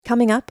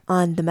coming up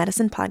on the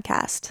Medicine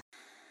Podcast.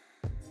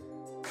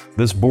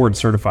 This board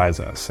certifies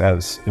us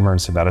as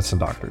emergency medicine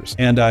doctors.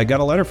 And I got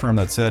a letter from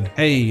them that said,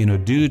 hey,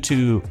 due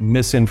to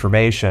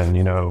misinformation,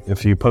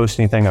 if you post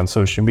anything on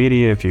social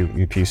media, if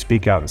you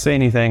speak out and say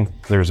anything,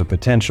 there's a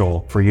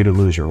potential for you to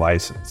lose your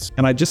license.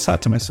 And I just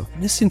thought to myself,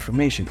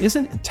 misinformation,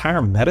 isn't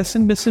entire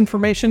medicine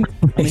misinformation?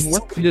 I mean,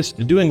 weren't we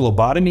just doing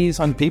lobotomies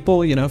on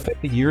people,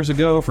 50 years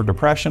ago for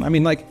depression? I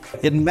mean,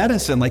 in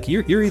medicine,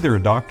 you're either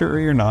a doctor or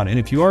you're not. And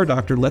if you are a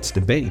doctor, let's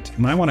debate.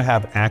 And I want to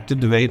have active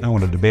debate. And I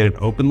want to debate it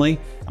openly.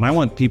 And I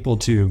want people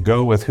to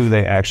go with who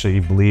they actually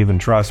believe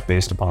and trust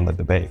based upon the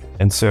debate.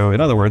 And so,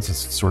 in other words,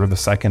 it's sort of a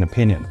second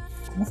opinion.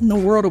 What in the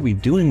world are we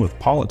doing with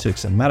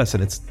politics and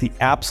medicine? It's the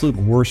absolute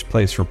worst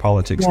place for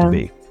politics to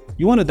be.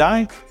 You want to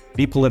die?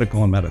 Be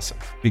political in medicine,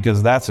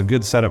 because that's a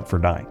good setup for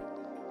dying.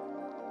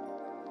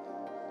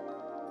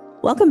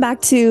 Welcome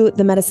back to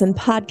the Medicine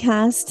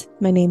Podcast.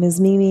 My name is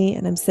Mimi,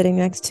 and I'm sitting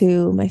next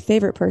to my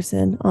favorite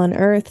person on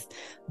earth,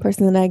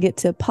 person that I get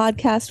to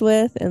podcast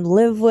with and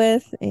live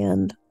with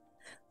and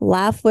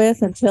laugh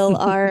with until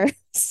our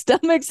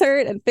stomachs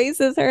hurt and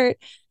faces hurt.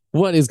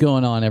 What is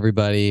going on,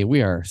 everybody?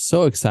 We are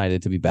so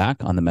excited to be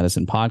back on the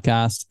Medicine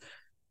Podcast.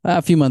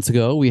 A few months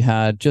ago, we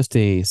had just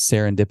a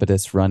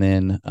serendipitous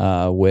run-in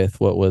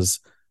with what was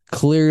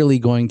clearly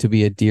going to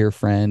be a dear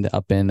friend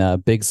up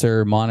in Big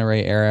Sur,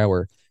 Monterey area.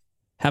 We're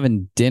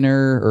having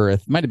dinner, or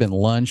it might have been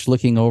lunch,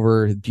 looking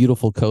over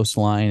beautiful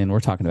coastline, and we're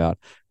talking about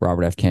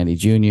Robert F. Kennedy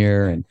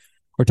Jr., and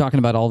we're talking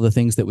about all the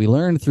things that we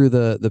learned through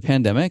the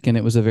pandemic, and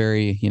it was a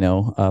very,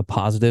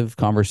 positive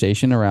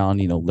conversation around,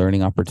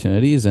 learning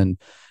opportunities, and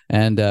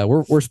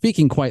we're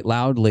speaking quite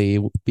loudly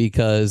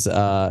because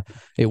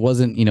it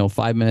wasn't,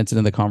 5 minutes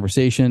into the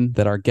conversation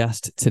that our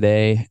guest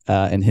today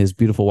and his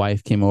beautiful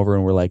wife came over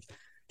and were like,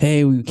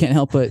 hey, we can't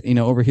help but,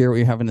 overhear what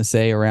you're having to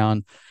say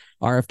around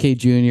RFK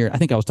Jr. I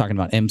think I was talking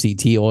about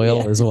MCT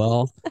oil as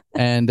well,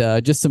 and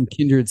just some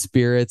kindred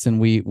spirits,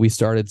 and we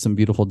started some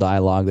beautiful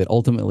dialogue that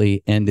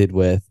ultimately ended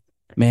with,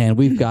 man,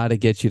 we've got to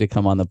get you to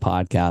come on the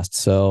podcast.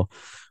 So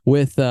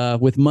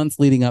with months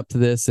leading up to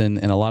this and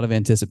a lot of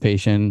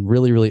anticipation,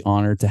 really, really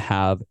honored to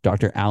have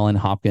Dr. Alan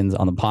Hopkins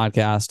on the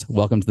podcast.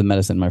 Welcome to the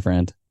Medicine, my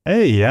friend.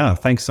 Hey, yeah.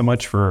 Thanks so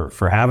much for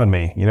having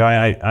me.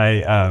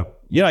 I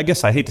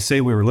guess I hate to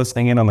say we were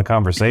listening in on the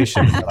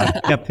conversation.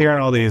 I kept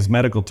hearing all these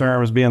medical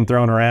terms being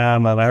thrown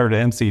around, and I heard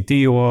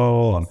MCT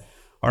oil and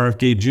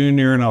RFK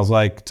Jr., and I was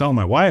like, telling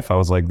my wife, I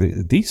was like,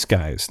 these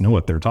guys know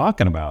what they're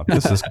talking about.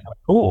 This is kind of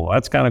cool.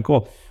 That's kind of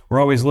cool. We're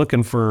always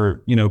looking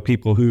for,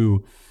 people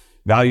who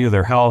value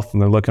their health,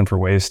 and they're looking for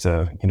ways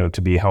to,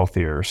 to be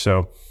healthier.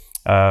 So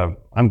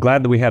I'm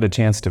glad that we had a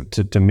chance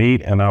to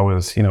meet, and I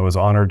was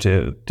honored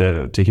to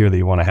hear that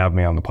you want to have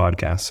me on the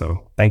podcast.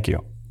 So thank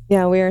you.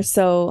 Yeah, we are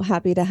so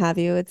happy to have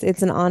you.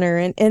 It's an honor,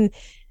 and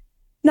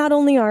not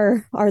only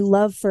our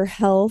love for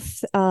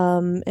health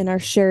and our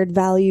shared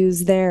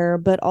values there,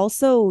 but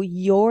also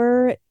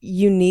your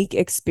unique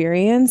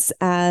experience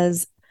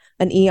as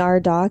an ER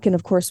doc. And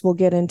of course, we'll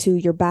get into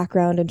your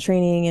background and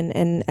training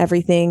and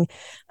everything.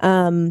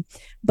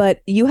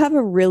 But you have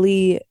a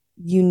really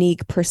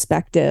unique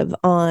perspective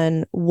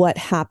on what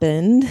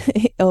happened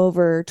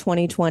over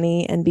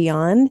 2020 and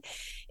beyond.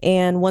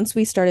 And once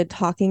we started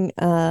talking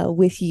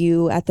with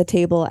you at the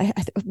table,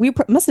 we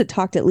must have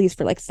talked at least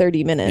for like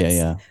 30 minutes.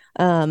 Yeah.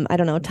 I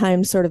don't know,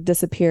 time sort of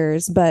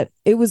disappears, but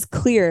it was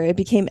clear, it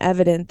became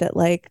evident that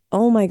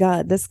oh my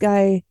God, this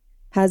guy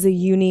has a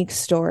unique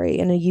story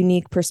and a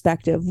unique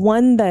perspective,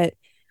 one that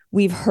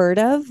we've heard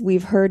of.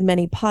 We've heard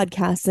many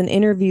podcasts and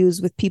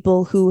interviews with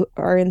people who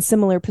are in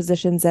similar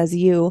positions as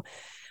you,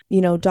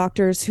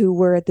 doctors who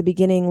were at the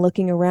beginning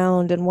looking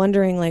around and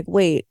wondering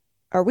wait,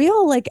 are we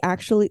all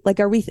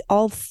are we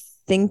all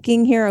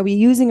thinking here? Are we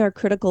using our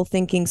critical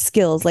thinking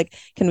skills?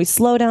 Can we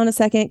slow down a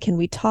second? Can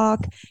we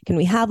talk? Can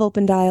we have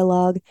open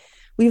dialogue?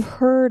 We've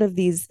heard of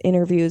these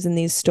interviews and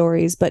these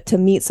stories, but to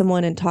meet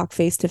someone and talk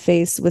face to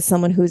face with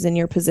someone who's in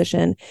your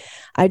position,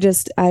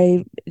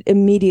 I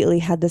immediately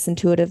had this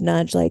intuitive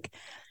nudge.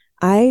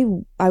 I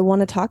want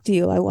to talk to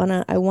you. I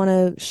want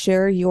to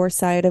share your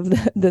side of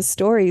the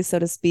story, so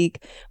to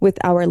speak, with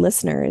our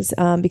listeners,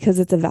 because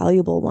it's a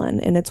valuable one.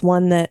 And it's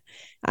one that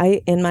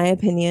in my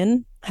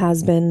opinion,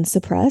 has been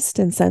suppressed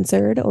and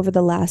censored over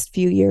the last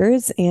few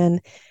years. And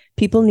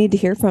people need to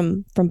hear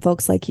from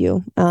folks like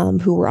you,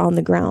 who were on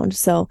the ground.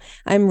 So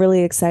I'm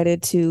really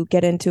excited to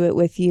get into it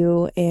with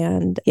you.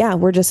 And yeah,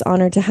 we're just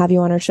honored to have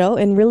you on our show,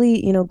 and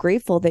really,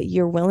 grateful that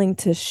you're willing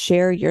to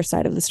share your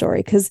side of the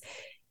story, because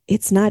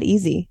it's not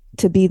easy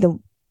to be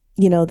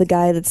the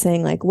guy that's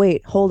saying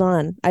wait, hold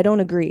on, I don't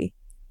agree.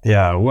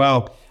 Yeah,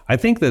 well, I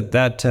think that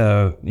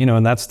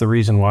and that's the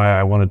reason why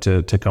I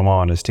wanted to come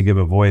on, is to give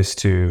a voice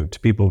to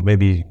people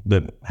maybe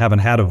that haven't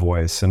had a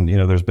voice. And,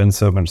 there's been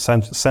so much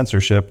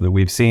censorship that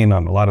we've seen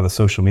on a lot of the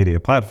social media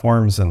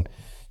platforms, and,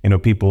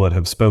 people that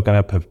have spoken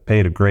up have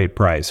paid a great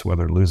price,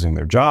 whether losing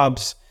their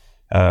jobs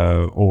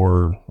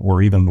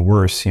or even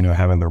worse,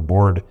 having their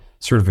board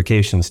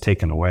certifications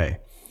taken away.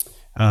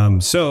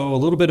 So a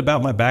little bit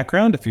about my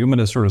background, if you want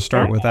me to sort of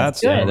start with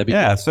that.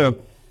 Yeah,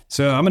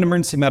 So I'm an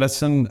emergency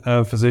medicine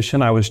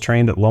physician. I was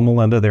trained at Loma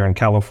Linda there in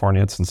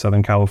California. It's in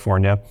Southern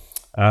California.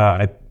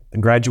 I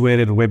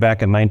graduated way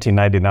back in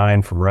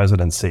 1999 from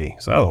residency.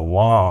 So a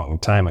long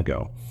time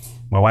ago.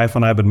 My wife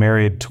and I have been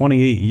married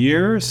 28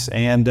 years,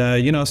 and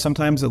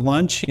sometimes at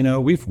lunch,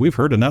 we've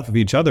heard enough of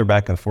each other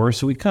back and forth,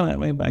 so we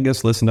kind of, I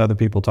guess, listen to other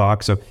people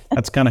talk. So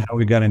that's kind of how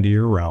we got into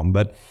your realm.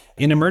 But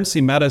in emergency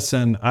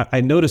medicine,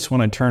 I noticed when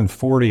I turned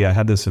 40, I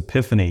had this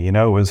epiphany. It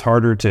was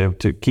harder to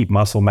keep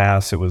muscle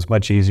mass. It was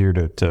much easier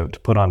to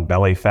put on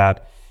belly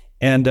fat.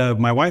 And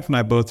my wife and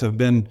I both have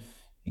been,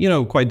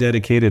 quite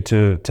dedicated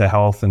to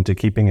health and to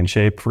keeping in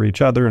shape for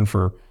each other and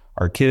for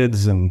our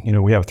kids. And,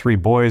 we have 3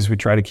 boys we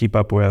try to keep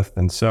up with.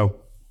 And so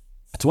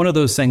it's one of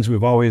those things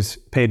we've always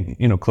paid,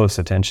 close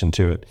attention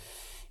to it.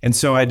 And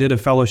so I did a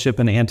fellowship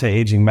in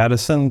anti-aging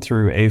medicine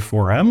through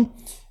A4M.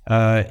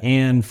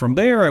 And from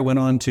there, I went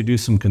on to do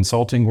some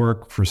consulting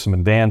work for some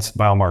advanced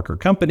biomarker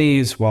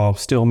companies while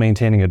still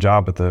maintaining a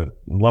job at the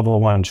level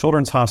 1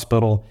 children's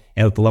hospital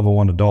and at the level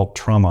 1 adult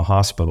trauma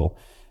hospital.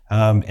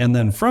 And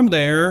then from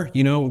there,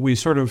 we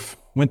sort of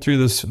went through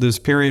this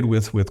period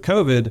with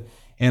COVID,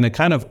 and it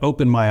kind of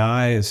opened my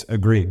eyes a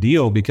great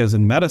deal, because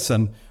in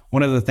medicine,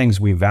 one of the things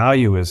we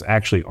value is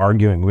actually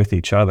arguing with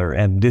each other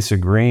and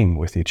disagreeing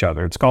with each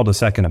other. It's called a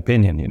second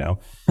opinion,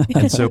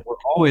 And so we're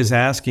always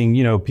asking,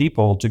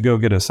 people to go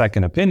get a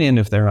second opinion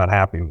if they're not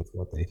happy with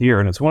what they hear.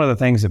 And it's one of the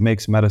things that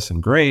makes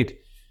medicine great.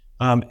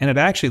 And it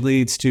actually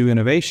leads to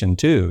innovation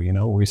too.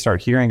 We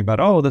start hearing about,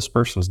 oh, this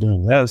person's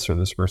doing this or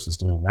this person's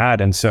doing that.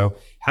 And so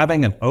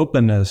having an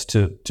openness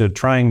to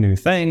trying new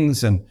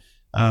things and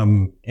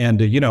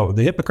the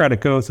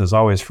Hippocratic Oath is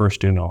always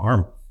first do no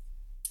harm.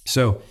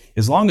 So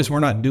as long as we're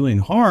not doing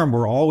harm,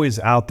 we're always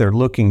out there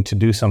looking to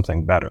do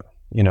something better,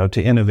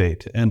 to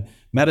innovate. And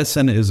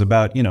medicine is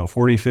about,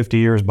 40, 50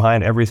 years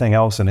behind everything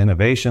else in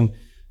innovation.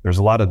 There's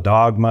a lot of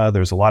dogma.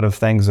 There's a lot of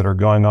things that are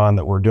going on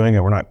that we're doing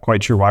and we're not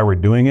quite sure why we're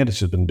doing it. It's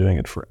just been doing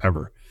it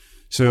forever.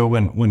 So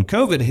when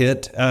COVID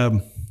hit,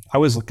 I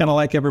was kind of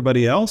like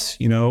everybody else.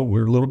 We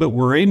were a little bit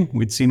worried.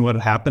 We'd seen what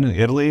had happened in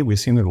Italy. We'd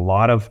seen that a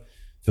lot of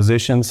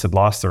physicians had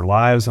lost their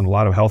lives and a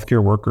lot of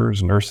healthcare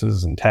workers,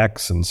 nurses and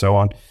techs and so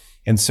on.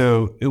 And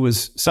so it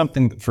was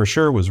something that for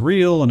sure was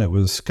real and it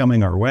was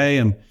coming our way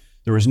and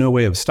there was no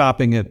way of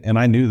stopping it. And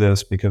I knew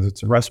this because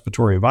it's a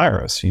respiratory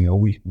virus.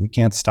 We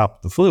can't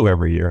stop the flu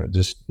every year. It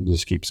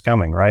just keeps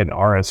coming, right? And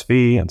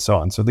RSV and so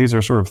on. So these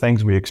are sort of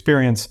things we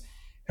experience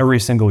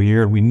every single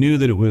year. We knew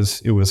that it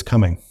was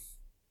coming.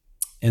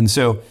 And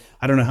so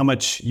I don't know how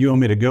much you want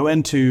me to go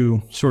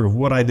into sort of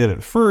what I did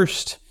at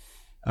first.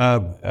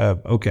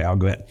 Okay, I'll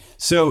go ahead.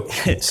 So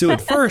at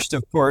first,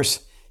 of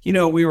course,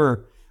 we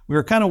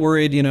were kind of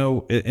worried,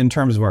 in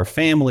terms of our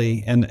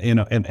family, and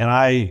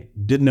I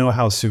didn't know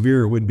how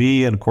severe it would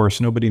be, and of course,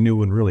 nobody knew it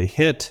would really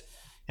hit,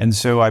 and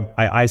so I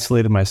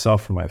isolated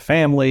myself from my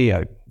family.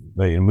 I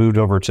moved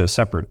over to a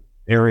separate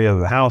area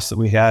of the house that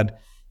we had,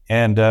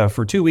 and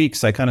for 2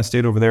 weeks, I kind of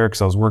stayed over there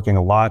because I was working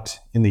a lot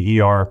in the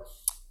ER,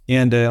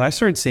 and I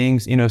started seeing,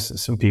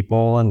 some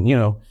people,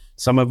 and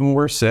some of them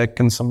were sick,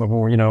 and some of them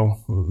were,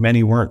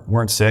 many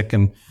weren't sick,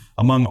 and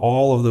among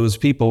all of those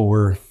people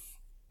were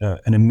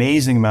an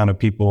amazing amount of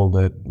people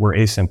that were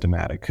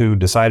asymptomatic who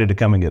decided to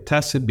come and get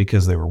tested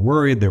because they were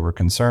worried, they were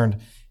concerned,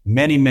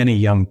 many, many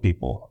young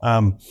people.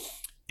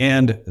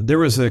 And there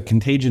was a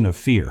contagion of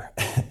fear.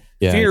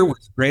 Yeah. Fear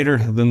was greater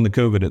than the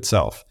COVID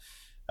itself.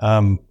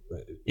 And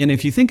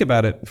if you think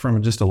about it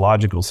from just a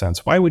logical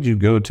sense, why would you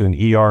go to an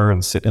ER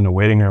and sit in a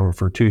waiting room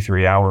for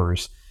 2-3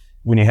 hours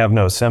when you have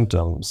no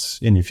symptoms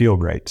and you feel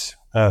great?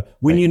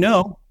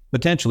 When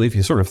potentially, if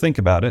you sort of think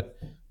about it,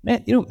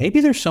 man,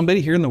 maybe there's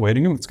somebody here in the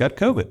waiting room that's got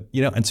COVID,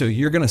 and so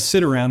you're going to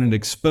sit around and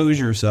expose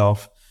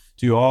yourself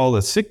to all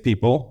the sick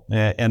people.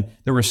 And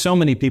there were so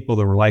many people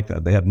that were like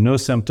that. They had no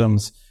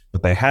symptoms,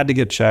 but they had to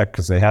get checked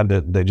because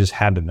they just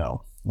had to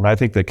know. And I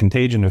think the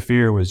contagion of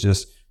fear was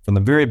just from the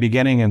very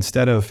beginning,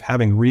 instead of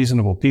having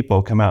reasonable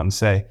people come out and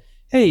say,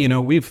 hey,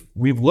 we've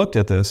looked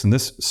at this, and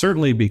this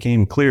certainly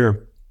became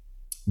clear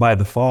by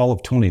the fall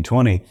of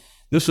 2020.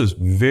 This was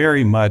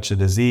very much a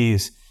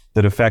disease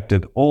that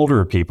affected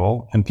older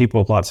people and people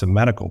with lots of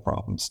medical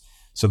problems.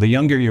 So the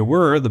younger you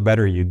were, the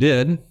better you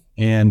did.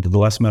 And the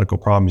less medical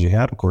problems you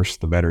had, of course,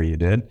 the better you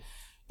did.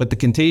 But the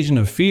contagion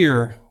of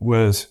fear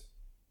was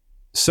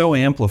so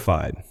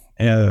amplified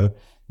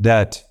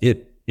that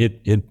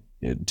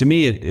to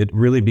me, it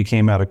really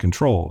became out of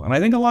control. And I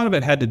think a lot of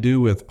it had to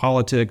do with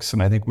politics.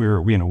 And I think we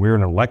were in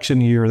an election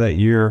year that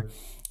year.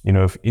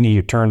 If any of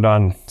you turned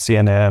on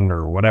CNN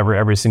or whatever,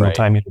 every single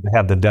time you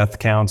had the death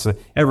counts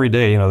every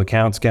day, the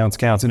counts.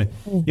 And,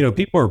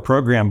 people are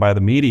programmed by the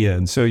media.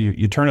 And so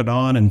you turn it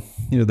on and,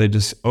 they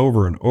just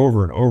over and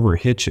over and over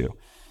hit you.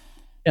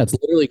 Yeah, it's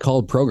literally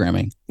called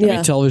programming. Yeah. I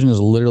mean, television is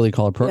literally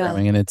called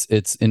programming, and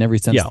it's in every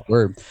sense of the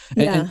word.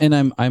 And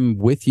I'm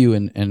with you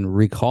and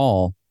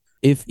recall,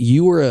 if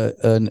you were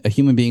a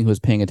human being who was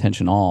paying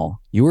attention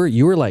you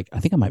were like, I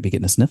think I might be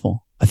getting a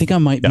sniffle. I think I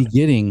might be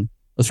getting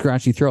a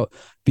scratchy throat,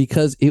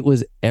 because it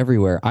was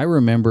everywhere. I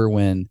remember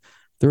when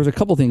there was a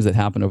couple things that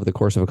happened over the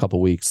course of a couple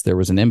weeks. There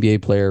was an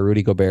NBA player,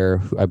 Rudy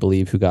Gobert, who I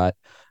believe, who got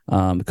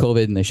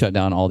COVID, and they shut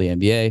down all the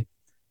NBA.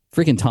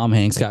 Freaking Tom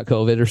Hanks got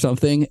COVID or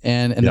something.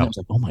 And then I was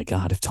like, oh my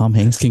God, if Tom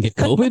Hanks can get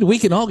COVID, we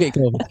can all get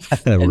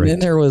COVID. And then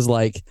there was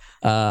like,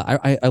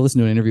 I listened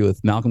to an interview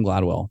with Malcolm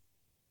Gladwell.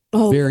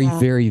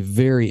 Very,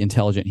 very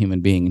intelligent human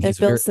being. And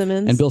Bill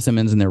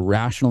Simmons, and they're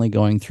rationally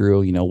going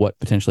through, what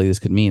potentially this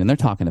could mean. And they're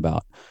talking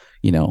about,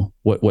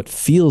 what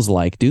feels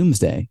like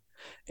doomsday.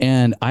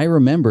 And I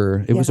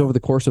remember it was over the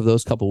course of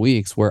those couple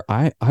weeks where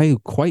I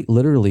quite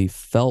literally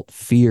felt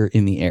fear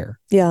in the air.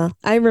 Yeah,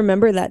 I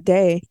remember that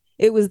day.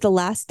 It was the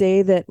last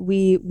day that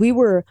we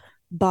were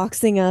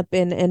boxing up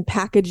and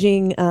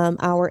packaging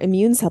our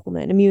immune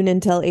supplement, Immune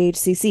Intel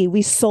AHCC.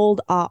 We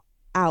sold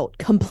out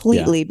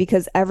completely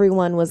because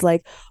everyone was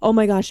like, oh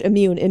my gosh,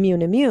 immune.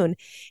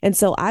 And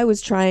so I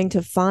was trying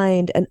to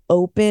find an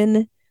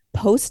open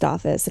post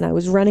office, and I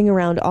was running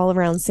around all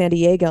around San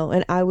Diego.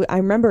 And I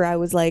remember I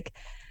was like,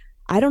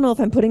 I don't know if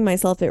I'm putting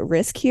myself at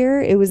risk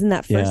here. It was in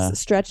that first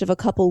stretch of a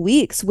couple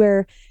weeks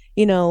where,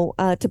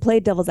 to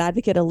play devil's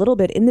advocate a little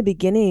bit, in the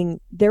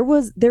beginning, there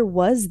was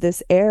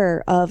this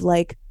air of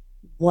like,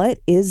 what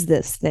is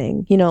this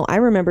thing? I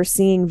remember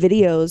seeing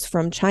videos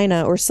from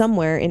China or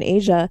somewhere in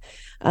Asia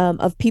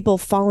of people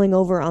falling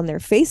over on their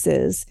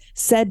faces,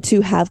 said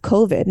to have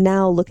COVID.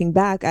 Now looking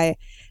back,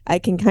 I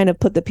can kind of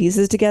put the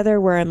pieces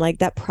together where I'm like,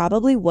 that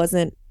probably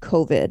wasn't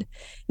COVID.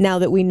 Now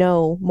that we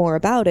know more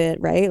about it,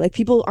 right? Like,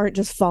 people aren't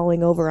just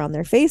falling over on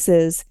their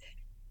faces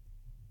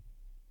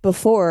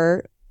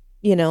before,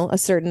 a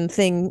certain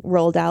thing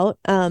rolled out.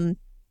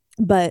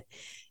 But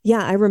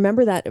yeah, I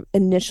remember that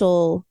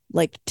initial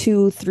like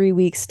 2-3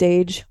 week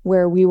stage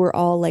where we were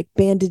all like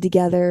banded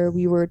together.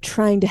 We were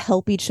trying to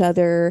help each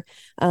other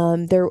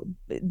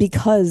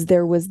because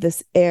there was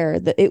this air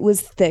that it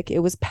was thick, it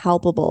was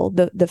palpable,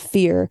 the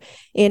fear.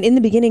 And in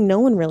the beginning, no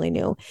one really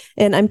knew.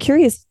 And I'm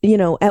curious,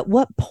 at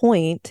what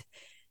point,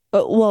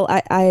 well,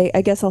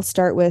 I guess I'll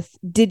start with,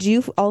 did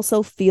you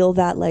also feel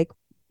that like,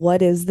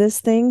 what is this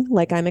thing?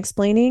 Like I'm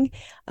explaining,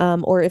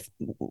 or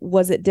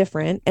was it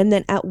different? And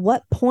then at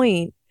what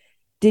point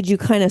did you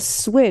kind of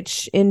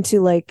switch into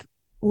like,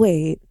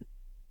 wait,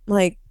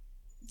 like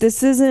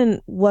this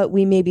isn't what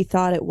we maybe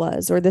thought it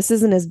was, or this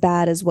isn't as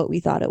bad as what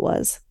we thought it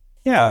was?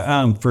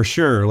 Yeah, for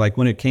sure. Like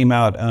when it came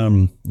out,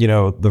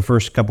 the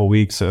first couple of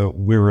weeks,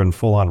 we were in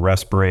full on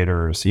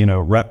respirators, kind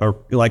of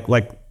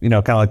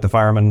like the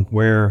firemen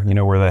wear,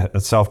 where the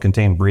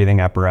self-contained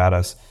breathing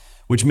apparatus,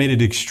 which made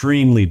it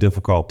extremely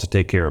difficult to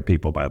take care of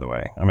people, by the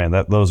way. I mean,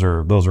 those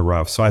are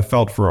rough. So I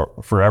felt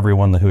for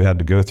everyone who had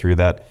to go through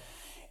that.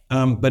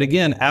 But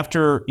again,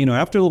 after a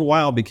little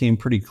while, it became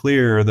pretty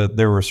clear that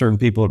there were certain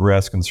people at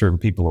risk and certain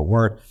people who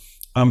weren't.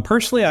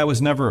 Personally, I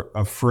was never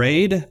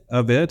afraid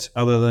of it,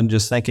 other than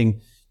just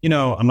thinking,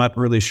 I'm not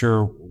really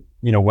sure,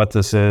 what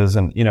this is.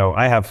 And,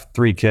 I have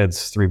 3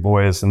 kids, 3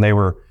 boys, and they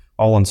were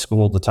all in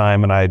school at the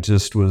time. And I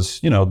just was,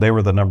 they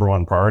were the number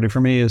one priority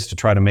for me, is to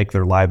try to make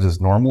their lives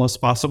as normal as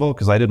possible,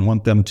 because I didn't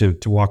want them to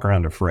walk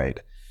around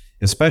afraid.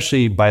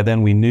 Especially by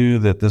then, we knew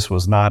that this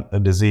was not a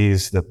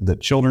disease that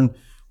children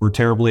were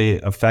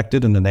terribly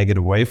affected in a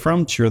negative way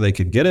from. Sure, they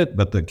could get it,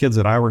 but the kids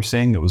that I were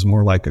seeing, it was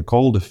more like a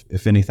cold,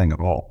 if anything at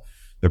all.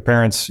 Their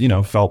parents,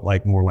 felt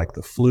like more like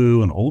the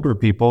flu, and older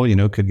people,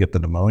 could get the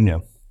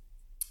pneumonia.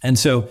 And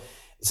so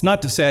it's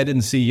not to say I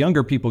didn't see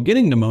younger people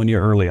getting pneumonia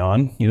early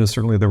on.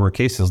 Certainly there were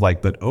cases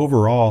but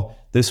overall,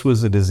 this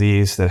was a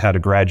disease that had a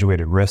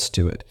graduated risk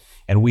to it.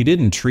 And we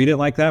didn't treat it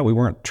like that. We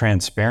weren't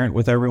transparent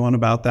with everyone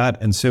about that.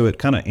 And so it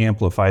kind of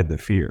amplified the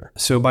fear.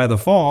 So by the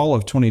fall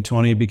of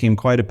 2020, it became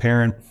quite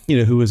apparent,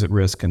 who was at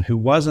risk and who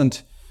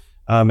wasn't.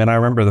 And I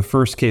remember the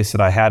first case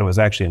that I had was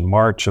actually in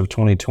March of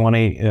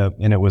 2020.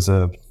 And it was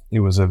a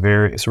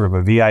very sort of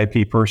a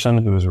VIP person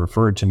who was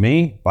referred to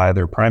me by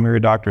their primary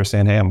doctor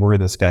saying, hey, I'm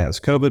worried this guy has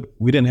COVID.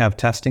 We didn't have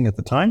testing at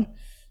the time.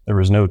 There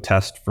was no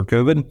test for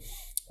COVID.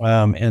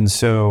 And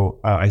so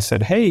I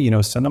said, hey,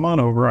 send them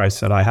on over. I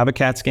said, I have a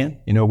CAT scan.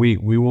 We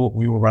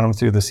will run them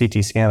through the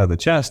CT scan of the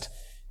chest.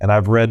 And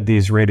I've read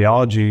these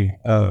radiology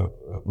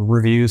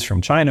reviews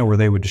from China where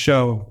they would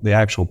show the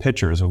actual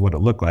pictures of what it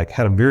looked like,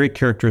 had a very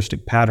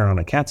characteristic pattern on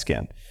a CAT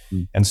scan.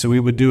 And so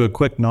we would do a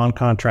quick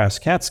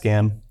non-contrast CAT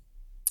scan.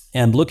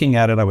 And looking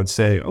at it, I would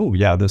say, oh,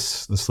 yeah,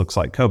 this looks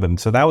like COVID. And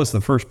so that was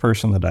the first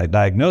person that I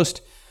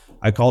diagnosed.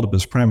 I called up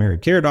his primary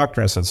care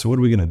doctor. I said, so what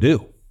are we going to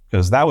do?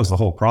 Because that was the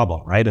whole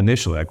problem, right?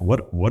 Initially, like,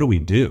 what do we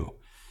do?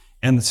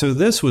 And so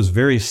this was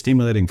very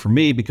stimulating for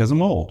me because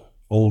I'm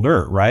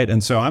older, right?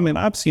 And so,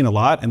 I've seen a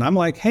lot, and I'm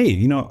like,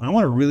 hey, I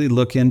want to really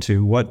look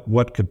into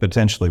what could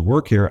potentially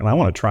work here. And I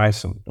want to try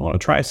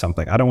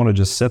something. I don't want to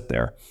just sit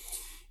there.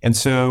 And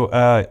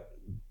so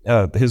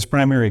his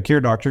primary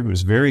care doctor, who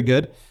was very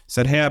good,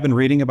 said, hey, I've been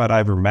reading about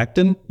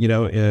ivermectin,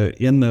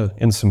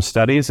 in some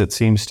studies, it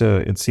seems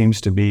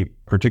to be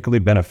particularly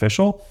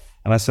beneficial.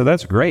 And I said,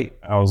 that's great.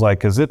 I was like,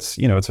 because it's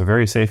a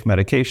very safe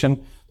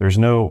medication. There's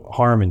no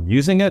harm in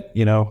using it.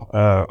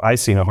 I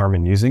see no harm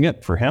in using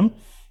it for him.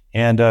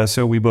 And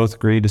so we both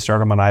agreed to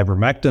start him on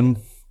ivermectin.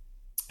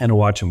 and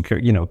watch them,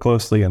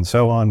 closely and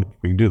so on.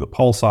 We can do the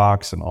pulse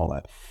ox and all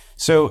that.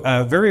 So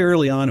very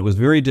early on, it was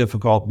very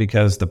difficult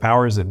because the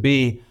powers that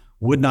be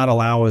would not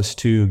allow us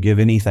to give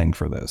anything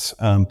for this.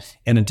 And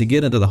then to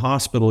get into the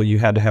hospital, you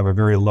had to have a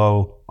very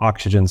low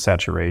oxygen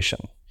saturation.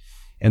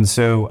 And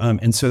so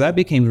that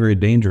became very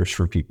dangerous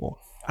for people.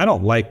 I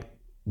don't like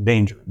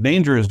danger.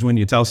 Danger is when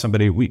you tell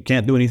somebody, we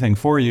can't do anything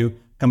for you,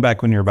 come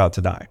back when you're about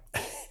to die.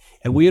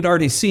 And we had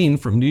already seen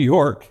from New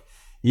York,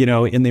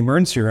 in the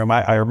emergency room,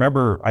 I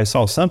remember I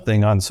saw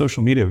something on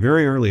social media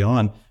very early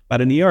on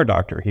about an ER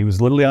doctor. He was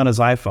literally on his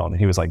iPhone and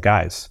he was like,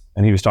 guys,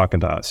 and he was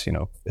talking to us,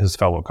 his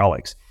fellow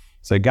colleagues.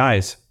 He said,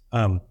 guys,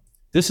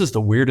 this is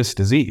the weirdest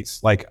disease.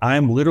 Like,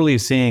 I'm literally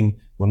seeing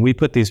when we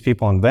put these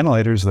people on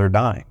ventilators, they're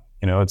dying.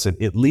 It's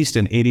at least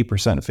an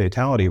 80%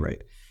 fatality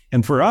rate.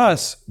 And for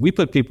us, we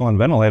put people on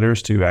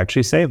ventilators to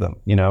actually save them.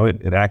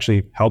 It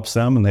actually helps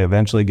them and they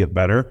eventually get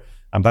better.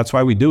 That's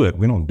why we do it.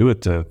 We don't do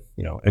it to,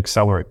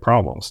 accelerate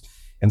problems.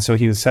 And so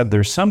he said,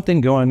 there's something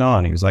going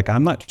on. He was like,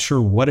 I'm not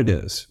sure what it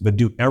is, but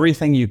do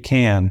everything you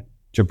can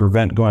to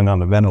prevent going on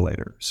the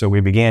ventilator. So we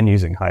began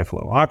using high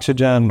flow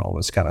oxygen, all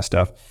this kind of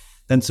stuff.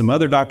 Then some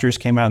other doctors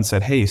came out and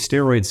said, hey,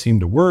 steroids seem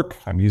to work.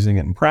 I'm using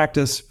it in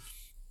practice.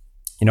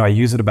 I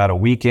use it about a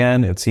week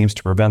in. It seems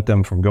to prevent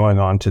them from going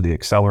on to the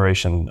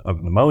acceleration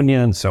of pneumonia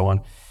and so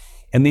on.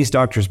 And these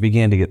doctors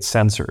began to get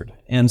censored.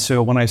 And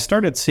so when I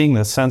started seeing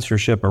the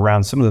censorship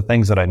around some of the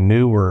things that I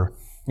knew were,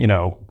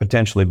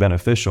 potentially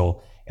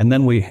beneficial, and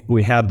then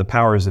we had the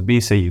powers that be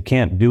say you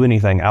can't do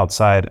anything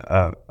outside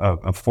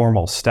a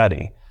formal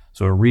study.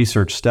 So a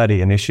research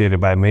study initiated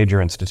by a major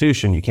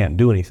institution, you can't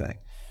do anything.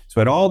 So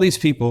I had all these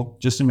people,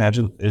 just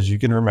imagine, as you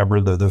can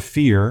remember, the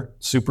fear,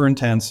 super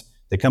intense.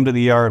 They come to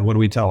the ER and what do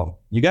we tell them?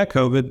 You got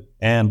COVID,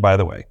 and by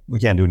the way, we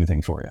can't do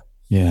anything for you.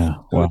 Yeah.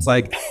 So wow. It's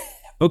like,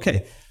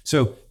 okay.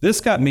 So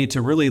this got me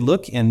to really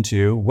look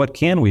into what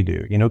can we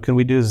do? Can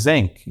we do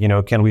zinc?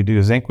 Can we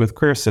do zinc with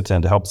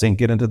quercetin to help zinc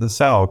get into the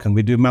cell? Can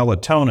we do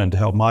melatonin to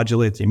help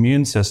modulate the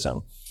immune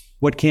system?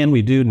 What can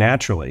we do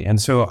naturally? And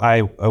so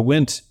I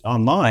went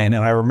online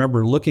and I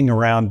remember looking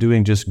around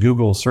doing just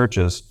Google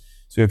searches.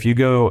 So if you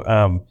go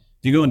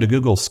into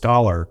Google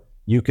Scholar,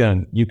 you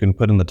can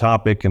put in the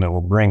topic and it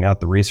will bring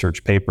out the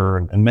research paper.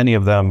 And many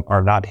of them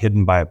are not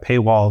hidden by a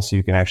paywall, so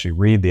you can actually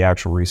read the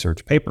actual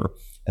research paper.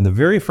 And the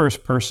very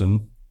first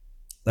person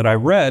that I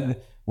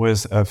read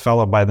was a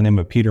fellow by the name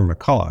of Peter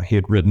McCullough. He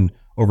had written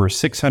over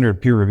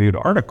 600 peer-reviewed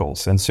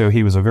articles. And so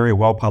he was a very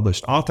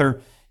well-published author.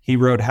 He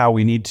wrote how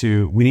we need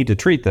to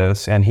treat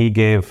this, and he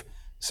gave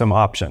some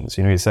options.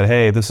 He said,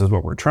 hey, this is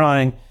what we're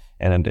trying,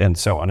 and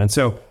so on. And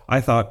so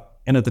I thought,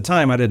 and at the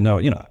time I didn't know,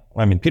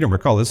 Peter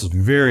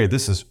McCullough,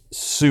 this is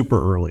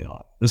super early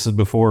on. This is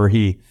before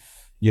he,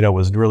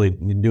 was really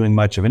doing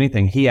much of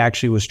anything. He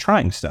actually was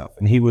trying stuff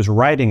and he was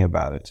writing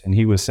about it. And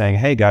he was saying,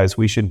 hey guys,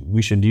 we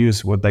should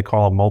use what they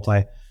call a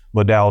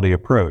multi-modality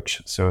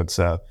approach. So it's,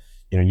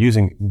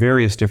 using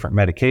various different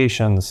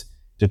medications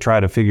to try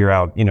to figure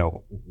out,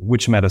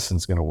 which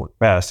medicine's going to work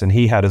best. And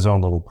he had his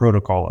own little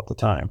protocol at the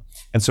time.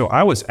 And so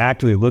I was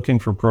actively looking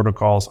for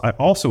protocols. I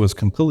also was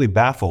completely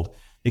baffled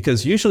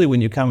because usually when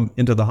you come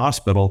into the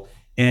hospital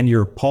and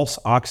your pulse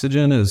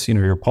oxygen is,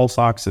 your pulse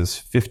ox is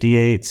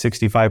 58,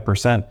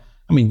 65%.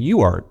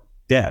 You are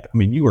dead.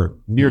 You are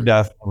near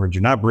death. In other words,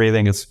 you're not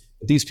breathing.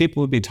 These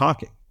people would be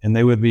talking and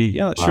they would be,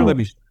 sure, they'd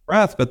be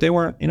breath, but they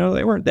weren't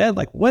dead.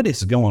 Like, what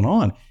is going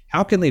on?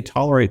 How can they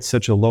tolerate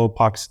such a low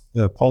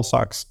pulse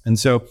ox? And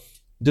so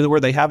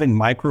were they having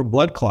micro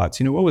blood clots?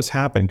 What was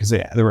happening? Because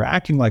they were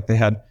acting like they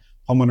had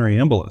pulmonary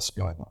embolus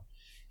going on.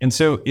 And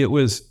so it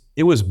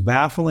was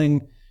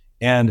baffling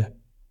and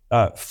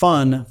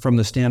fun from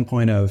the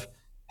standpoint of,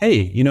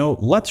 hey,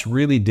 let's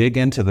really dig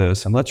into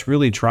this and let's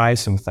really try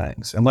some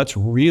things and let's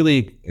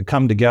really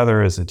come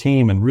together as a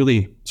team and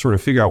really sort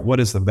of figure out what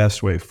is the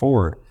best way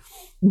forward.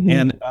 Mm-hmm.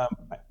 And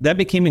that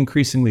became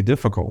increasingly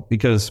difficult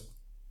because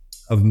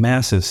of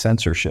massive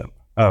censorship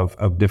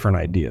of different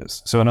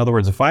ideas. So in other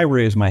words, if I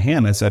raised my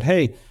hand and said,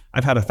 hey,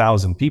 I've had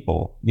 1,000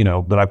 people,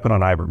 that I put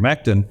on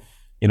ivermectin,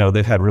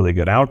 they've had really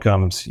good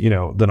outcomes,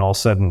 then all of a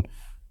sudden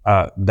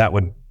that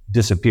would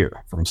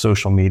disappear from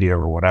social media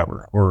or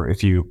whatever. Or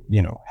if you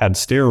had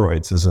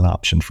steroids as an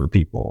option for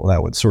people,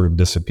 that would sort of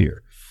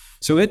disappear.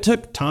 So it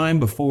took time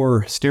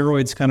before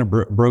steroids kind of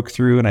broke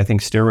through, and I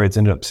think steroids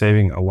ended up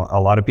saving a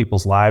lot of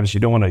people's lives.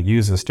 You don't want to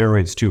use the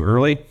steroids too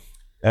early.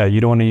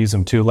 You don't want to use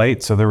them too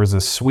late. So there was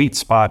a sweet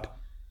spot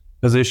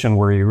position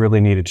where you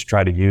really needed to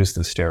try to use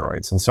the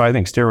steroids. And so I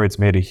think steroids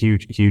made a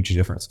huge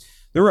difference.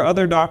 There were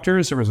other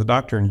doctors. There was a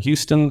doctor in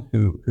Houston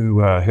who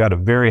had a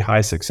very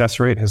high success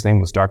rate. His name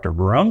was Dr.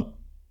 Barone.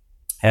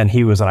 And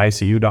he was an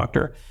ICU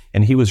doctor,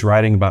 and he was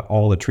writing about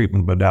all the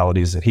treatment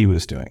modalities that he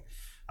was doing.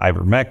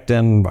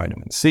 Ivermectin,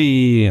 vitamin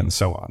C, and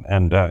so on,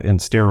 and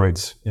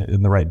steroids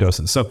in the right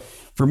doses. So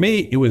for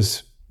me, it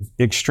was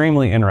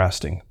extremely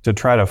interesting to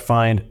try to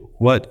find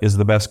what is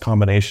the best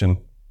combination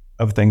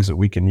of things that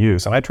we can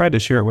use. And I tried to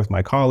share it with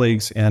my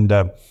colleagues. And,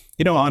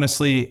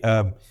 honestly,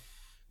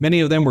 many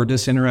of them were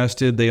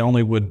disinterested. They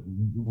only would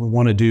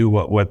want to do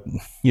what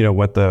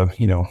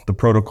the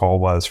protocol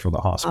was for the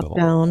Top hospital.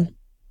 down.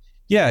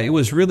 Yeah, it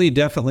was really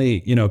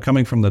definitely,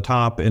 coming from the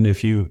top. And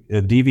if you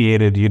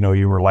deviated,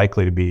 you were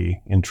likely to be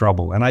in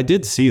trouble. And I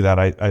did see that.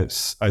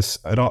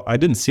 I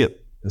didn't see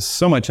it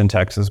so much in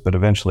Texas, but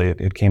eventually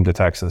it came to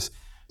Texas.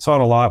 Saw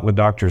it a lot with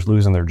doctors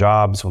losing their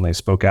jobs when they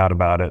spoke out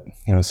about it,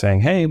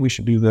 saying, hey, we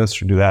should do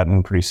this or do that.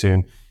 And pretty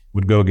soon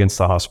would go against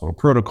the hospital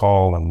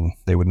protocol and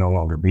they would no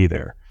longer be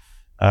there.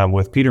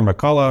 With Peter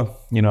McCullough,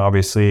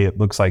 obviously it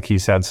looks like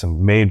he's had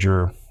some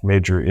major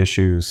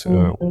issues,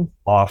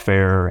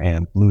 lawfare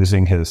and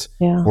losing his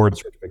board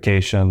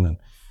certification. And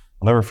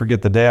I'll never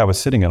forget the day I was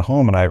sitting at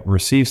home and I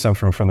received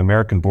something from the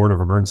American Board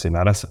of Emergency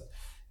Medicine.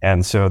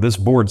 And so this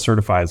board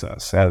certifies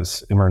us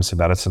as emergency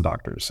medicine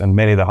doctors, and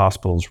many of the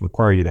hospitals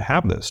require you to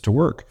have this to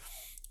work.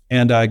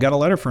 And I got a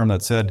letter from him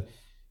that said,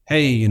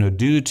 hey,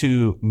 due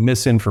to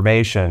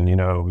misinformation,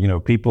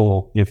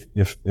 people,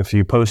 if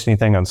you post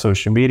anything on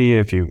social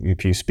media, if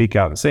you speak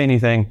out and say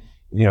anything,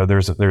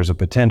 there's a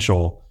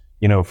potential,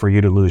 for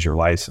you to lose your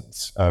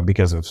license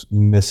because of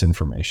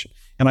misinformation.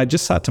 And I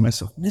just thought to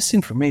myself,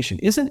 misinformation,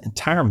 isn't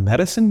entire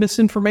medicine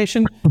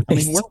misinformation? I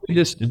mean, weren't we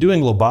just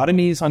doing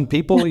lobotomies on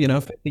people,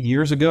 50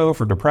 years ago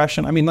for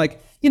depression? I mean,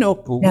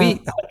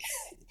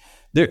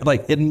 they're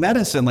like in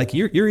medicine, like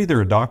you're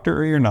either a doctor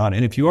or you're not.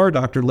 And if you are a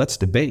doctor, let's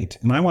debate.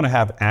 And I want to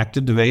have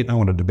active debate. And I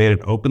want to debate it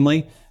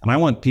openly. And I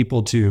want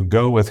people to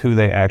go with who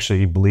they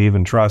actually believe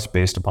and trust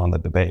based upon the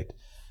debate.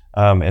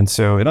 And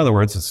so in other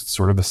words, it's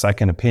sort of a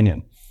second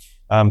opinion.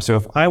 So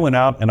if I went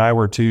out and I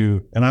were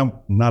to, and I'm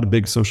not a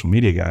big social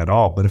media guy at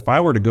all, but if I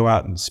were to go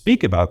out and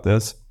speak about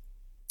this,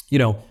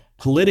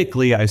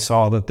 politically, I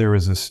saw that there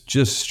was this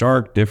just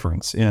stark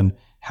difference in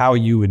how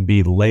you would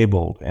be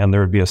labeled, and there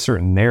would be a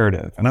certain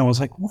narrative. And I was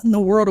like, what in the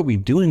world are we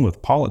doing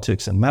with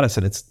politics and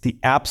medicine? It's the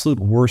absolute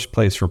worst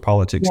place for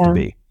politics to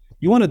be.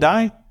 You want to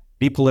die?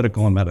 Be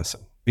political in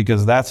medicine,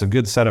 because that's a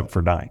good setup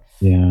for dying,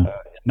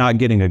 not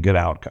getting a good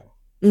outcome.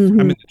 Mm-hmm.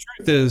 I mean, the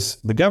truth is,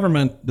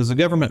 does the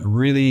government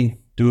really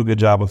do a good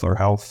job with our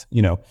health?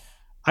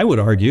 I would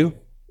argue,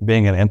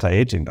 being an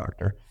anti-aging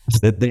doctor,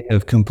 that they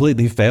have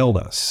completely failed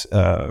us.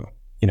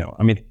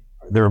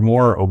 There are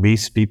more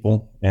obese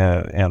people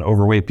and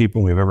overweight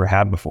people we've ever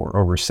had before.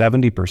 Over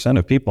 70%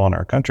 of people in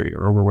our country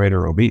are overweight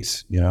or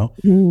obese.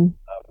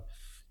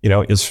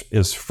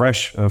 Is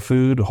fresh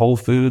food, whole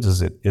foods?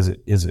 Is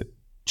it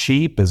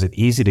cheap? Is it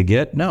easy to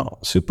get? No,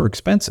 super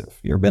expensive.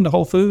 You ever been to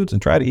Whole Foods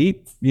and try to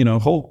eat,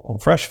 whole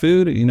fresh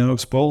food?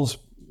 Expose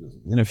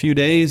in a few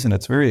days, and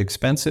it's very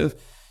expensive.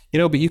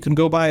 But you can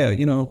go buy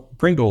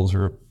Pringles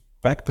or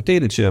pack of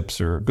potato chips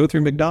or go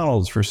through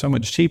McDonald's for so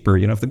much cheaper.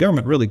 If the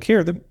government really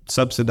cared, they'd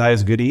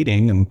subsidize good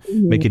eating and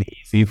make it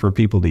easy for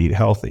people to eat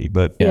healthy.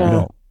 But we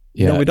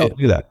don't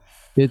do that.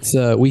 It's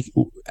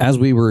as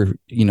we were,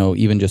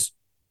 even just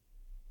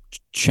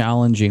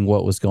challenging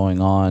what was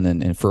going on.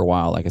 And for a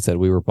while, like I said,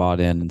 we were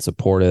bought in and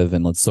supportive,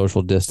 and let's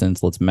social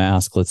distance, let's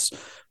mask, let's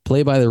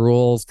play by the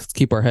rules, let's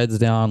keep our heads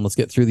down, let's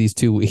get through these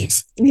 2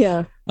 weeks.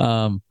 Yeah.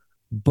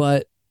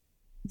 But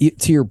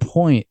to your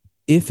point,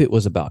 if it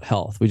was about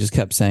health, we just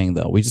kept saying,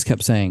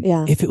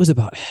 if it was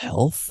about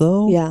health,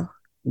 though,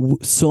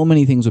 so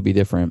many things would be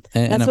different.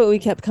 And that's what we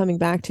kept coming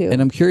back to.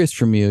 And I'm curious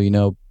from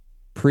you,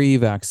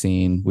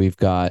 pre-vaccine, we've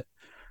got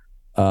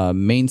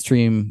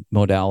mainstream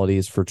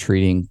modalities for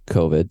treating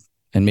COVID.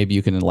 And maybe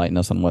you can enlighten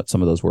us on what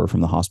some of those were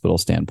from the hospital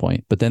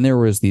standpoint. But then there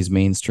was these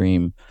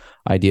mainstream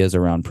ideas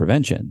around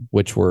prevention,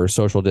 which were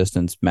social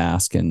distance,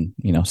 mask, and,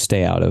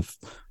 stay out of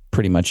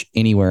pretty much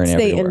anywhere and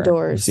everywhere. Stay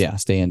indoors. Yeah,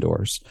 stay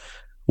indoors.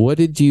 What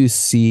did you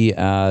see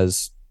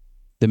as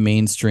the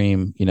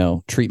mainstream,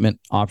 treatment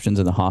options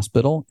in the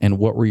hospital, and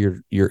what were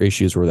your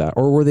issues with that,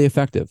 or were they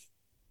effective?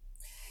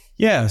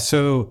 Yeah,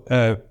 so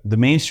the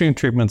mainstream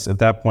treatments at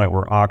that point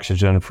were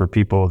oxygen for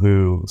people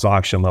whose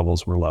oxygen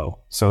levels were low.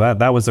 So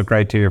that was the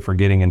criteria for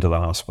getting into the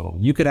hospital.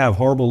 You could have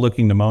horrible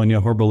looking pneumonia,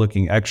 horrible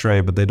looking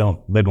X-ray, but they'd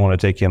want to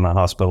take you in the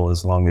hospital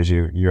as long as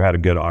you had a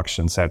good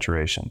oxygen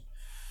saturation.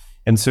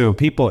 And so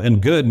people, and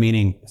good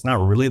meaning it's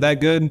not really that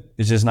good,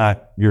 it's just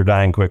not, you're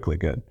dying quickly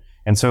good.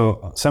 And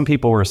so some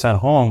people were sent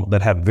home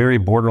that had very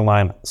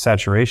borderline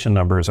saturation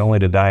numbers only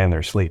to die in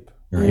their sleep.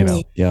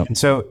 Yeah. And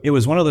so it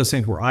was one of those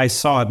things where I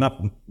saw it,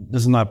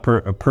 this is not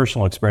a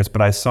personal experience,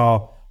 but I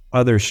saw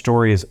other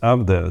stories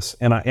of this.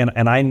 And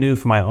I knew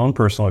from my own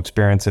personal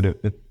experience that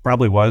it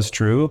probably was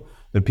true,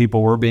 that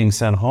people were being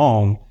sent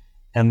home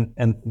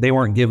and they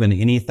weren't given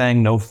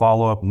anything, no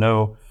follow-up,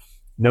 no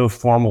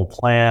formal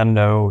plan,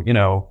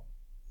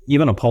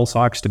 even a pulse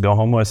ox to go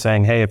home with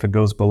saying, hey, if it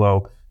goes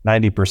below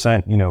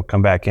 90%,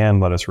 come back in,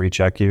 let us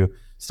recheck you,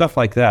 stuff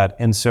like that.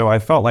 And so I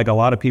felt like a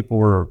lot of people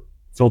were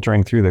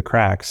filtering through the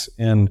cracks.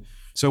 And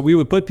so we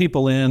would put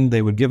people in,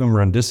 they would give them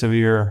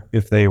remdesivir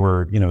if they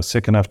were,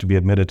 sick enough to be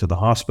admitted to the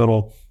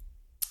hospital.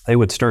 They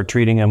would start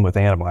treating them with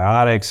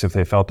antibiotics if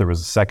they felt there was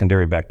a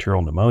secondary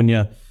bacterial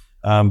pneumonia.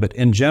 But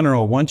in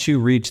general, once you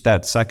reach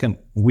that second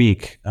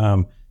week,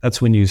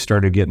 that's when you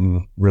started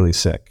getting really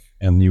sick.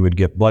 and you would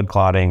get blood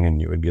clotting,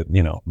 and you would get,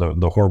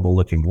 the horrible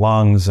looking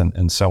lungs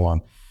and so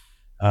on.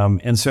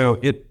 And so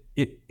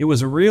it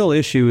was a real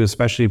issue,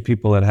 especially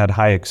people that had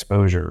high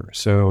exposure.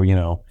 So,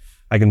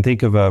 I can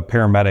think of a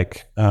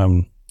paramedic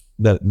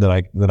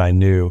that I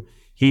knew.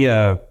 He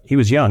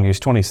was young. He was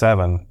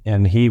 27,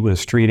 and he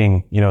was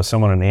treating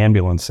someone in an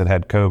ambulance that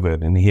had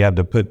COVID, and he had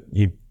to put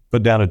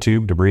down a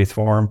tube to breathe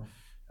for him,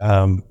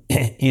 and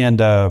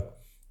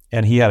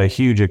he had a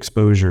huge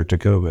exposure to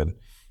COVID.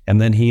 And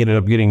then he ended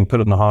up getting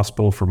put in the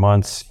hospital for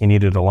months. He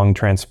needed a lung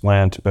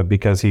transplant, but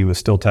because he was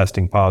still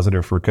testing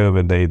positive for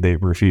COVID, they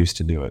refused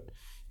to do it.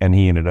 And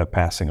he ended up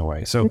passing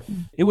away. So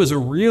it was a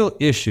real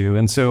issue.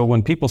 And so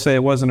when people say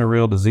it wasn't a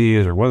real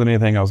disease or wasn't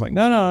anything, I was like,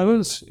 no,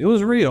 it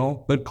was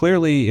real, but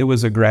clearly it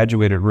was a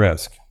graduated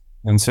risk.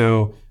 And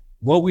so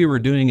what we were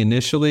doing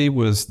initially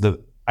was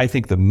I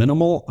think the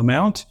minimal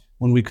amount,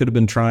 when we could have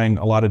been trying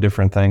a lot of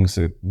different things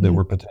that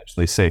were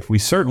potentially safe.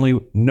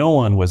 No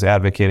one was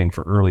advocating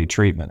for early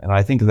treatment. And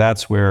I think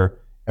that's where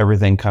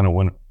everything kind of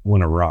went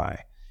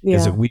awry. Yeah.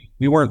 Is that we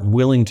weren't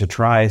willing to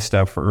try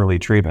stuff for early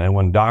treatment. And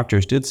when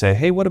doctors did say,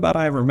 hey, what about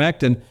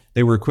ivermectin?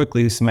 They were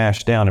quickly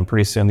smashed down. And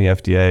pretty soon the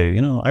FDA,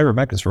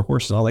 ivermectin is for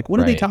horses. I'm like, what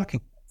are they talking?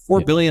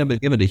 4 billion have been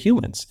given to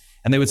humans.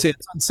 And they would say,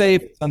 it's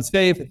unsafe, it's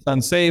unsafe, it's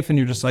unsafe. And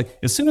you're just like,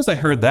 as soon as I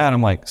heard that,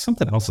 I'm like,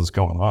 something else is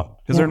going on,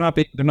 because they're not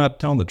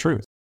telling the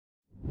truth.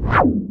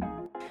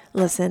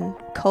 Listen,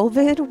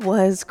 COVID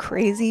was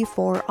crazy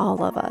for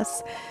all of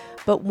us.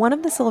 But one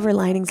of the silver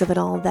linings of it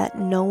all that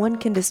no one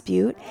can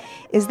dispute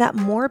is that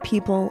more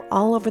people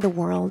all over the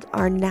world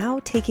are now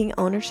taking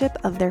ownership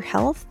of their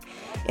health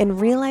and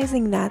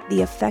realizing that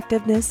the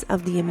effectiveness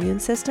of the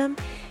immune system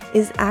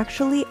is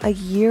actually a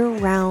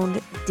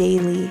year-round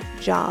daily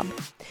job.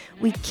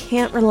 We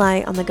can't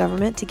rely on the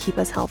government to keep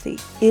us healthy.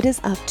 It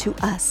is up to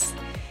us.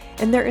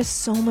 And there is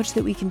so much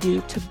that we can do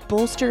to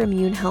bolster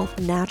immune health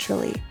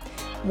naturally.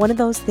 One of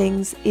those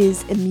things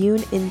is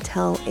Immune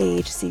Intel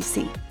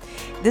AHCC.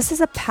 This is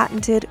a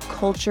patented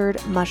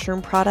cultured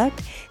mushroom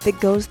product that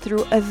goes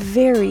through a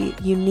very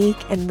unique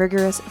and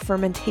rigorous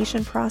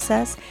fermentation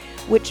process,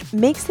 which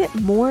makes it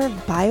more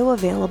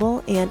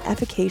bioavailable and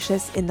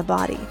efficacious in the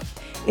body.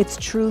 It's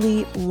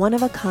truly one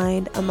of a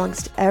kind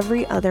amongst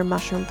every other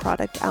mushroom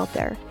product out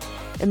there.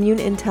 Immune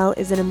Intel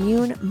is an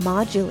immune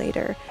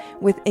modulator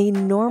with a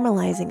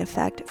normalizing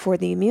effect for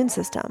the immune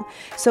system,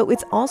 so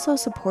it's also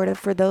supportive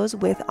for those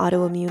with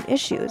autoimmune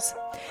issues.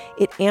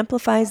 It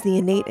amplifies the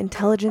innate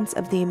intelligence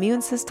of the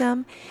immune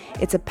system,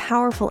 it's a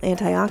powerful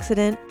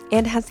antioxidant,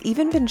 and has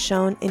even been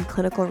shown in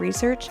clinical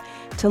research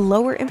to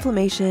lower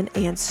inflammation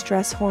and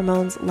stress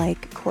hormones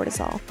like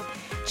cortisol.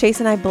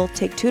 Chase and I both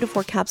take 2 to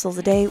 4 capsules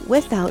a day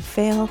without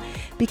fail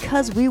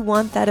because we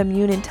want that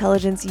immune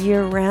intelligence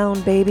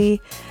year-round,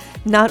 baby.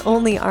 Not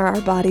only are our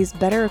bodies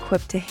better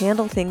equipped to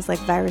handle things like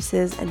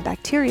viruses and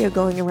bacteria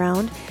going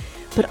around,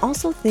 but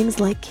also things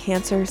like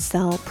cancer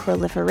cell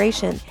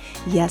proliferation.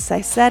 Yes,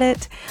 I said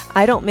it.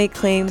 I don't make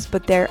claims,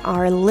 but there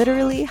are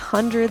literally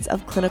hundreds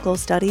of clinical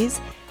studies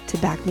to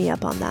back me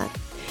up on that.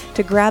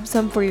 To grab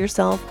some for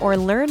yourself or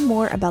learn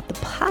more about the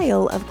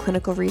pile of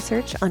clinical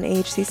research on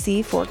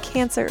AHCC for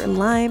cancer,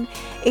 Lyme,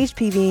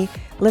 HPV,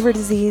 liver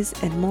disease,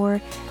 and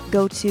more,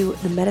 go to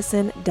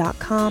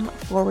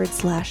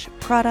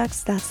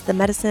themedicin.com/products. That's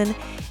themedicin,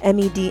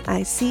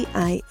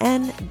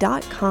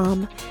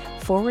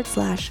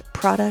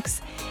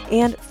 medicin.com/products.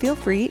 And feel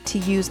free to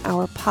use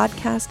our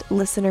podcast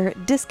listener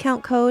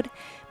discount code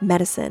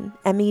MEDICIN,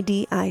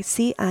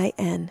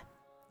 MEDICIN.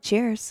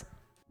 Cheers.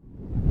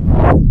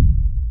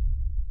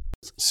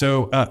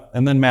 So,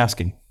 and then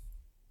masking.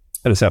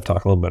 I just have to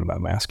talk a little bit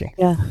about masking.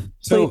 Yeah.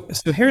 So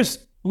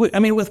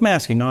with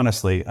masking,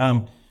 honestly,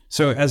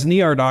 so as an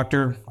ER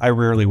doctor, I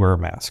rarely wear a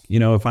mask.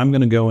 If I'm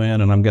going to go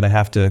in and I'm going to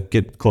have to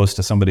get close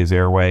to somebody's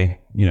airway,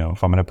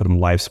 if I'm going to put them in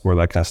life support,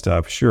 that kind of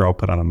stuff, sure, I'll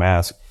put on a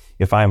mask.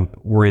 If I'm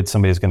worried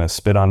somebody's going to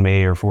spit on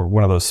me, or for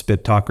one of those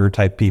spit talker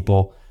type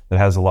people that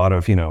has a lot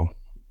of,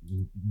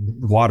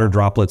 water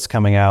droplets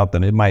coming out,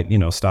 then it might,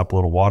 stop a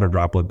little water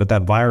droplet, but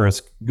that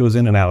virus goes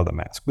in and out of the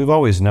mask. We've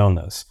always known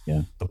this.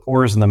 Yeah. The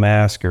pores in the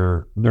mask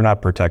they're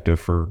not protective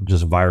for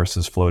just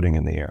viruses floating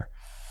in the air.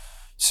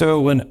 So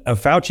when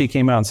Fauci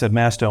came out and said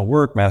masks don't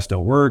work,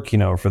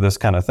 for this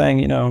kind of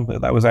thing,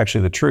 that was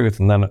actually the truth.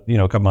 And then,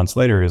 a couple months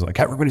later, he was like,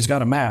 everybody's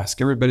got a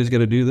mask, everybody's got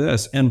to do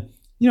this. And,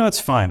 it's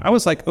fine. I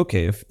was like,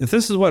 okay, if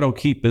this is what'll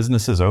keep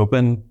businesses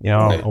open,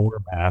 Right. I'll wear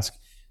a mask.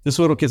 This is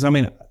what'll, because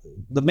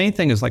the main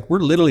thing is, like, we're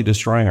literally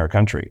destroying our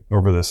country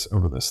over this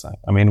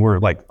thing. We're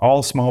like,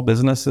 all small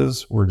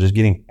businesses, we're just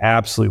getting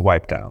absolutely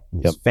wiped out.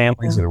 Yep.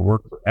 Families that have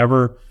worked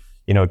forever,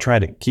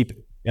 trying to keep it.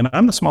 And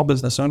I'm a small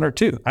business owner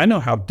too. I know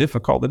how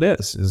difficult it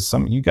is.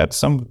 You got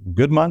some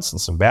good months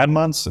and some bad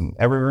months and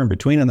everywhere in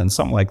between. And then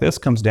something like this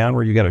comes down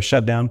where you got to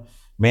shut down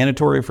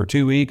mandatory for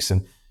 2 weeks,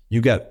 and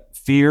you got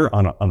fear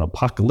on an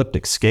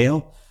apocalyptic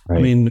scale.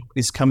 Right.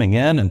 Nobody's coming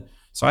in. And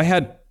so I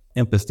had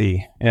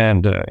empathy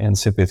and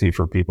sympathy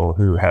for people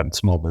who had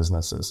small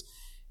businesses.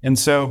 And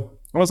so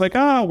I was like,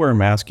 I'll wear a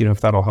mask,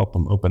 if that'll help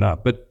them open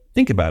up. But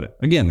think about it.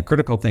 Again,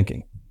 critical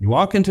thinking. You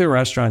walk into a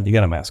restaurant, you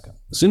got a mask on.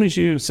 As soon as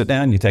you sit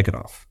down, you take it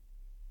off.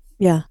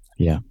 Yeah.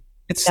 Yeah.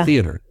 It's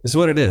theater, is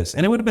what it is.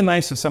 And it would have been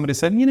nice if somebody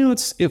said,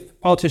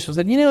 if politicians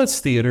said, it's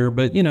theater,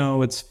 but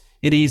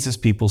it eases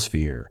people's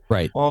fear.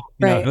 Right. Well,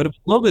 Right. it would have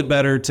been a little bit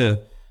better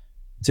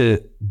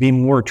to be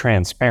more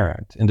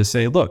transparent and to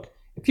say, look,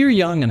 if you're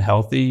young and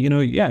healthy,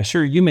 yeah,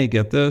 sure, you may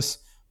get this,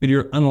 but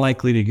you're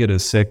unlikely to get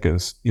as sick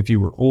as if you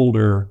were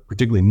older,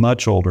 particularly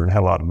much older, and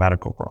had a lot of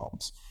medical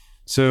problems.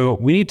 So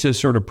we need to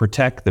sort of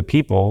protect the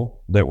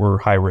people that were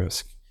high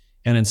risk.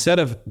 And instead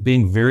of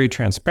being very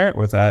transparent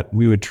with that,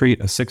 we would treat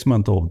a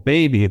 6-month-old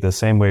baby the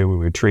same way we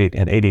would treat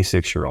an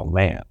 86-year-old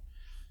man,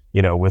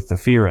 with the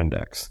fear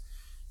index.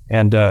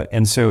 And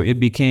so I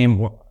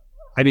became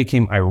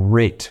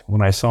irate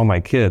when I saw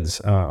my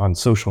kids on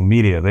social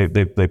media.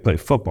 They play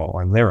football,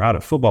 and they're out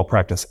of football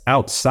practice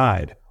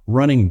outside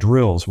running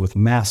drills with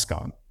masks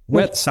on.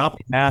 Wet,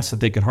 soppy masks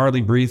that they could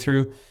hardly breathe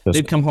through.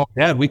 They'd come home,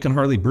 Dad, we can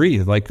hardly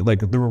breathe. Like they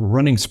were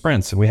running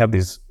sprints, and we have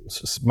these.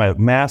 My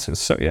mask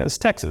is it's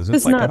Texas.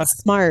 It's like not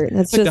smart.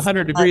 It's like just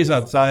 100 degrees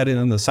outside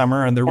in the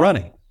summer, and they're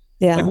running.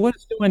 Yeah. Like, what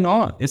is going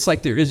on? It's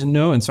like there is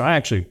no. And so I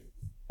actually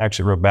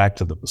wrote back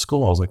to the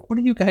school. I was like, what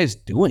are you guys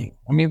doing?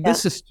 I mean,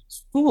 this is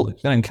foolish.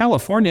 And in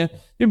California,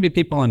 there'd be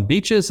people on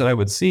beaches that I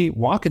would see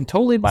walking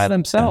totally by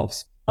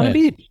themselves on a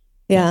beach.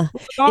 Yeah.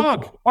 With a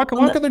dog, walking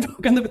their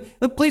dog, and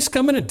the police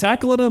come in and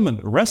tackling them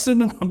and arresting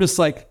them. I'm just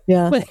like,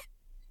 wait,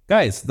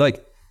 guys,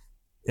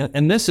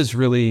 and this is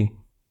really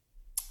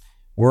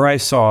where I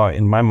saw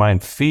in my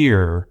mind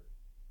fear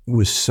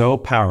was so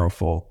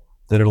powerful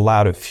that it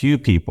allowed a few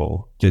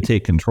people to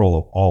take control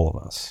of all of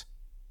us.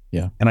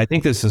 Yeah. And I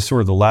think this is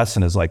sort of the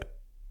lesson is like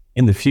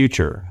in the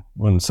future,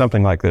 when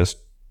something like this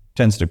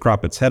tends to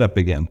crop its head up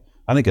again,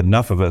 I think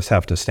enough of us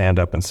have to stand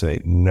up and say,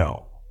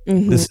 no,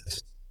 this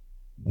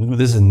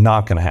is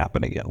not going to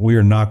happen again. We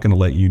are not going to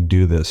let you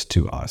do this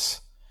to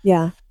us.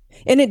 Yeah.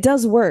 And it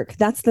does work.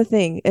 That's the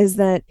thing, is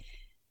that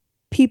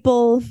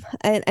people,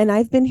 and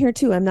I've been here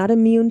too. I'm not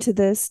immune to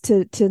this,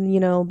 to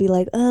be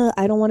like,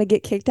 I don't want to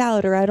get kicked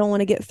out, or I don't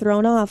want to get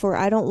thrown off, or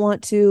I don't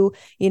want to,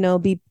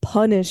 be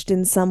punished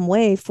in some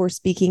way for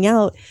speaking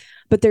out.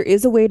 But there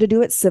is a way to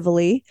do it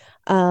civilly.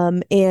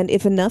 And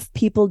if enough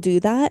people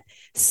do that,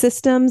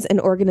 systems and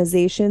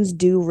organizations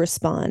do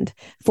respond.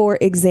 For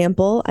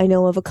example, I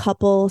know of a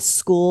couple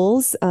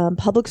schools,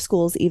 public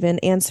schools even,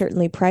 and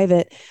certainly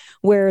private,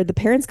 where the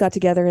parents got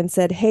together and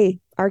said, hey,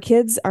 our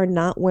kids they're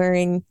not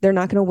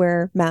going to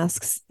wear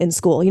masks in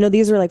school.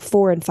 These are like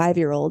 4 and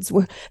 5-year-olds.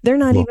 They're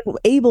not even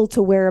able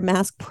to wear a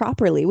mask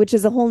properly, which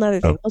is a whole nother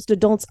thing. Most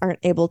adults aren't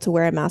able to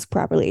wear a mask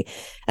properly.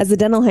 As a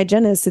dental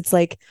hygienist, it's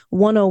like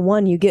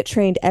 101. You get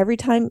trained every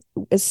time.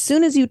 As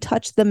soon as you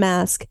touch the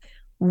mask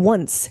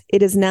once,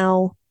 it is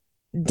now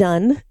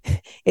done.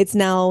 It's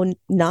now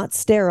not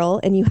sterile,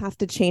 and you have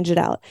to change it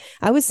out.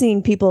 I was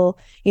seeing people,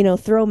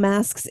 throw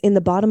masks in the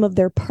bottom of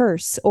their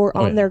purse or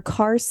on their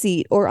car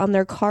seat or on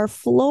their car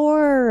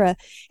floor,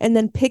 and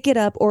then pick it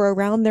up or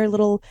around their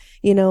little,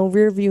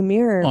 rear view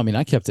mirror. Well, I mean,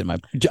 I kept it in my,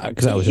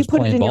 because I was just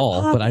playing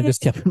ball, but I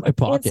just kept it in my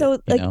pocket.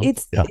 And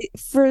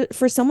so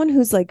for someone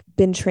who's like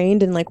been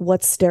trained in like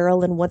what's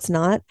sterile and what's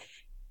not,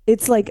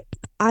 it's like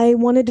I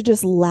wanted to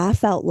just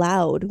laugh out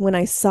loud when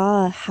I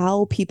saw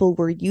how people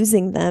were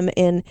using them.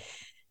 And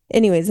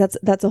anyways,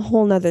 that's a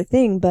whole nother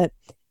thing. But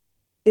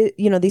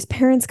these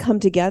parents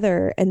come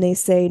together and they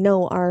say,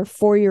 no, our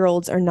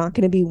 4-year-olds are not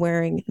going to be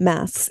wearing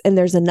masks. And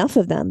there's enough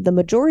of them, the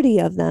majority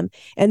of them.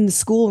 And the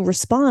school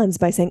responds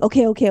by saying,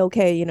 okay,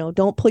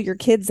 don't pull your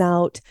kids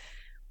out.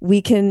 We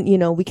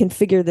can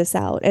figure this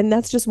out. And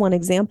that's just one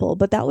example,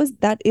 but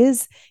that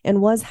is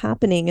and was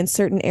happening in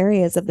certain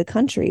areas of the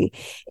country.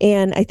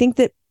 And I think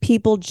that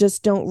people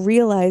just don't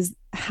realize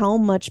how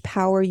much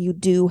power you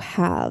do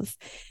have.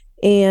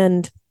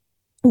 And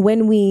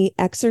when we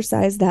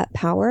exercise that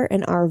power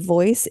and our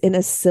voice in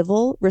a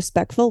civil,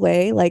 respectful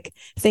way, like,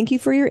 thank you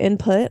for your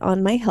input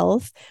on my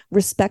health,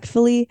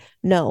 respectfully,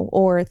 no.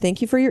 Or thank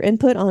you for your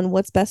input on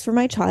what's best for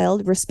my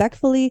child,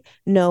 respectfully,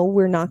 no,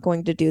 we're not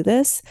going to do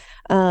this.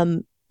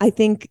 I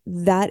think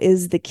that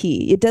is the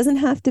key. It doesn't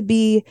have to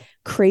be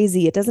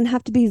crazy. It doesn't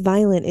have to be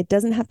violent. It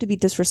doesn't have to be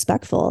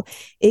disrespectful.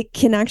 It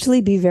can actually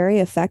be very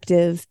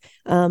effective,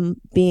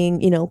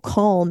 being,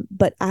 calm,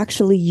 but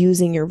actually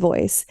using your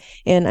voice.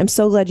 And I'm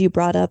so glad you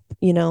brought up,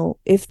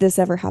 if this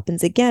ever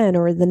happens again,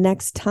 or the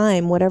next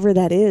time, whatever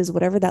that is,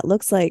 whatever that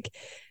looks like,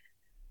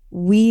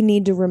 we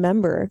need to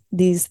remember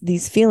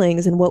these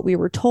feelings and what we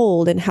were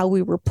told and how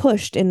we were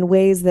pushed in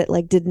ways that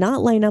like did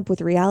not line up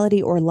with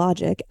reality or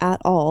logic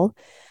at all.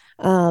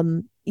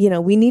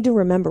 We need to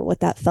remember what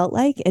that felt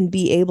like and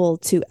be able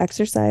to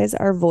exercise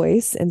our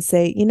voice and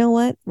say, you know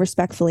what,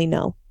 respectfully,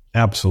 no.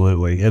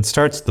 Absolutely. It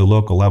starts at the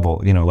local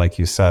level, like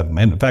you said. And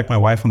in fact, my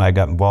wife and I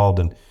got involved,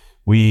 and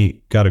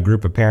we got a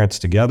group of parents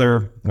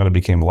together, and it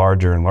became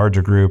larger and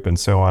larger group and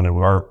so on. And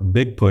our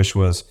big push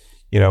was,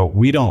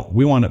 we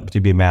want it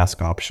to be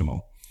mask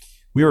optional.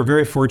 We were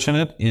very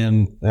fortunate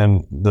in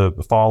the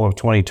fall of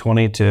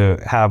 2020 to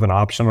have an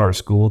option at our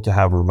school to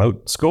have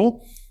remote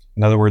school.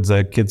 In other words,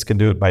 kids can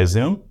do it by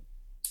Zoom.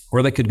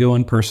 or they could go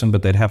in person,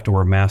 but they'd have to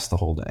wear a mask the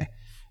whole day.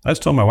 I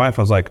just told my wife,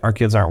 I was like, our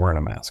kids aren't wearing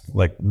a mask.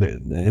 Like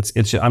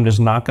I'm just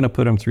not going to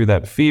put them through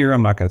that fear.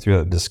 I'm not going to through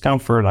that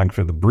discomfort. I'm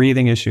through the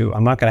breathing issue.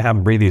 I'm not going to have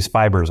them breathe these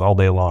fibers all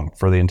day long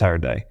for the entire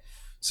day.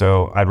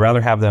 So I'd rather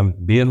have them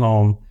be at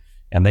home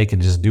and they can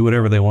just do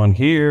whatever they want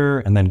here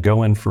and then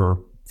go in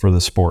for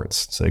the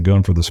sports. So they go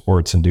in for the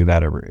sports and do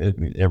that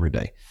every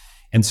day.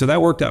 And so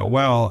that worked out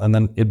well. And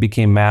then it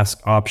became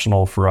mask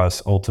optional for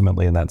us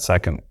ultimately in that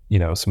second,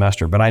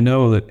 semester. But I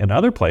know that in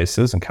other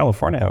places in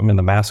California,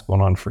 the mask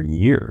went on for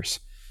years.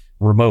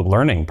 Remote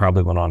learning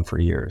probably went on for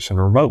years,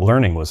 and remote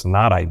learning was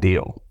not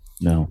ideal.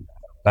 No,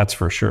 that's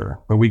for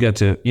sure. But we got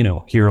to,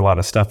 hear a lot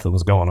of stuff that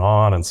was going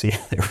on and see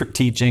how they were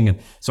teaching. And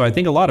so I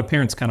think a lot of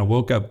parents kind of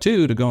woke up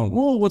too to going,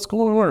 well, what's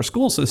going on in our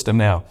school system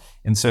now?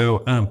 And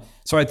so,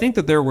 so I think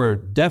that there were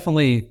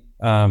definitely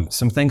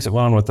some things that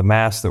went on with the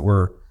mask that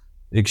were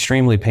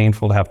extremely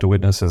painful to have to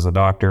witness as a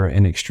doctor,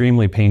 and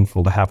extremely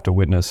painful to have to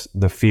witness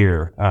the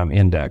fear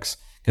index,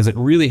 because it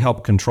really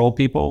helped control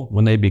people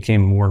when they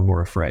became more and more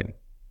afraid.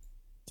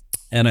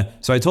 And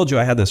so I told you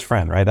I had this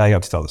friend, right? I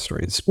have to tell the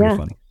story. It's pretty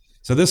funny.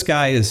 So this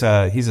guy is,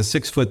 he's a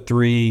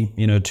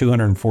 6'3",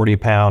 240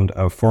 pound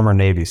former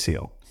Navy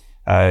SEAL.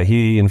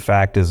 He in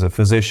fact is a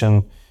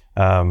physician.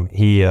 And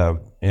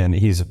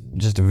he's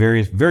just a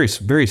very, very,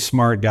 very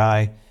smart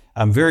guy.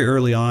 Very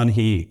early on,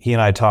 he and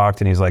I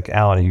talked, and he's like,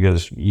 Alan, he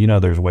goes,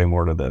 there's way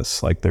more to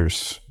this. Like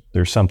there's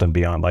something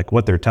beyond, like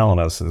what they're telling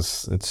us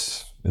is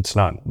it's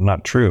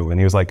not true. And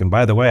he was like, and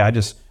by the way, I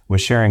just was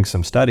sharing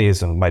some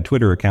studies and my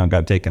Twitter account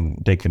got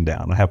taken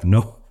down. I have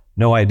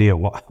no idea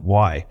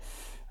why.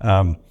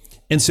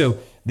 And so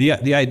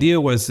the idea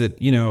was that,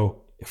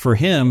 for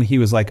him, he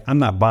was like, I'm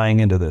not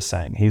buying into this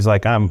thing. He's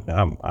like, I'm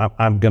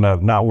going to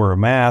not wear a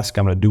mask.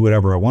 I'm going to do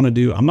whatever I want to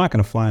do. I'm not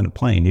going to fly in a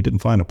plane. He didn't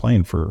fly in a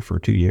plane for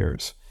 2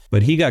 years.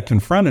 But he got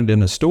confronted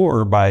in a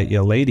store by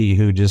a lady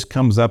who just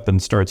comes up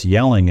and starts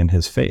yelling in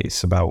his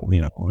face about,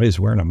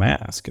 he's wearing a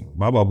mask and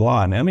blah, blah,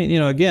 blah. And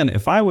again,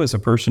 if I was a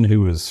person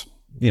who was,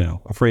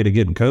 afraid of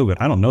getting COVID,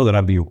 I don't know that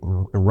I'd be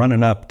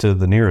running up to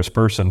the nearest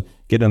person,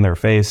 get in their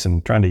face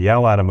and trying to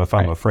yell at them if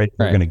I'm afraid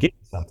they're going to get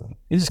something.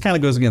 It just kind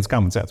of goes against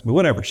common sense, but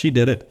whatever. She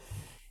did it.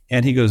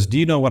 And he goes, do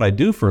you know what I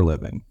do for a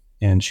living?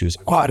 And she was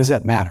like, why does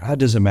that matter? How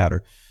does it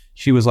matter?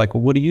 She was like,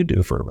 well, what do you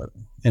do for a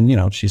living?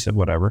 And, she said,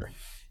 whatever.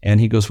 And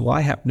he goes, well,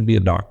 I happen to be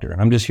a doctor.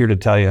 And I'm just here to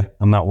tell you,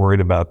 I'm not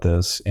worried about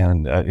this.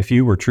 And if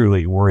you were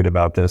truly worried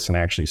about this and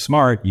actually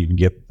smart, you'd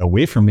get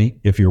away from me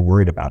if you're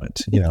worried about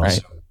it.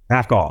 So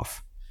back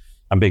off.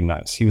 I'm being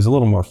nice. He was a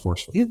little more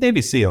forceful. He's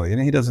Navy SEAL.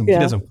 He doesn't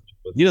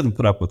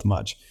put up with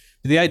much.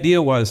 The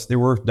idea was there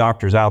were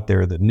doctors out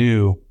there that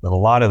knew that a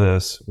lot of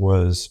this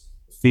was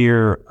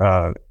fear,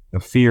 a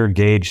fear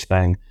gauge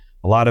thing.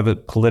 A lot of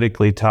it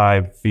politically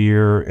tied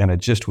fear, and it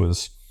just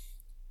was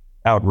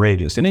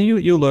outrageous. And then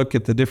you look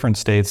at the different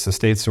states. The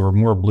states that were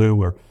more blue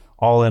were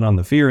all in on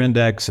the fear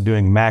index,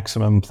 doing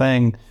maximum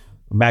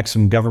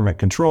government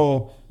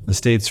control. The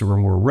states that were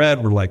more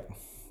red were like,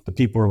 the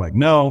people were like,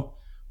 no,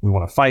 we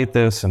want to fight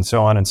this, and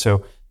so on. And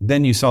so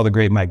then you saw the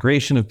great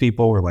migration of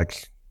people, where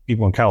like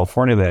people in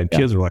California that had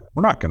kids were like,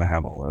 we're not going to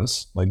have all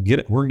this. Like, get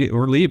it,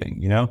 we're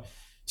leaving,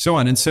 so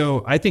on. And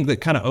so I think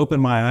that kind of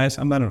opened my eyes.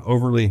 I'm not an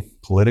overly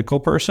political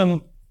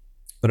person,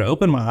 but it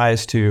opened my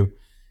eyes to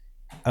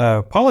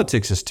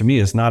politics to me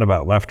is not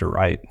about left or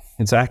right.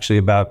 It's actually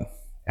about,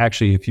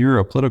 if you're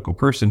a political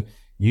person,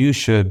 you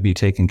should be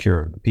taking care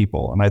of the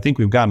people. And I think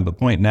we've gotten to the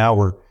point now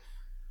where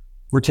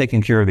we're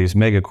taking care of these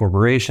mega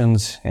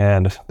corporations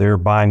and they're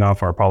buying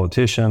off our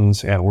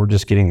politicians, and we're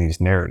just getting these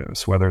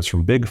narratives, whether it's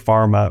from big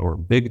pharma or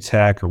big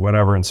tech or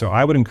whatever. And so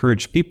I would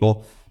encourage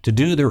people to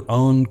do their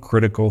own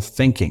critical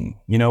thinking.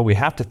 We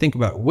have to think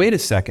about, wait a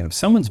second, if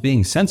someone's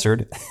being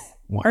censored,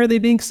 why are they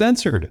being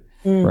censored?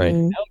 Mm-hmm. Right.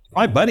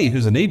 My buddy,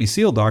 who's a Navy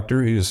SEAL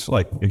doctor, who's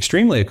like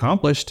extremely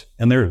accomplished,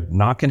 and they're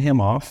knocking him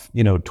off,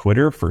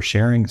 Twitter for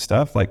sharing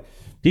stuff. Like,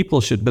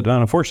 people should, but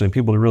unfortunately,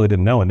 people really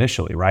didn't know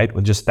initially, right?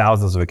 When just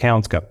thousands of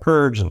accounts got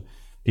purged, and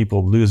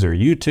people lose their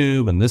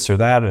YouTube and this or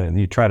that, and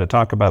you try to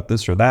talk about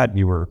this or that,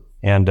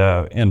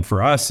 and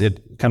for us,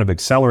 it kind of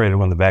accelerated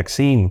when the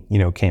vaccine,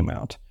 came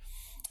out.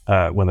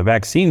 When the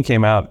vaccine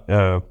came out,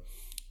 there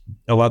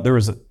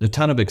was a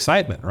ton of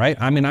excitement, right?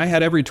 I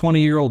had every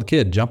 20-year-old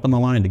kid jump on the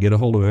line to get a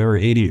hold of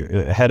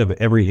ahead of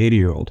every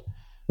 80-year-old.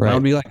 Right. I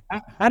would be like,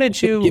 how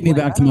did you get me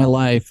back to my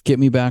life? Get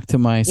me back to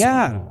my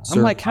I'm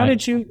like, how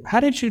did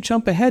you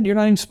jump ahead? You're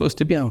not even supposed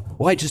to be on.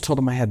 Well, I just told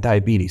him I had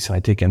diabetes and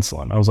I take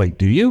insulin. I was like,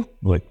 do you?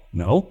 I'm like,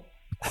 no.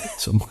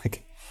 So I'm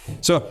like,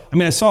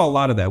 I saw a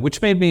lot of that,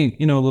 which made me,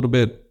 a little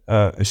bit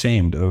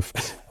ashamed of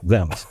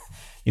them,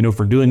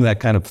 for doing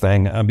that kind of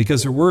thing,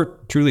 because there were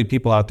truly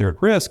people out there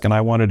at risk. And I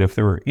wanted, if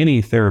there were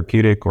any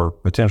therapeutic or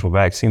potential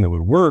vaccine that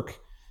would work,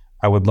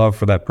 I would love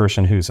for that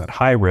person who's at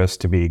high risk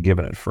to be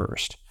given it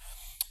first.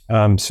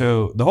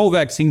 So the whole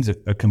vaccine's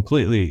a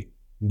completely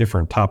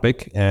different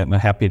topic, and I'm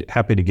happy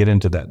to get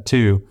into that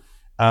too.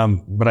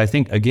 But I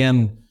think,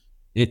 again,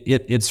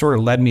 it sort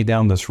of led me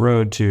down this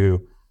road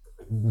to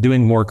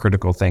doing more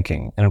critical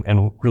thinking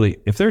and really,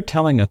 if they're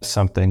telling us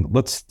something,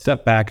 let's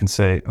step back and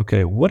say,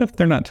 okay, what if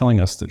they're not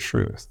telling us the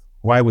truth?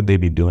 Why would they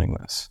be doing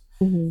this?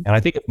 Mm-hmm. And I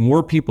think if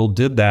more people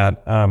did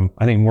that,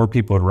 I think more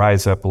people would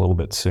rise up a little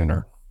bit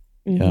sooner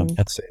Mm-hmm.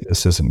 and say,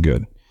 this isn't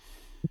good.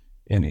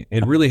 And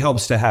it really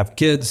helps to have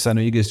kids. I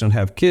know you guys don't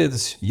have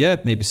kids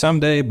yet, maybe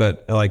someday,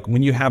 but like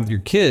when you have your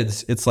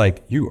kids, it's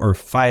like you are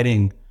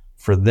fighting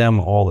for them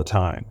all the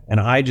time. And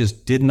I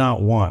just did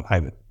not want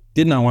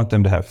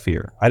them to have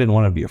fear. I didn't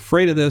want to be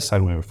afraid of this. I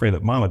didn't want to be afraid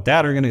that mom and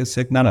dad are going to get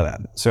sick, none of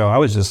that. So I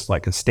was just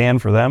like a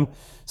stand for them,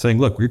 saying,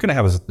 look, you're going to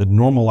have as the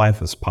normal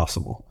life as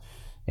possible.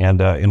 And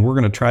we're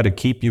going to try to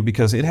keep you,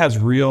 because it has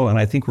real, and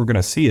I think we're going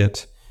to see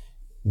it,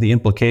 the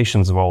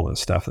implications of all this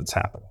stuff that's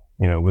happened,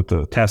 with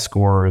the test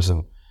scores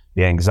and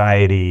the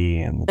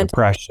anxiety and the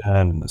depression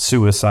and the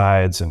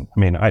suicides. And I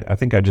mean, I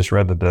think I just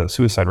read that the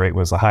suicide rate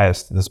was the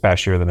highest this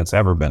past year than it's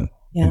ever been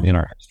in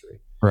our history.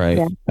 Right.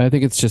 Yeah. I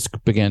think it's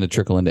just began to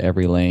trickle into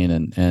every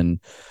lane. And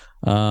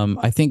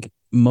I think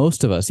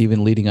most of us,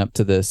 even leading up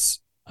to this,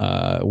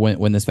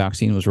 when this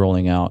vaccine was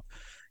rolling out,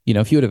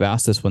 if you would have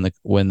asked us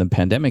when the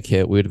pandemic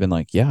hit, we would have been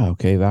like, yeah,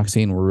 okay,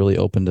 vaccine, we're really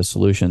open to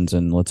solutions,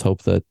 and let's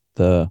hope that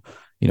the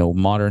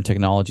modern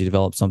technology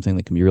develops something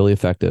that can be really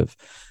effective.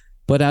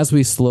 But as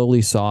we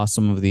slowly saw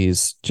some of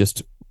these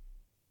just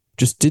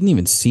didn't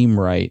even seem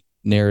right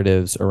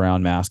narratives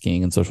around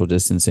masking and social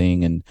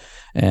distancing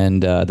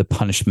and the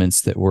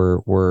punishments that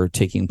were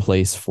taking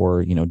place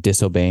for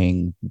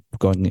disobeying,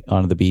 going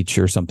onto the beach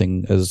or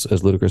something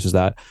as ludicrous as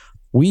that,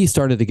 we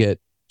started to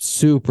get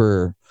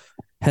super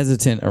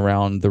hesitant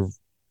around the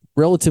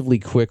relatively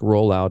quick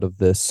rollout of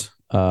this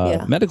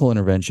medical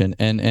intervention.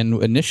 And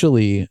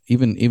initially,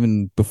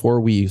 even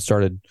before we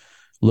started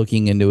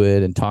looking into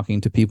it and talking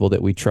to people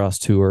that we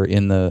trust who are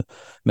in the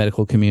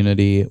medical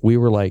community, we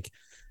were like,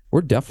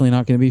 we're definitely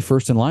not going to be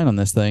first in line on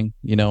this thing.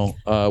 We're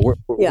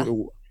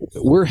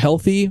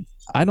healthy.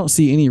 I don't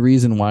see any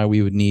reason why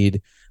we would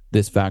need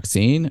this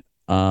vaccine.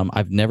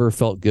 I've never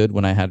felt good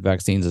when I had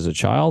vaccines as a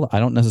child. I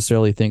don't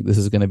necessarily think this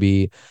is going to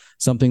be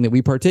something that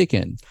we partake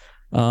in.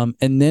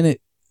 And then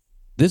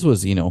this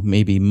was,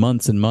 maybe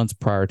months and months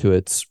prior to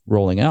its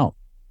rolling out.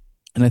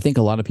 And I think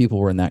a lot of people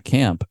were in that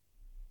camp.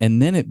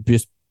 And then it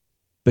just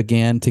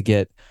began to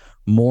get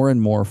more and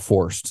more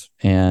forced.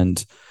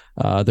 And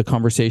the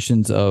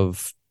conversations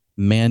of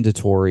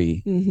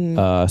mandatory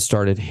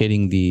started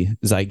hitting the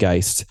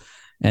zeitgeist.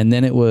 And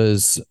then it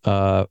was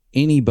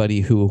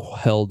anybody who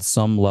held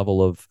some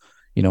level of,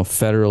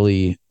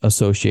 federally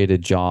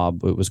associated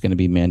job, it was going to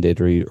be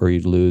mandatory or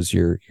you'd lose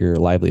your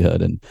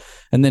livelihood,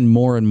 and then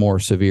more and more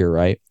severe,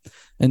 right?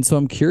 And so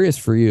I'm curious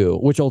for you,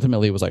 which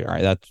ultimately was like, all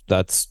right,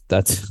 that's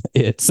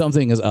it.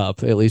 Something is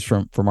up, at least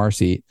from our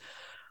seat.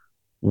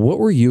 What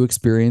were you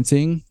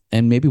experiencing?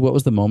 And maybe what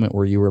was the moment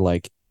where you were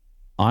like,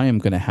 I am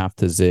going to have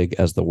to zig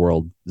as the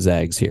world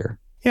zags here?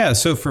 Yeah.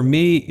 So for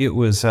me, it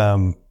was,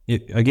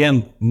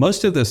 again,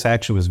 most of this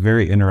actually was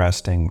very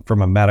interesting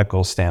from a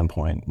medical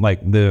standpoint, like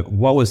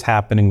what was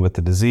happening with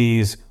the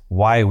disease,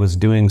 why it was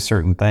doing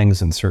certain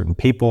things in certain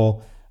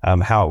people,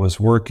 how it was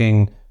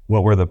working,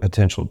 what were the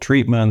potential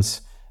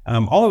treatments.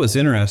 All it was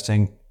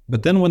interesting.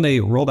 But then when they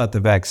rolled out the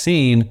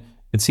vaccine,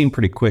 it seemed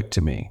pretty quick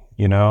to me,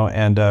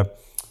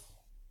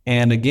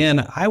 and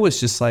again, I was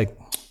just like,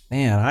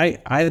 man,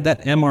 I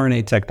that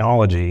mRNA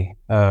technology,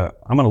 I'm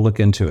going to look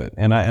into it.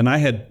 And I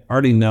had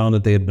already known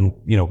that they've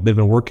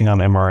been working on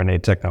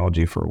mRNA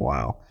technology for a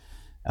while.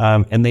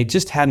 And they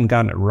just hadn't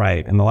gotten it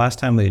right. And the last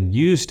time they had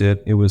used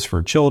it, it was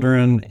for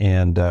children,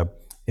 and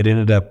it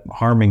ended up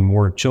harming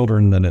more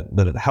children than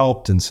it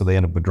helped. And so they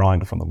ended up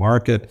withdrawing it from the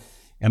market.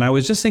 And I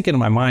was just thinking in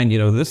my mind,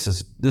 this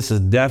is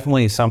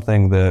definitely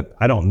something that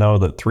I don't know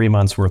that 3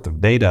 months worth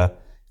of data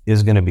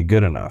is going to be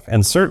good enough.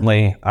 And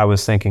certainly I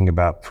was thinking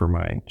about for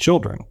my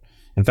children.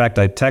 In fact,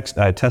 I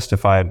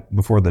testified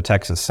before the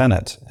Texas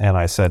Senate, and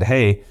I said,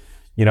 hey,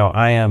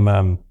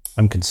 I'm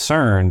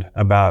concerned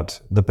about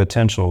the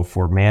potential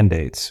for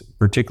mandates,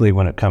 particularly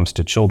when it comes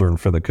to children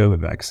for the COVID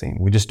vaccine.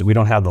 We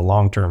don't have the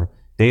long-term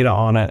data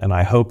on it, and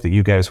I hope that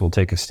you guys will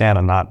take a stand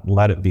and not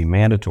let it be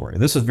mandatory.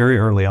 This is very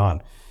early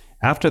on.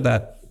 After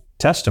that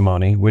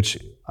testimony, which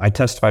I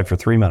testified for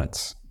 3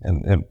 minutes,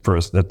 and for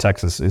the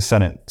Texas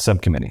Senate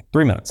subcommittee,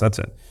 3 minutes, that's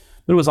it.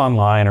 It was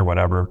online or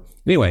whatever.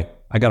 Anyway,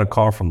 I got a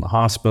call from the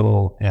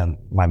hospital and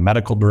my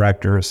medical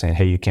director saying,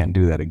 hey, you can't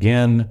do that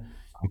again.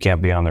 You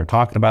can't be on there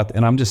talking about that.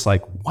 And I'm just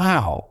like,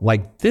 wow,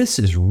 like this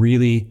is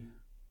really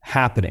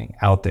happening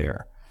out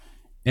there.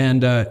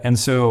 And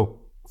so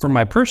from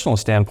my personal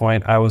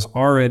standpoint, I was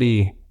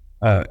already,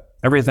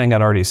 everything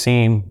I'd already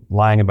seen,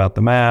 lying about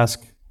the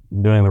mask,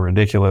 doing the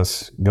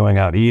ridiculous, going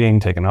out eating,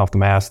 taking off the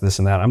mask, this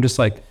and that. I'm just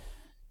like,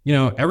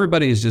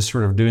 everybody is just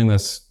sort of doing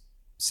this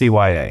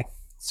CYA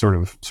sort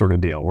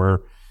of deal where,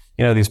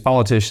 these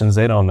politicians,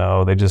 they don't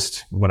know, they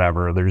just,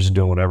 whatever, they're just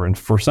doing whatever. And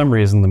for some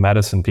reason, the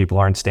medicine people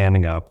aren't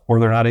standing up, or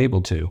they're not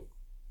able to.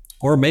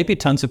 Or maybe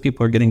tons of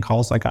people are getting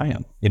calls like I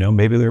am,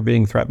 maybe they're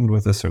being threatened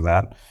with this or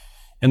that.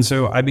 And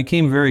so I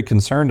became very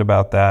concerned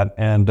about that.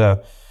 And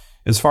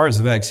As far as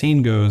the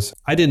vaccine goes,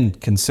 I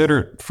didn't consider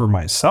it for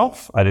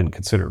myself. I didn't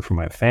consider it for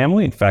my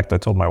family. In fact, I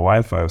told my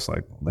wife, I was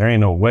like, there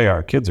ain't no way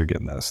our kids are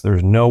getting this.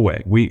 There's no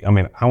way.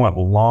 I want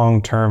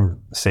long-term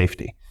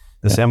safety.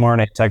 This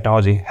mRNA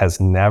technology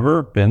has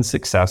never been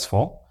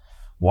successful.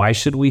 Why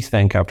should we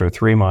think after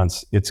 3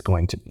 months it's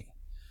going to be?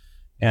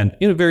 And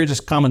in a very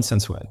just common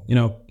sense way,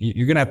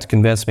 you're going to have to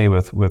convince me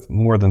with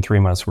more than 3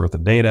 months worth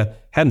of data.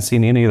 Hadn't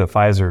seen any of the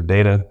Pfizer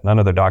data, none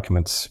of the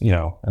documents,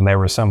 and there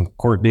was some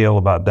court deal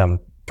about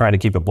them trying to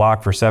keep it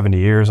blocked for 70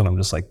 years. And I'm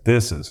just like,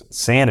 this is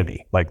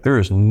insanity. Like, there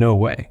is no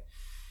way.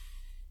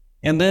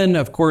 And then,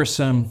 of course,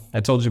 I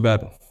told you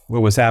about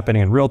what was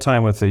happening in real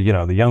time with the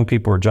young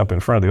people were jumping in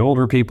front of the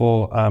older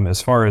people.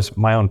 As far as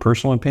my own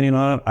personal opinion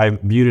on it, I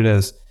viewed it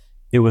as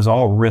it was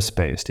all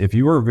risk-based. If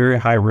you were very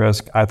high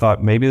risk, I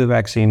thought maybe the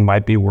vaccine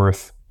might be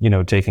worth,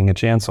 taking a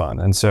chance on.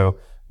 And so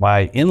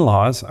my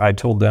in-laws, I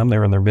told them, they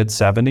were in their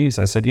mid-70s.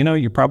 I said,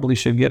 you probably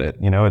should get it.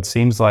 It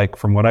seems like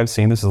from what I've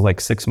seen, this is like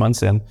 6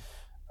 months in.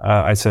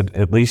 I said,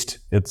 at least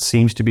it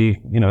seems to be,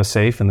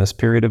 safe in this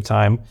period of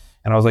time.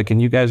 And I was like,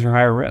 and you guys are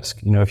higher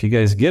risk. If you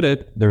guys get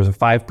it, there's a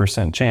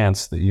 5%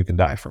 chance that you can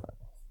die from it.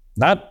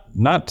 Not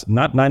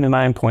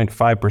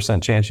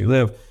 99.5% chance you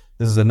live.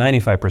 This is a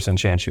 95%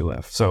 chance you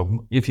live.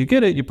 So if you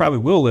get it, you probably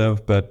will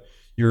live, but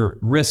your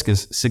risk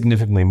is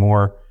significantly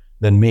more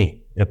than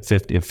me at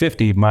 50. At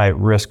 50, my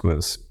risk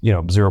was,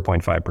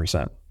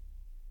 0.5%.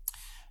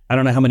 I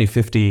don't know how many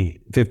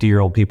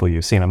 50-year-old people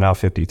you've seen. I'm now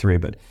 53,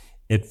 but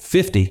at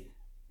 50,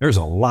 there's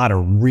a lot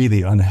of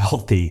really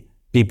unhealthy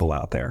people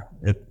out there.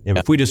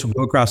 If we just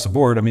go across the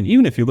board,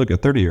 even if you look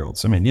at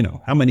 30-year-olds,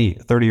 how many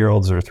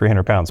 30-year-olds are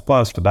 300 pounds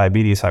plus with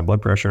diabetes, high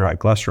blood pressure, high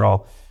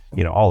cholesterol,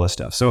 all this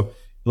stuff. So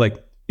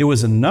it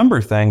was a number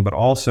thing, but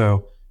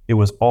it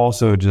was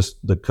also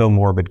just the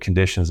comorbid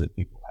conditions that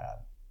people had.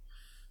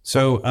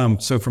 So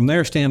from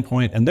their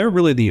standpoint, and they're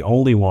really the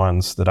only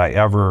ones that I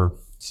ever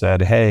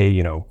said, hey,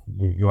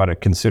 you ought to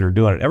consider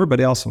doing it.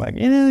 Everybody else, I'm like,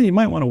 you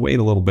might want to wait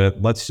a little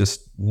bit. Let's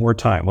just more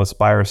time. Let's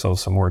buy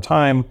ourselves some more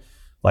time.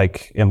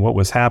 And what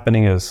was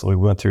happening is we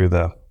went through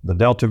the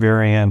Delta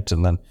variant,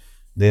 and then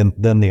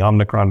the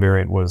Omicron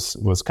variant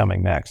was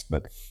coming next.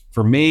 But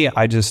for me,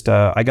 I just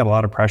I got a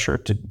lot of pressure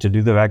to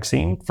do the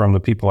vaccine from the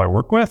people I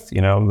work with.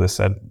 They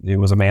said it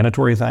was a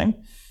mandatory thing,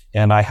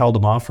 and I held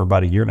them off for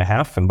about a year and a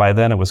half. And by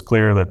then, it was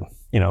clear that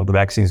the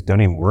vaccines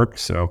don't even work.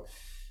 So.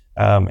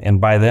 And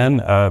by then,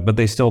 but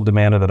they still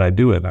demanded that I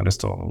do it. And I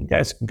just told them, you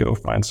guys can go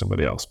find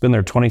somebody else. Been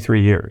there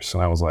 23 years.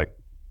 And I was like,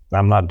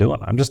 I'm not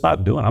doing it.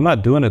 I'm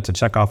not doing it to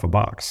check off a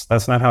box.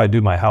 That's not how I do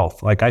my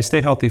health. I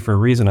stay healthy for a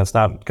reason. It's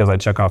not because I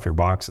check off your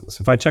boxes.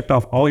 If I checked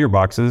off all your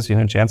boxes,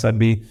 chance I'd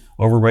be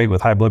overweight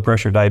with high blood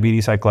pressure,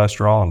 diabetes, high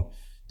cholesterol, and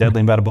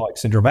deadly metabolic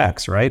syndrome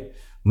X, right?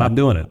 I'm not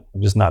doing it.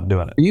 I'm just not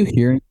doing it. Are you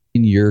hearing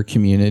in your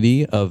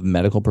community of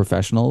medical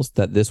professionals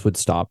that this would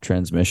stop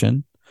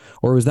transmission?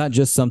 Or was that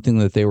just something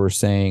that they were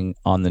saying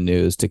on the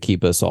news to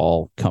keep us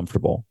all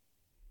comfortable?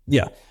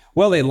 Yeah.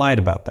 Well, they lied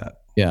about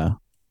that. Yeah.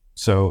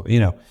 So,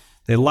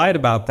 they lied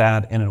about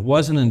that. And it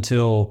wasn't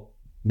until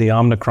the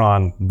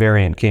Omicron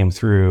variant came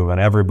through and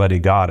everybody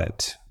got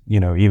it,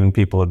 even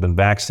people had been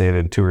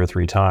vaccinated 2 or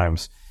 3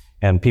 times.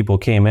 And people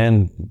came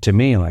in to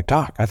me and like,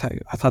 Doc, I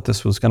thought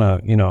this was going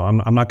to,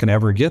 I'm not going to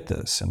ever get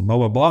this and blah,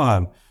 blah, blah.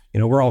 And,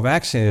 we're all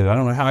vaccinated. I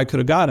don't know how I could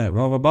have gotten it,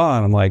 blah, blah, blah.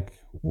 And I'm like,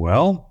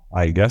 well,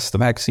 I guess the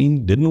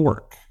vaccine didn't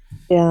work.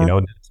 Yeah. It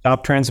didn't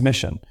stop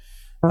transmission.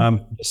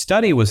 The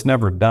study was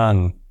never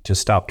done to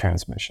stop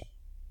transmission,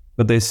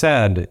 but they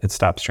said it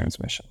stops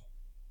transmission.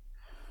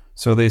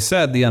 So they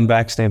said the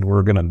unvaccinated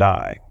were going to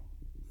die.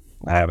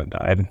 I haven't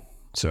died.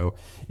 So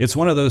it's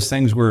one of those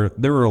things where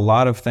there were a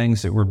lot of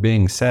things that were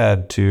being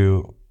said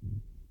to,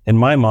 in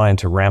my mind,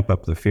 to ramp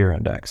up the fear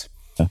index.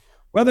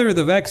 Whether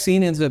the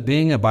vaccine ends up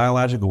being a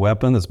biological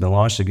weapon that's been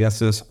launched against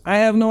us, I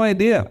have no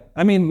idea.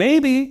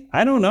 Maybe,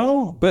 I don't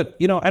know. But,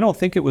 I don't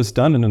think it was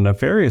done in a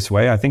nefarious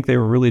way. I think they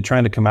were really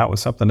trying to come out with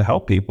something to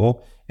help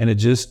people. And it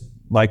just,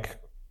 like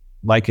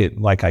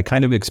I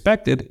kind of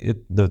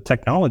expected, the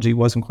technology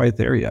wasn't quite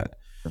there yet.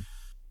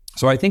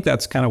 So I think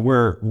that's kind of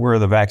where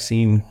the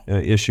vaccine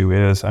issue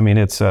is.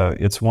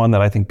 It's one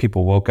that I think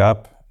people woke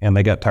up and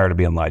they got tired of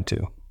being lied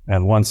to.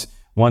 And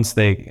once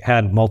they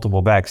had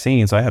multiple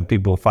vaccines, I had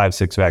people with 5,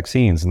 6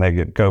 vaccines, and they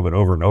get COVID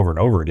over and over and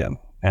over again.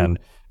 And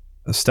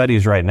the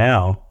studies right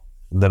now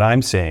that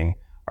I'm seeing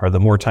are the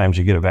more times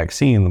you get a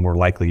vaccine, the more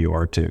likely you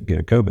are to get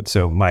a COVID.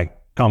 So my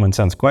common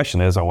sense question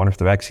is, I wonder if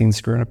the vaccine's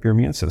screwing up your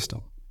immune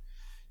system.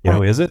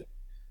 Is it?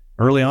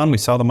 Early on, we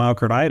saw the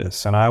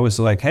myocarditis, and I was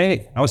like,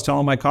 I was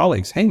telling my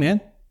colleagues, hey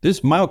man, this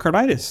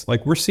myocarditis,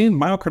 we're seeing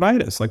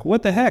myocarditis.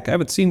 What the heck? I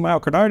haven't seen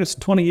myocarditis in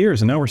 20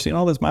 years, and now we're seeing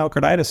all this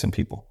myocarditis in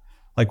people.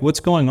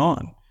 What's going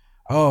on?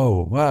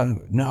 Oh, well,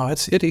 no,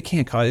 it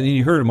can't cause it. And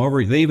you heard them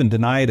over. They even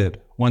denied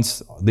it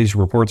once these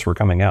reports were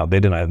coming out. They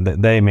denied,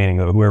 they meaning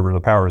whoever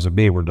the powers that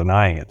be were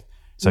denying it,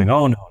 saying,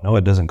 oh, no,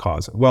 it doesn't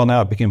cause it. Well,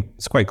 now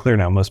it's quite clear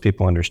now. Most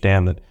people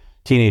understand that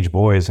teenage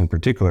boys in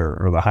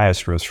particular are the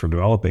highest risk for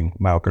developing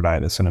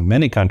myocarditis. And in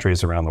many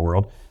countries around the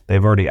world,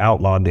 they've already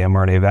outlawed the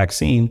mRNA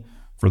vaccine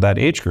for that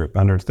age group,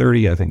 under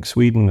 30, I think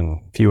Sweden and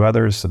a few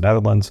others, the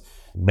Netherlands,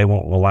 they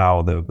won't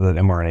allow the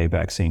mRNA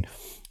vaccine.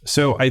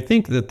 So I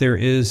think that there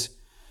is,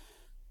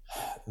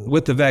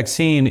 with the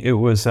vaccine, it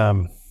was,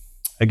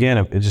 again,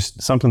 it's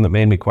just something that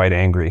made me quite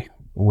angry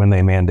when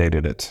they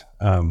mandated it.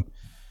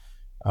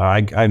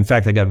 In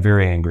fact, I got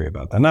very angry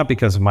about that. Not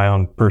because of my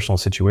own personal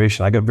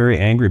situation. I got very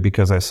angry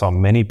because I saw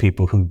many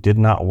people who did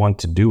not want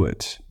to do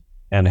it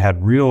and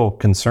had real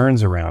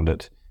concerns around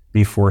it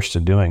be forced to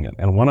doing it.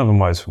 And one of them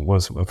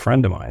was a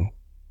friend of mine.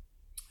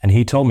 And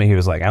he told me, he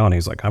was like, Alan,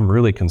 he's like, I'm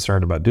really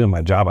concerned about doing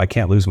my job. I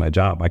can't lose my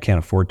job. I can't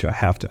afford to. I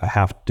have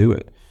to do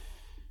it.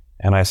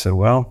 And I said,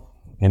 well,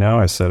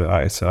 I said,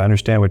 I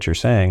understand what you're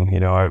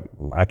saying.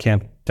 I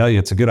can't tell you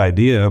it's a good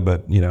idea,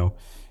 but,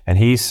 and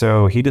he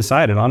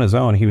decided on his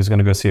own he was going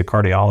to go see a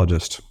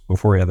cardiologist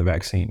before he had the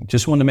vaccine.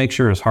 Just wanted to make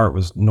sure his heart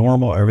was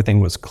normal, everything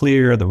was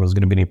clear, there wasn't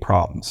going to be any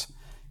problems.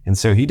 And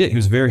so he did. He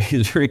was a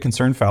very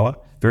concerned fella,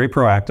 very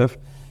proactive.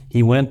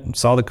 He went and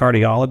saw the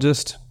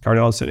cardiologist.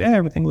 Cardiologist said, yeah,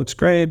 everything looks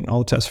great, all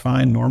the tests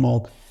fine,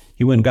 normal.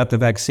 He went and got the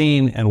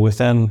vaccine, and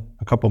within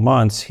a couple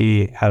months,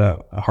 he had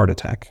a heart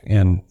attack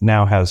and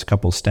now has a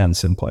couple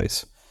stents in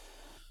place.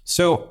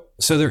 So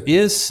there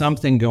is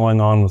something going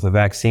on with the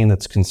vaccine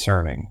that's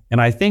concerning. And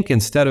I think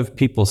instead of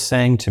people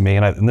saying to me,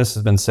 and this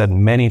has been said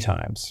many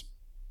times,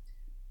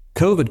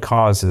 COVID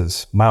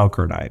causes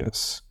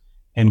myocarditis,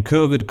 and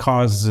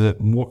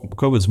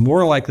COVID's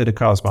more likely to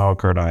cause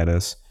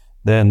myocarditis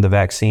than the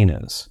vaccine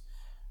is.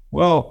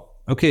 Well,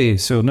 okay,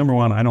 so number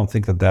one, I don't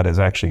think that is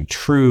actually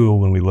true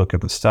when we look at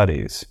the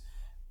studies,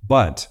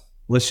 but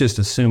let's just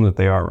assume that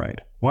they are right.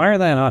 Why are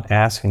they not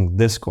asking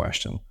this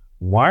question?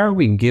 Why are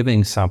we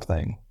giving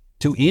something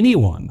to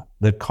anyone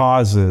that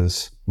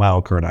causes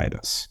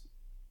myocarditis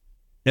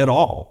at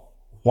all?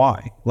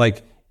 Why?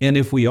 And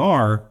if we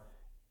are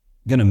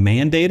going to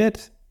mandate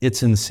it,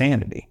 it's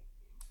insanity.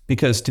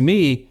 Because to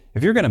me,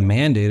 if you're going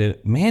to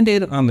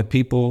mandate it on the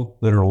people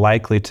that are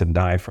likely to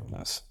die from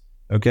this.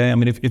 Okay? I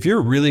mean, if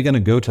you're really going to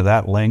go to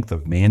that length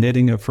of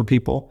mandating it for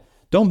people,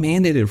 don't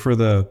mandate it for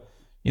the,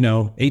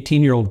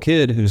 18-year-old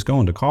kid who's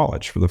going to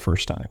college for the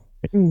first time.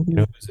 Mm-hmm.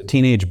 Who's a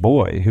teenage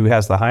boy who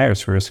has the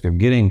highest risk of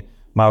getting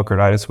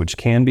myocarditis, which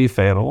can be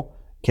fatal,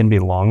 can be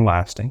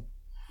long-lasting.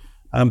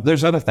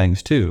 There's other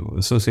things too,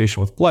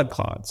 association with blood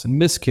clots and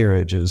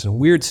miscarriages and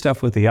weird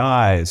stuff with the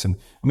eyes. And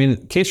I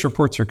mean, case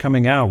reports are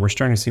coming out. We're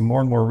starting to see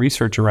more and more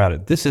research around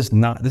it. This is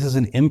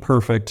an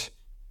imperfect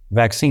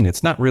vaccine.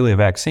 It's not really a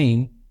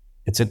vaccine.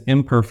 It's an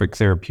imperfect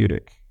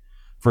therapeutic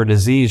for a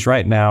disease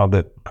right now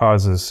that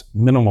causes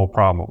minimal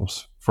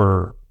problems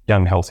for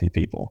young, healthy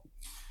people.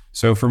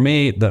 So for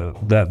me,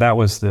 that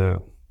was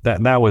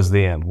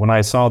the end. When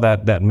I saw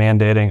that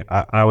mandating,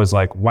 I was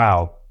like,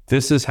 wow,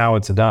 this is how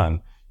it's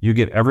done. You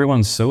get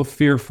everyone so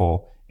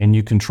fearful, and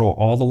you control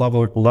all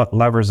the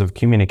levers of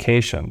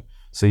communication,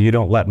 so you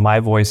don't let my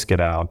voice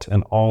get out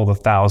and all the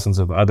thousands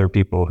of other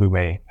people who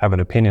may have an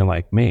opinion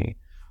like me.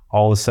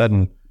 All of a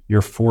sudden,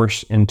 you're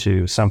forced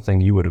into something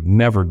you would have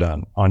never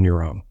done on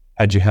your own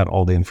had you had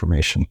all the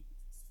information.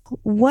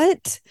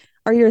 What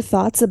are your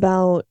thoughts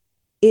about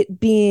it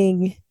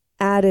being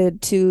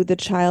added to the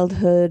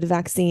childhood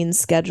vaccine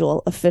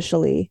schedule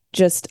officially?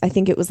 Just, I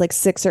think it was like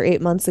 6 or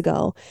 8 months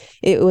ago,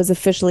 it was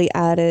officially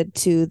added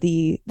to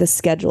the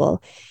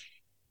schedule.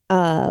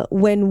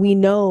 When we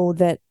know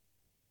that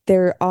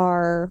there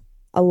are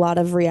a lot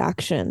of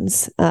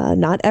reactions,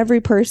 not every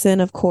person,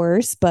 of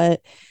course,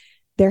 but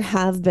there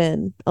have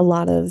been a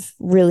lot of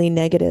really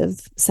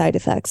negative side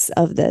effects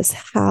of this.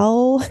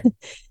 How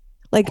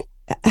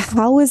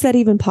is that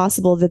even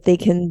possible that they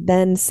can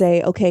then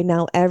say, okay,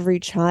 now every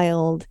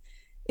child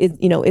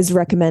is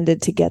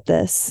recommended to get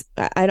this?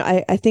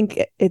 I think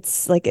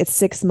it's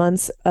 6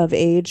 months of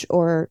age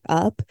or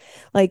up.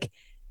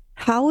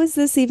 How is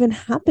this even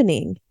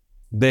happening?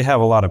 They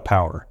have a lot of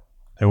power.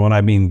 And when I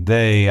mean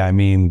they, I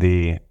mean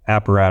the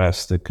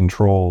apparatus that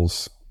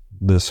controls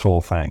this whole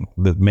thing,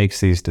 that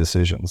makes these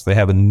decisions. They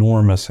have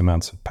enormous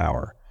amounts of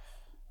power.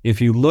 If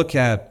you look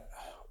at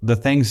the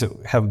things that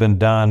have been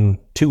done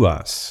to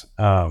us,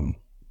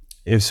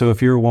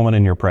 if you're a woman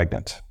and you're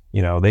pregnant,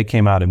 they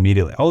came out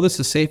immediately, oh, this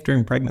is safe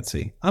during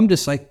pregnancy. I'm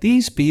just like,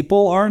 these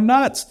people are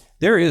nuts.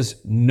 There is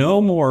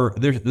no more,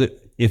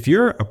 if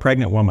you're a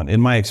pregnant woman, in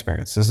my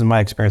experience, this is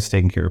my experience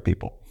taking care of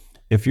people.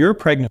 If you're a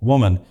pregnant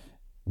woman,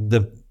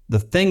 the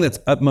thing that's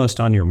utmost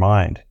on your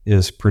mind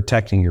is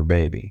protecting your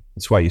baby.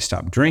 That's why you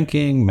stop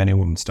drinking. Many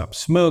women stop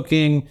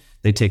smoking.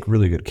 They take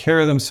really good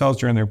care of themselves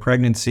during their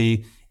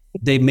pregnancy.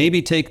 They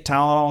maybe take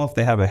Tylenol if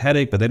they have a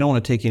headache, but they don't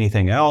want to take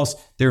anything else.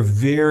 They're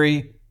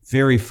very,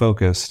 very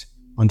focused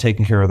on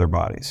taking care of their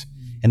bodies.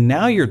 And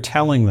now you're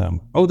telling them,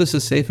 oh, this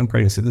is safe in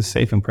pregnancy. This is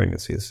safe in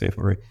pregnancy. This is safe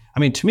in pregnancy. I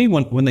mean, to me,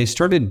 when they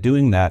started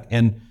doing that,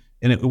 and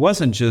it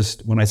wasn't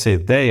just, when I say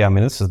they, I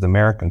mean, this is the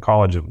American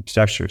College of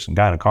Obstetrics and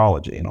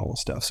Gynecology and all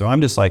this stuff. So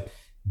I'm just like,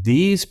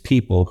 these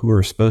people who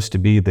are supposed to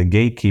be the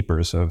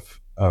gatekeepers of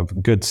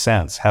good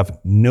sense have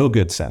no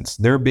good sense.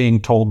 They're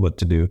being told what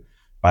to do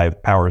by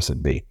powers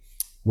that be.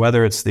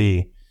 Whether it's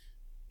the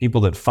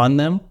people that fund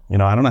them. I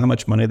don't know how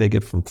much money they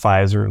get from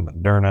Pfizer and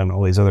Moderna and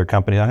all these other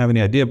companies. I don't have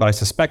any idea, but I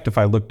suspect if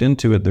I looked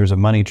into it, there's a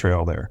money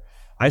trail there.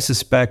 I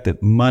suspect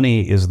that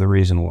money is the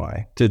reason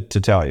why, to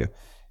tell you.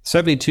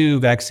 72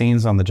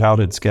 vaccines on the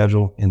childhood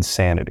schedule,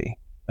 insanity.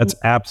 That's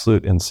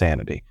absolute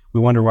insanity.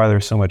 We wonder why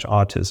there's so much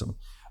autism.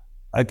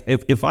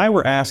 If I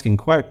were asking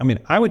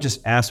I would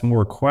just ask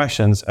more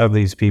questions of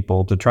these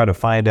people to try to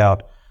find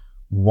out,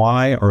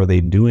 why are they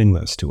doing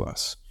this to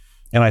us?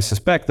 And I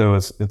suspect, though,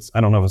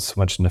 I don't know if it's so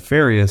much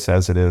nefarious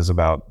as it is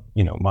about,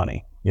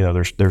 money.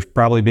 There's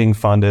probably being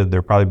funded.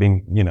 They're probably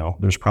being,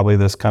 there's probably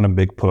this kind of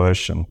big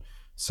push and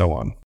so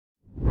on.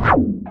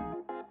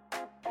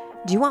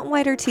 Do you want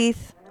whiter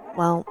teeth?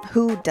 Well,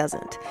 who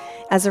doesn't?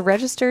 As a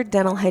registered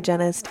dental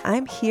hygienist,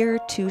 I'm here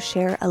to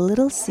share a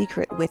little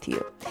secret with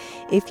you.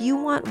 If you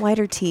want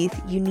whiter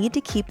teeth, you need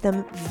to keep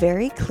them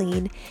very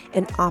clean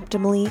and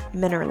optimally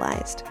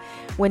mineralized.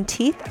 When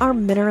teeth are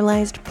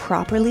mineralized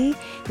properly,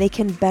 they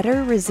can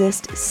better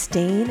resist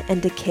stain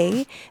and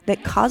decay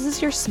that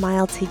causes your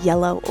smile to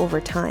yellow over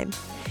time.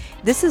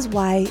 This is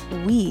why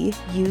we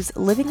use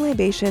Living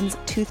Libations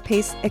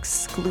toothpaste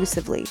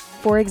exclusively.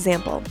 For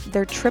example,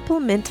 their Triple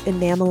Mint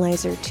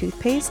Enamelizer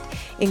toothpaste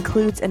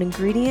includes an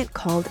ingredient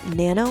called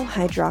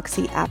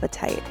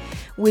nanohydroxyapatite,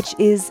 which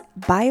is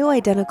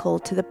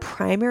bioidentical to the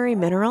primary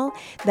mineral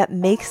that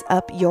makes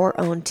up your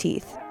own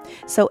teeth.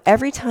 So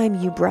every time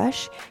you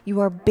brush, you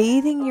are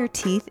bathing your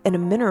teeth in a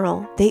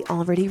mineral they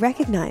already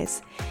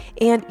recognize.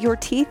 And your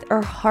teeth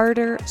are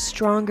harder,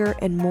 stronger,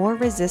 and more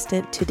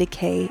resistant to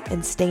decay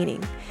and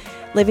staining.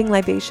 Living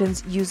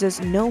Libations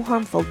uses no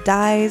harmful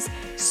dyes,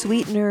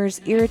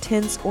 sweeteners,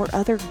 irritants, or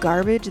other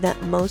garbage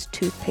that most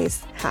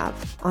toothpastes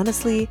have.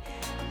 Honestly,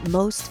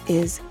 most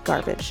is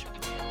garbage.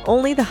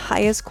 Only the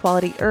highest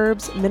quality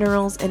herbs,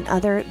 minerals, and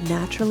other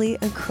naturally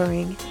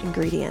occurring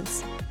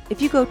ingredients.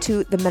 If you go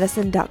to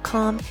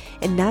themedicine.com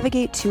and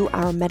navigate to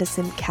our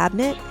medicine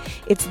cabinet,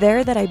 it's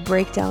there that I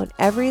break down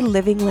every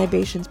Living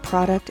Libations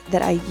product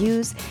that I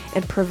use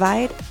and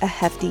provide a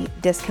hefty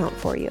discount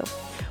for you.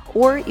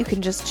 Or you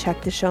can just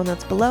check the show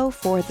notes below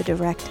for the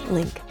direct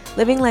link.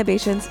 Living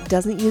Libations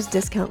doesn't use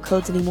discount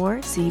codes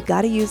anymore, so you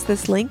gotta use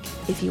this link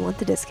if you want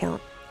the discount.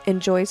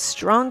 Enjoy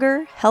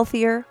stronger,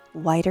 healthier,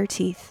 whiter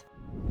teeth.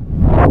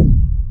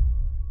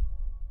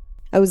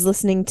 I was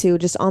listening to,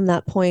 just on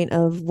that point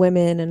of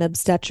women and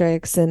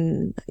obstetrics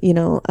and,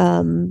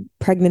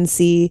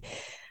 pregnancy.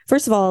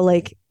 First of all,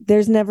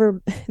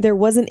 there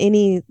wasn't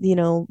any,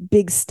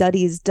 big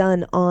studies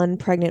done on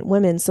pregnant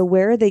women. So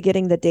where are they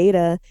getting the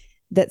data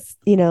that,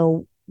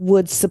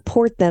 would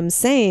support them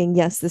saying,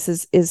 yes, this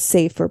is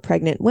safe for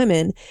pregnant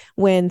women,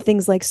 when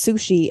things like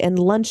sushi and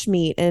lunch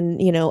meat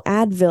and,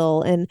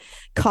 Advil and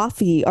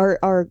coffee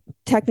are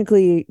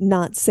technically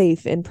not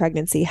safe in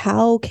pregnancy?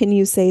 How can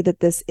you say that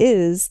this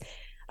is?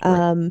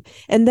 Right.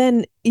 And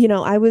then,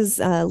 I was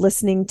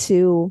listening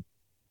to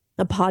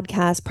a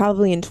podcast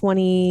probably in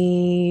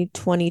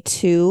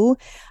 2022,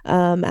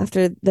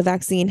 after the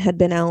vaccine had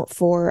been out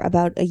for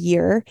about a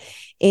year.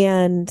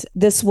 And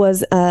this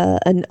was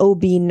an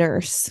OB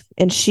nurse,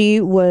 and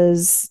she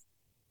was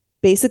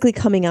basically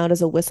coming out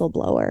as a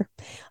whistleblower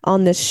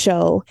on this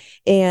show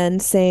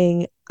and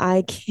saying,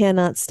 I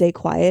cannot stay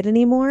quiet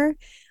anymore.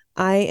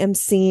 I am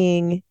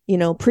seeing,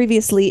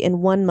 previously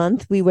in 1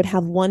 month, we would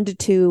have 1 to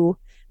 2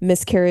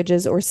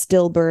 miscarriages or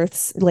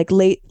stillbirths, like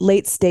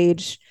late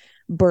stage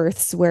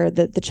births where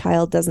the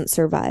child doesn't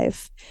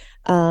survive.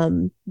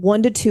 1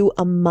 to 2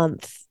 a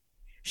month.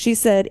 She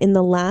said in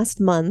the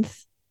last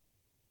month,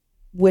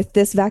 with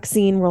this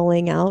vaccine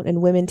rolling out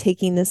and women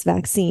taking this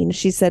vaccine,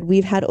 she said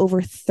we've had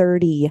over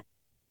 30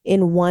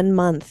 in 1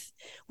 month,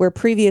 where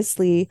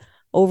previously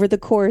over the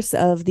course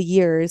of the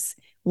years,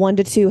 1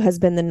 to 2 has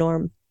been the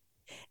norm.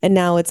 And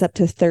now it's up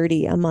to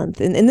 30 a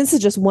month. And this is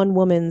just one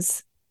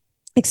woman's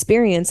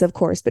experience, of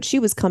course, but she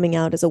was coming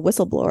out as a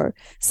whistleblower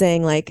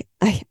saying, like,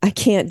 I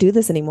can't do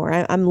this anymore.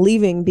 I'm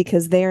leaving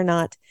because they're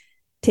not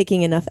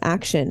taking enough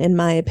action, in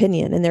my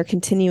opinion. And they're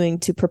continuing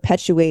to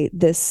perpetuate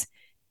this,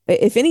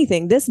 if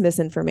anything, this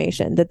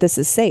misinformation that this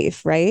is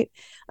safe, right?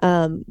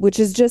 Which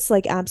is just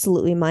like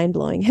absolutely mind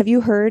blowing. Have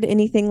you heard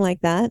anything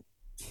like that?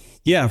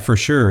 Yeah, for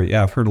sure.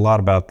 Yeah, I've heard a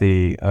lot about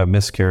the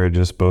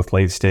miscarriages, both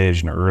late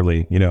stage and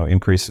early,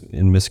 increase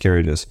in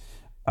miscarriages.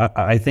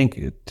 I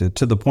think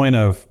to the point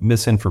of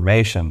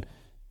misinformation,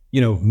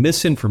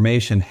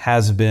 misinformation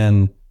has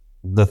been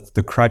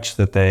the crutch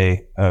that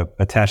they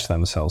attach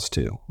themselves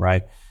to,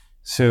 right?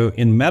 So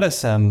in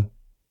medicine,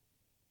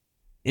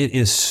 it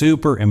is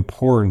super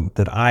important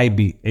that I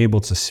be able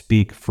to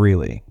speak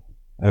freely,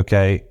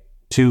 okay,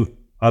 to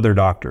other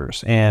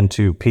doctors and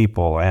to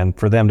people, and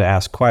for them to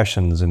ask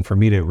questions and for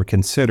me to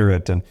reconsider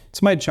it. And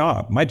it's my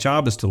job. My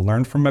job is to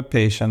learn from my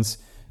patients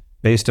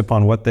based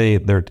upon what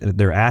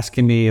they're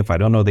asking me. If I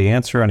don't know the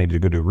answer, I need to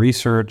go do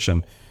research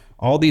and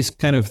all these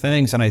kind of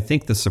things. And I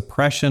think the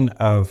suppression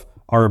of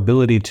our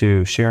ability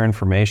to share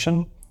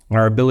information,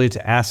 our ability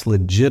to ask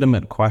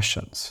legitimate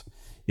questions,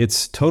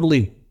 it's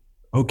totally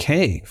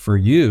okay for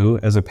you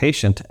as a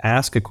patient to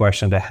ask a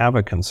question, to have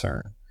a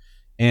concern.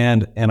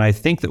 And I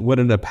think that what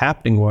ended up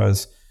happening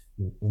was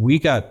we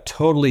got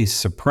totally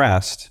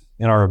suppressed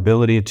in our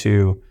ability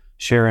to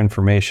share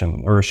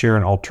information or share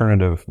an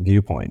alternative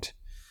viewpoint.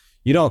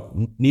 You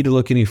don't need to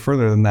look any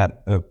further than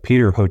that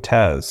Peter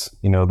Hotez,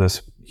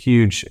 this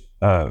huge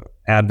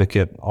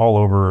advocate all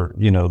over,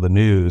 the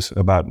news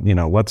about,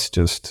 let's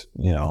just,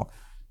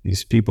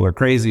 these people are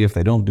crazy if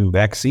they don't do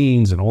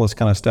vaccines and all this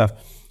kind of stuff.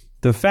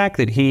 The fact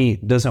that he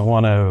doesn't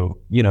want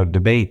to,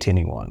 debate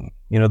anyone,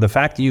 the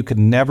fact that you could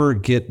never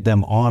get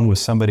them on with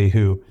somebody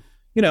who,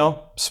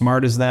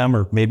 smart as them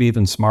or maybe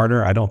even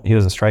smarter. He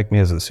doesn't strike me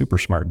as a super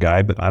smart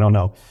guy, but I don't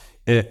know.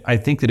 I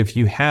think that if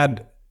you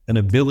had an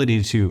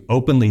ability to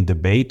openly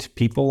debate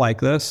people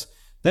like this,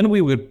 then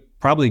we would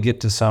probably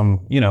get to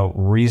some,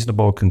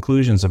 reasonable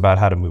conclusions about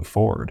how to move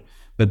forward.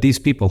 But these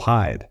people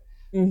hide.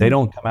 Mm-hmm. They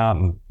don't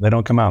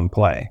come out and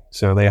play.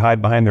 So they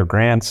hide behind their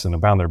grants and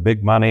behind their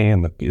big money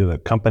and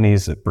the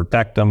companies that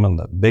protect them and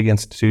the big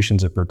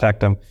institutions that protect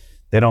them.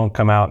 They don't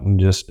come out and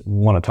just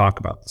want to talk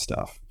about the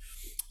stuff.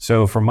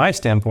 So from my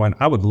standpoint,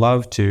 I would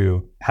love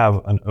to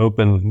have an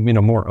open,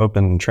 more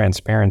open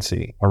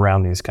transparency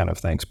around these kind of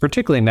things,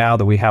 particularly now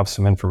that we have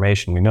some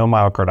information. We know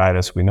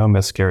myocarditis, we know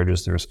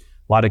miscarriages, there's a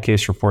lot of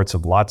case reports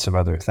of lots of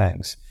other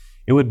things.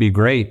 It would be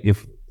great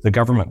if the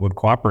government would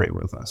cooperate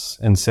with us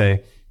and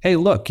say, hey,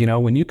 look,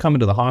 when you come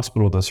into the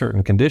hospital with a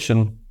certain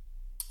condition,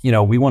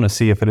 we want to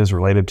see if it is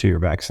related to your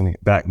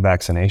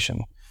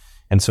vaccination.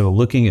 And so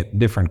looking at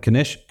different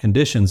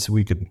conditions,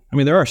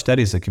 there are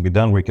studies that can be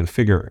done where we could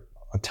figure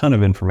a ton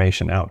of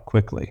information out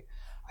quickly.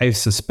 I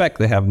suspect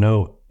they have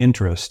no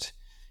interest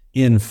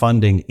in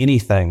funding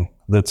anything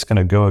that's going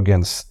to go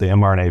against the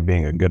mRNA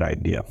being a good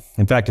idea.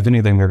 In fact, if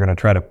anything, they're going to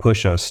try to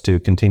push us to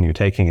continue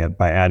taking it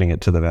by adding it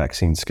to the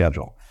vaccine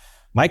schedule.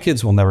 My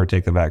kids will never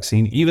take the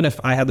vaccine, even if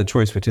I had the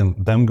choice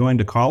between them going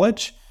to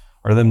college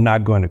or them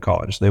not going to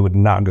college. They would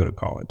not go to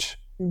college.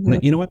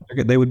 Mm-hmm. You know what?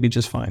 They would be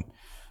just fine.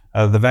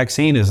 The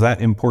vaccine is that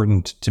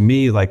important to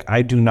me. Like,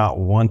 I do not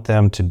want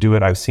them to do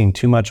it. I've seen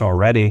too much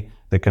already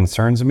that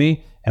concerns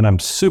me, and I'm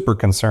super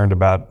concerned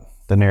about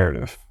the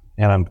narrative,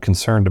 and I'm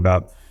concerned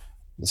about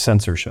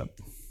censorship.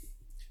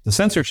 The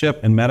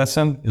censorship in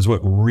medicine is what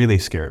really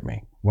scared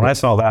me. When I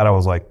saw that, I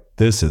was like,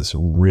 this is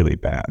really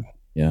bad.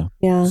 Yeah.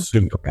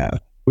 Super bad.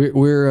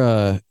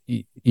 We're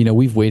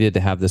we've waited to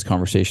have this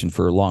conversation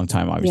for a long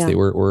time. Obviously,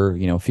 we're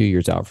a few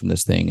years out from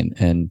this thing,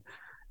 and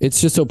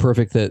it's just so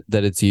perfect that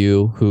it's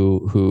you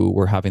who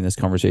we're having this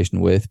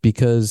conversation with,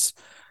 because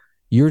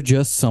you're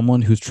just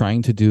someone who's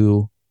trying to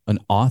do an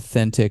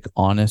authentic,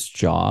 honest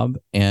job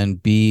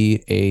and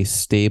be a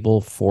stable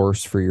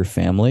force for your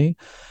family.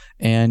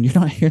 And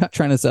you're not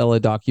trying to sell a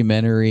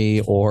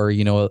documentary or,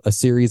 a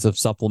series of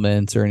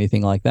supplements or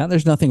anything like that.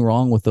 There's nothing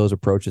wrong with those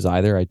approaches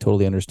either. I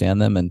totally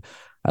understand them. And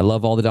I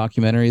love all the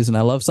documentaries and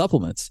I love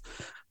supplements,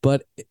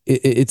 but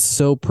it's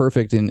so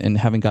perfect. And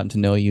having gotten to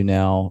know you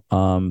now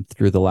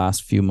through the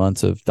last few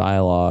months of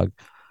dialogue,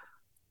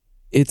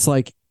 it's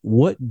like,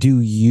 what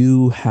do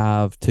you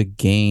have to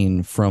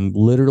gain from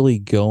literally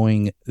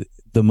going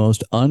the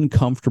most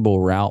uncomfortable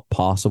route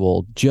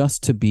possible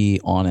just to be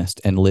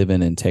honest and live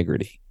in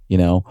integrity,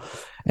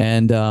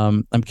 And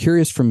I'm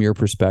curious, from your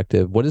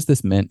perspective, what has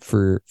this meant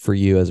for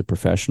you as a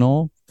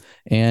professional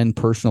and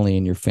personally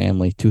in your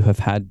family to have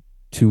had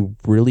to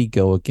really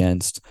go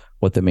against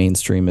what the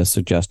mainstream is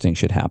suggesting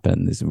should happen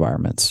in these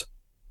environments?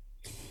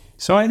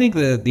 So I think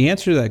the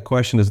answer to that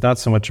question is not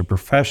so much a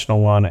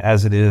professional one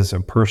as it is a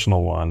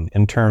personal one,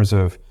 in terms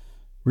of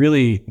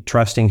really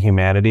trusting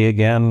humanity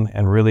again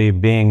and really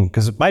being,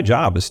 because my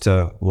job is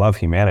to love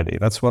humanity.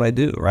 That's what I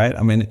do, right?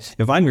 I mean,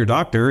 if I'm your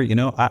doctor,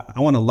 I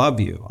want to love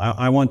you.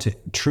 I want to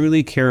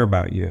truly care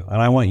about you.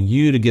 And I want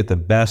you to get the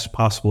best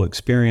possible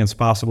experience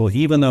possible,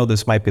 even though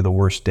this might be the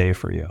worst day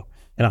for you.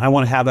 And I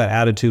want to have that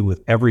attitude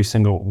with every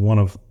single one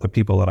of the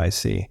people that I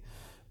see.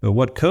 But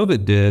what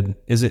COVID did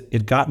is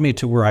it got me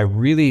to where I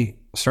really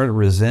started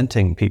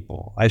resenting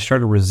people. I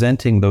started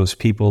resenting those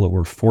people that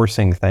were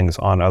forcing things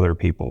on other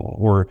people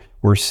or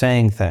were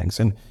saying things.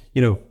 And,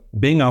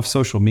 being off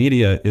social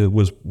media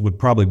would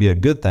probably be a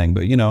good thing.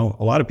 But,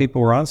 a lot of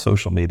people were on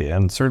social media,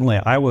 and certainly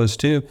I was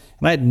too.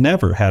 And I had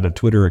never had a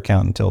Twitter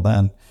account until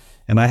then.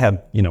 And I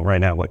had,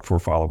 right now, like 4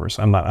 followers.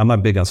 I'm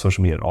not big on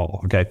social media at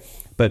all. Okay.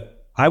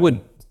 But I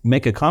would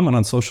make a comment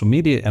on social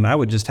media and I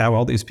would just have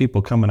all these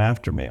people coming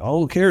after me. Oh,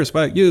 who cares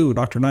about you,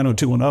 Dr.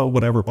 90210,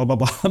 whatever, blah, blah,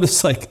 blah. I'm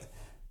just like,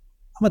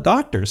 I'm a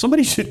doctor.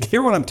 Somebody should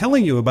care what I'm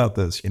telling you about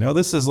this.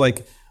 This is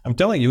like, I'm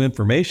telling you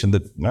information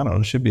that, I don't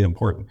know, should be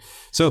important.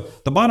 So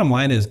the bottom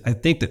line is, I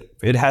think that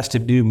it has to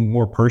do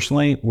more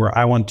personally, where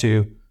I want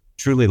to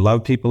truly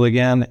love people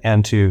again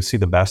and to see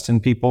the best in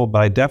people.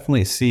 But I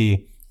definitely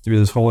see through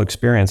this whole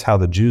experience how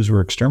the Jews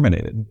were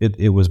exterminated.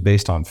 It was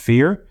based on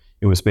fear.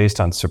 It was based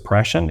on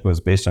suppression. It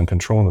was based on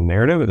controlling the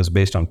narrative. It was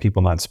based on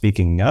people not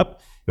speaking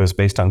up. It was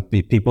based on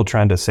people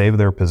trying to save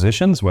their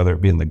positions, whether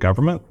it be in the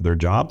government, their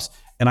jobs.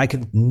 And I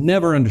could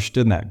never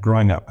understood that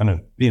growing up.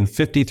 And being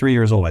 53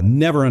 years old, I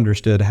never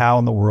understood how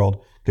in the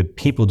world could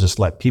people just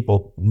let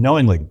people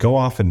knowingly go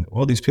off and,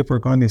 oh, these people are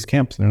going to these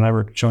camps and they're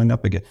never showing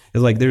up again?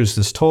 It's like there's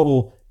this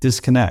total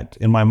disconnect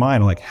in my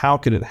mind. Like, how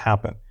could it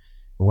happen?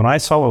 When I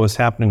saw what was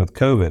happening with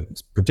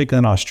COVID,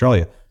 particularly in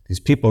Australia, these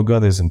people go to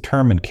these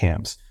internment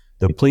camps,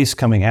 the police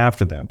coming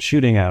after them,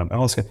 shooting at them,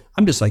 all this.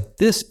 I'm just like,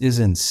 this is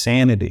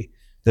insanity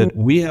that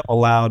we have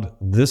allowed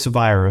this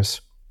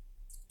virus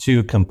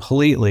to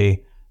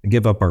completely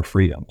give up our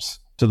freedoms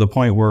to the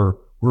point where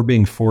we're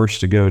being forced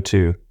to go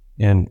to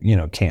in,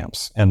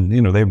 camps. And,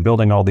 they're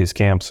building all these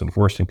camps and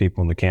forcing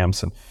people into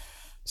camps. And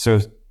so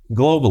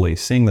globally,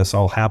 seeing this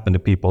all happen to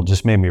people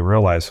just made me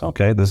realize,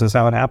 okay, this is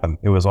how it happened.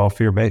 It was all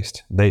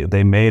fear-based.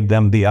 They made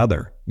them the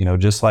other,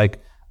 just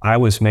like I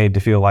was made to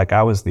feel like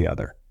I was the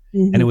other.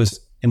 Mm-hmm. And it was,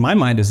 in my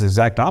mind, is the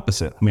exact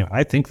opposite. I mean,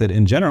 I think that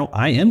in general,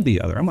 I am the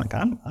other. I'm like,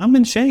 I'm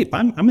in shape.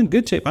 I'm in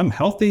good shape. I'm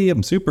healthy.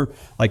 I'm super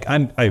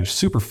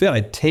fit.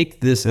 I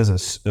take this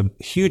as a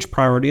huge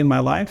priority in my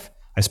life.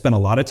 I spent a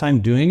lot of time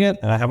doing it,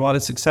 and I have a lot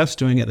of success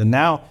doing it. And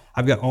now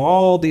I've got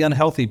all the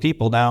unhealthy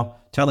people now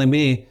telling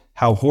me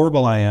how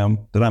horrible I am,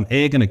 that I'm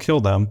A, going to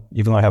kill them,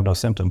 even though I have no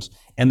symptoms,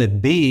 and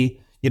that B,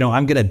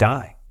 I'm going to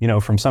die,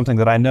 from something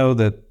that I know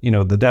that,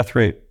 the death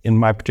rate in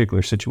my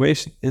particular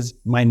situation is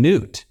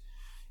minute.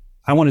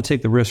 I want to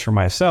take the risk for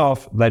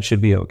myself. That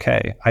should be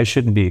okay. I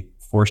shouldn't be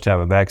forced to have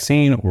a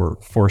vaccine or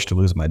forced to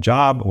lose my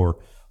job or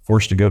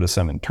forced to go to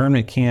some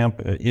internment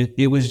camp.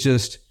 It was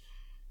just,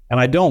 and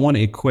I don't want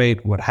to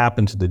equate what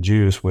happened to the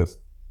Jews with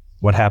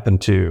what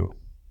happened to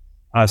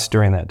us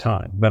during that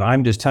time. But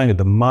I'm just telling you,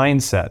 the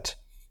mindset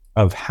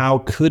of how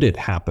could it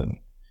happen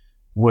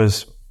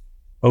was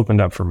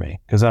opened up for me,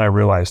 because then I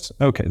realized,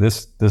 okay,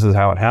 this is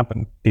how it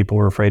happened. People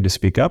were afraid to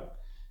speak up.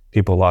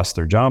 People lost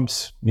their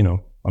jobs.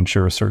 I'm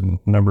sure a certain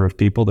number of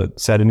people that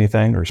said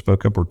anything or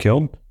spoke up were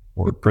killed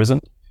or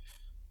imprisoned,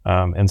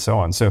 and so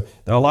on. So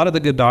a lot of the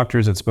good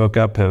doctors that spoke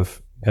up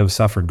have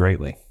suffered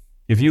greatly.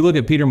 If you look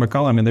at Peter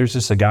McCullough, I mean, there's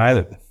just a guy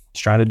that's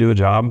trying to do a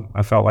job.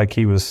 I felt like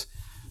he was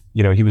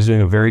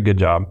doing a very good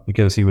job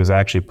because he was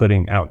actually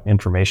putting out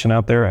information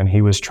out there, and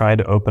he was trying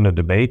to open a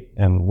debate.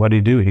 And what did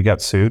he do? He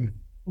got sued.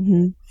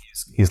 Mm-hmm.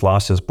 He's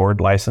lost his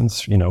board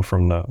license,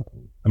 from the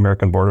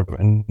American Board of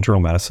Internal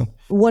Medicine.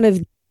 One of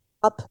the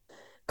top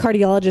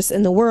cardiologists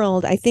in the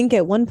world. I think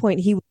at one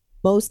point he was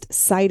the most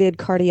cited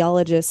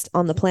cardiologist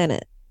on the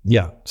planet.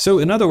 Yeah. So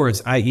in other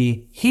words,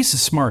 i.e., he's a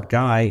smart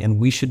guy, and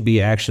we should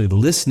be actually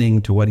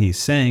listening to what he's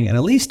saying and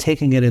at least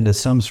taking it into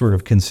some sort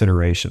of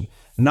consideration,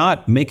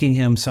 not making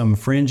him some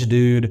fringe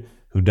dude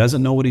who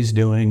doesn't know what he's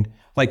doing.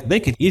 Like, they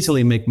could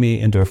easily make me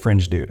into a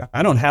fringe dude.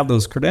 I don't have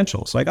those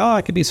credentials. Like,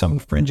 I could be some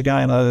fringe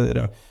guy.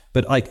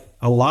 But like,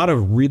 a lot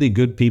of really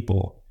good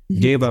people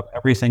gave up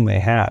everything they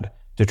had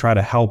to try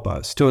to help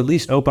us, to at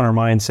least open our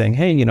minds, saying,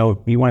 hey,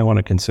 you might want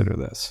to consider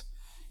this.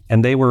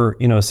 And they were,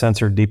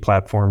 censored,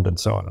 deplatformed, and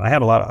so on. I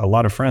had a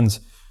lot of friends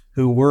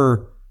who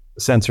were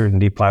censored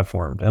and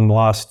deplatformed and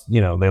lost,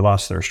 they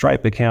lost their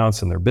Stripe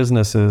accounts and their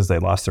businesses. They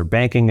lost their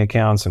banking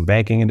accounts and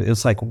banking. And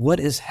it's like, what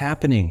is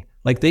happening?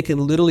 Like, they can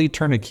literally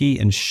turn a key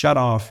and shut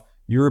off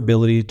your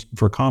ability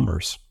for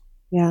commerce.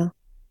 Yeah.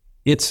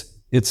 It's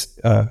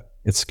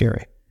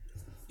scary.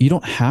 You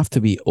don't have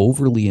to be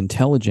overly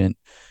intelligent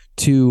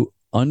to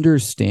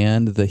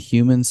understand the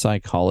human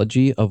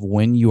psychology of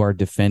when you are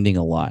defending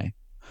a lie.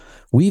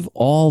 We've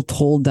all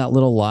told that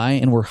little lie,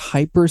 and we're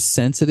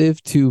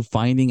hypersensitive to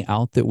finding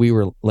out that we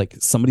were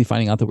somebody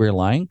finding out that we were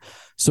lying.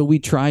 So we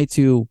try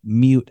to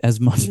mute as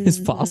much as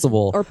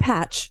possible or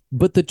patch.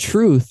 But the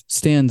truth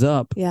stands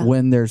up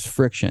when there's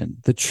friction.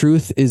 The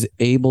truth is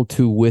able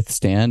to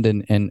withstand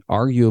and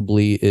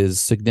arguably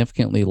is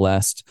significantly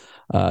less.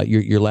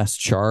 You're less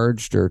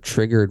charged or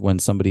triggered when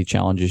somebody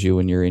challenges you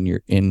when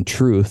you're in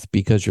truth,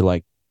 because you're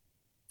like,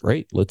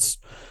 great, let's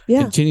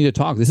continue to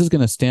talk. This is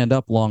going to stand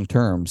up long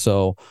term.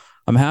 So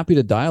I'm happy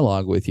to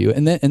dialogue with you.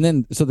 And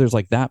then so there's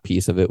like that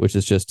piece of it, which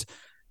is just,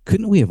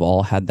 couldn't we have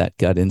all had that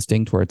gut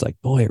instinct where it's like,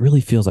 boy, it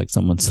really feels like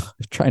someone's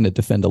trying to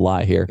defend a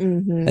lie here.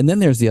 Mm-hmm. And then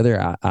there's the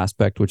other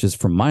aspect, which is,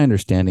 from my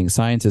understanding,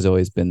 science has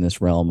always been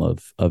this realm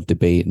of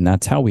debate. And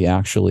that's how we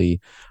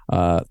actually,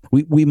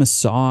 we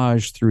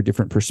massage through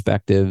different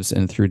perspectives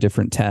and through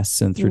different tests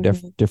and through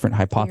different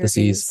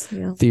hypotheses,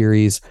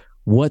 theories,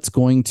 what's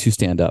going to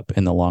stand up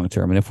in the long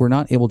term. And if we're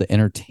not able to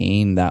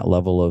entertain that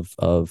level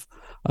of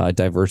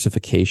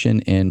diversification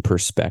in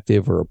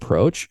perspective or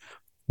approach,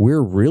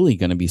 we're really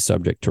going to be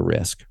subject to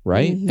risk,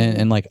 right? Mm-hmm.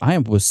 And like, I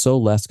was so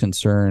less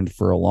concerned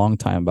for a long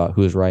time about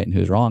who's right and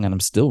who's wrong, and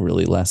I'm still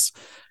really less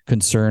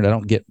concerned. I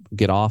don't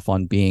get off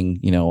on being,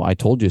 I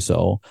told you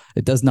so.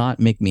 It does not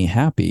make me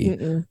happy.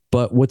 Mm-mm.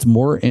 But what's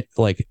more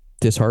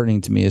disheartening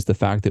to me is the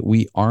fact that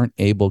we aren't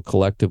able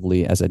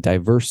collectively, as a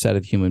diverse set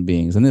of human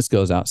beings, and this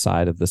goes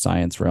outside of the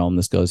science realm,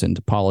 this goes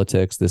into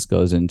politics, this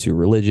goes into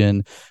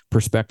religion,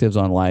 perspectives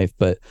on life,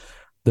 but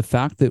the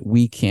fact that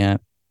we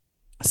can't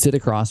sit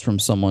across from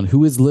someone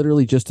who is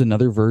literally just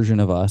another version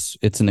of us,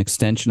 it's an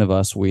extension of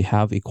us, we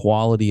have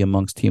equality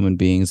amongst human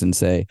beings, and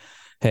say,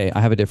 hey,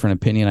 I have a different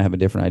opinion, I have a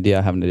different idea,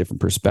 I have a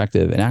different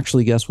perspective. And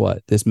actually, guess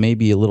what? This may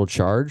be a little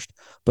charged,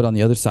 but on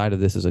the other side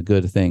of this is a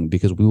good thing,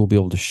 because we will be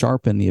able to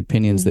sharpen the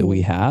opinions that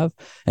we have,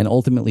 and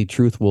ultimately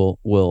truth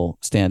will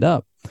stand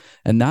up.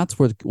 And that's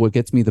what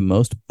gets me the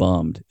most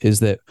bummed, is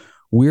that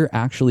we're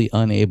actually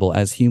unable,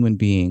 as human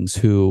beings,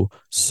 who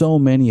so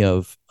many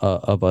of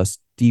us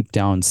deep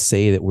down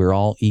say that we're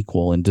all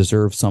equal and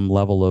deserve some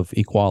level of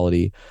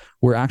equality.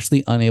 We're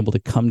actually unable to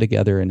come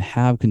together and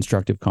have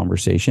constructive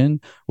conversation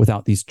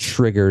without these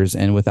triggers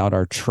and without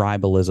our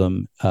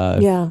tribalism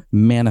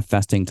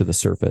manifesting to the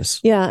surface.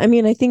 Yeah, I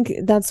mean, I think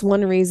that's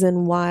one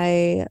reason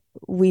why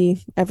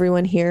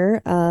everyone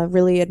here,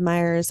 really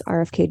admires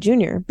RFK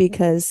Jr.,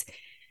 because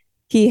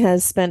he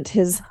has spent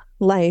his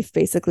life,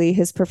 basically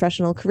his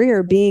professional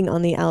career, being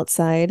on the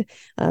outside,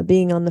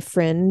 being on the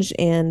fringe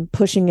and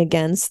pushing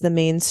against the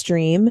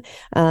mainstream,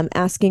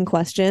 asking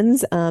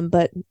questions,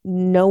 but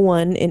no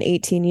one in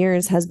 18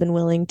 years has been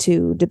willing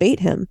to debate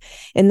him.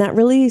 And that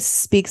really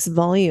speaks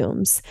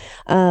volumes.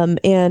 And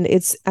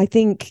I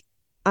think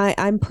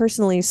I'm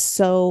personally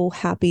so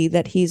happy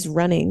that he's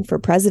running for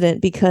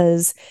president,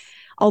 because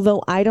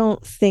although I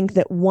don't think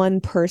that one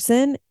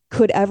person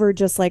could ever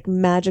just like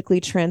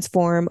magically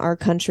transform our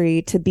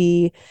country to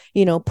be,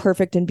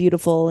 perfect and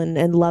beautiful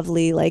and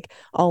lovely, like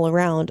all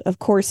around. Of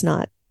course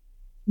not.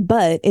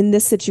 But in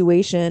this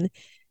situation,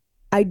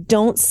 I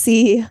don't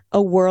see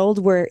a world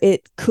where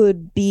it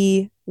could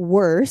be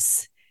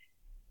worse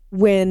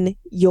when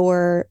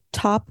your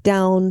top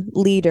down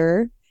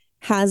leader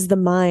has the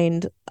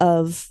mind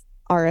of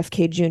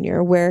RFK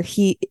Jr., where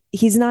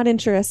he's not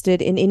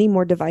interested in any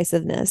more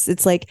divisiveness.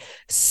 It's like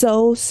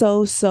so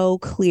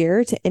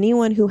clear to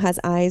anyone who has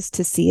eyes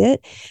to see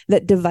it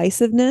that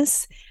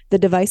the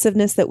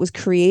divisiveness that was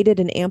created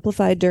and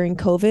amplified during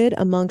COVID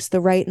amongst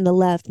the right and the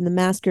left and the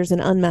maskers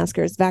and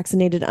unmaskers,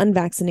 vaccinated,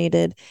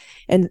 unvaccinated,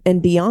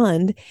 and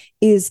beyond,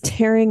 is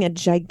tearing a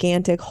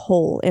gigantic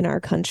hole in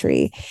our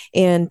country.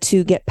 And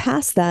to get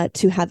past that,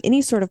 to have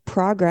any sort of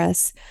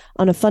progress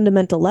on a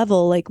fundamental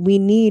level, like we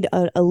need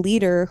a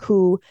leader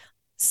who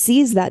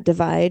sees that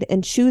divide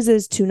and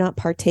chooses to not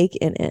partake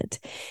in it.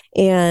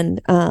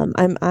 And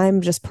I'm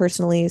just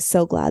personally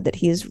so glad that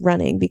he's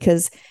running,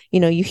 because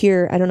you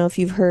hear, I don't know if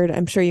you've heard,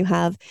 I'm sure you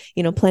have,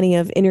 plenty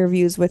of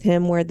interviews with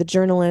him where the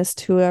journalist,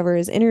 whoever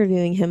is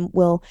interviewing him,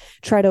 will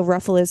try to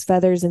ruffle his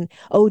feathers and,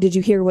 oh, did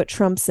you hear what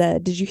Trump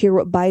said? Did you hear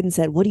what Biden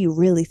said? What do you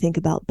really think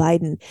about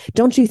Biden?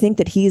 Don't you think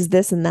that he's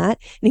this and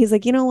that? And he's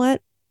like, you know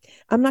what?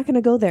 I'm not going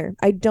to go there.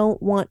 I don't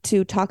want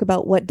to talk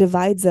about what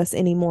divides us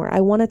anymore.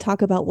 I want to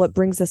talk about what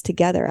brings us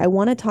together. I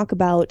want to talk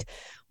about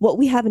what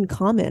we have in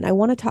common. I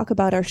want to talk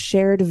about our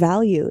shared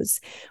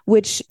values,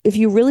 which, if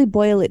you really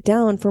boil it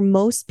down, for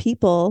most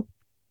people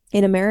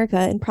in America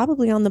and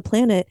probably on the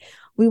planet,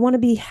 we want to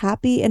be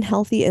happy and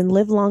healthy and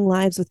live long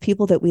lives with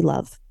people that we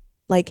love.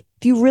 Like,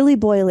 if you really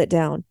boil it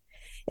down.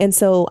 And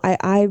so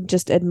I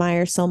just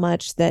admire so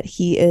much that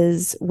he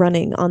is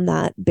running on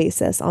that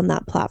basis, on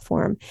that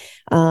platform.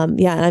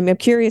 And I'm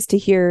curious to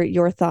hear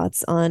your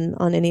thoughts on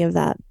any of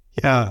that.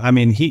 Yeah, I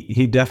mean,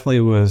 he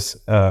definitely was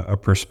a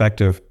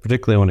perspective,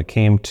 particularly when it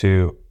came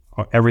to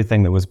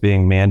everything that was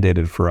being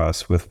mandated for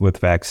us with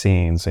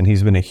vaccines. And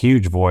he's been a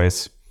huge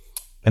voice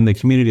in the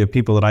community of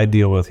people that I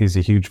deal with. He's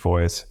a huge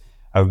voice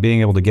of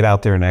being able to get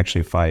out there and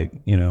actually fight,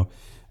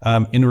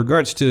 In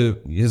regards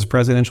to his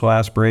presidential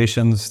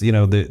aspirations,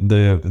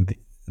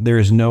 there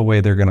is no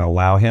way they're going to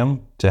allow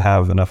him to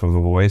have enough of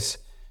a voice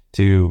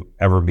to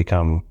ever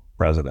become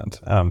president.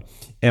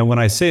 And when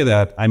I say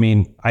that, I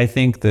mean, I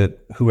think that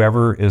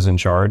whoever is in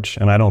charge,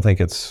 and I don't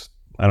think it's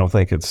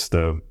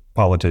the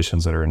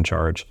politicians that are in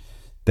charge,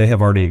 they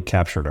have already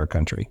captured our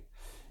country.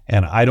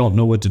 And I don't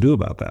know what to do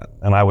about that.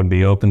 And I would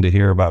be open to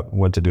hear about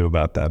what to do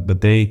about that.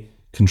 But they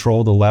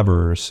control the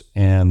levers,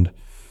 and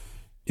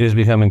it has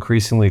become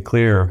increasingly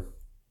clear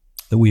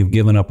that we've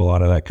given up a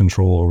lot of that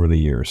control over the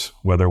years,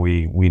 whether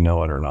we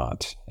know it or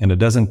not. And it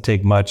doesn't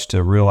take much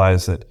to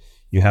realize that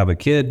you have a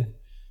kid,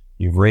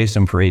 you've raised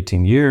them for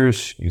 18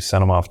 years, you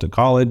sent them off to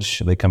college,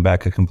 they come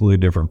back a completely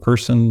different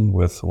person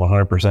with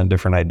 100%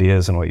 different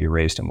ideas than what you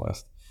raised them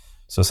with.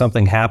 So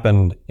something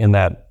happened in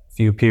that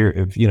few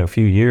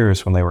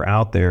years when they were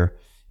out there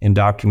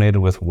indoctrinated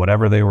with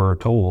whatever they were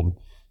told,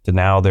 to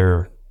now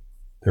they're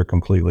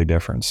completely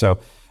different. So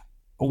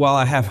while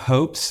I have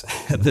hopes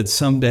that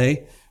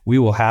someday we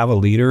will have a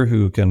leader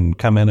who can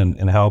come in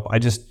and help, I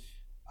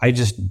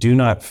just do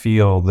not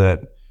feel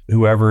that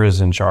whoever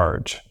is in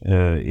charge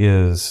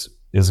is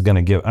going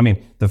to give. I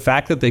mean, the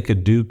fact that they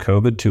could do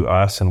COVID to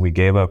us and we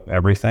gave up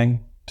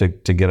everything to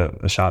get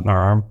a shot in our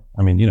arm.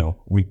 I mean,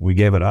 we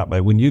gave it up.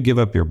 But when you give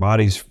up your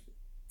body's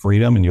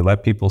freedom and you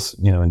let people,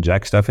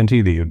 inject stuff into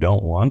you that you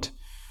don't want,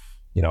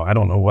 I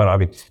don't know what. I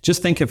mean,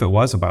 just think if it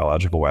was a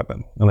biological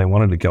weapon and they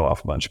wanted to kill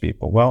off a bunch of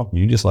people. Well,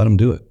 you just let them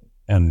do it.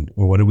 And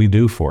what did we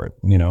do for it?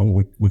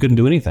 We couldn't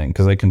do anything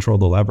because they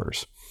controlled the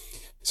levers.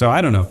 So I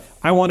don't know.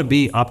 I want to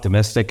be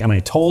optimistic. And I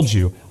told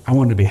you I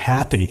wanted to be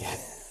happy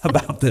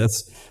about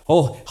this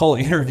whole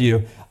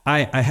interview.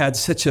 I had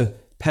such a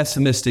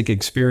pessimistic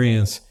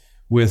experience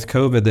with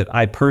COVID that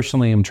I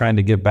personally am trying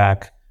to get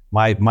back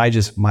my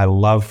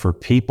love for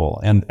people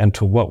and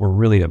to what we're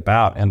really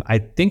about. And I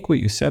think what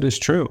you said is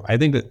true. I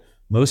think that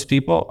most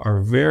people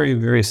are very,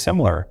 very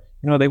similar.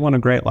 They want a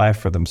great life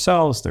for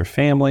themselves, their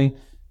family.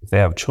 If they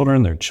have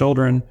children, their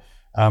children.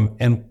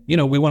 And we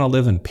want to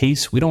live in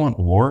peace. We don't want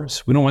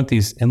wars. We don't want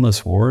these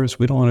endless wars.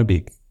 We don't want to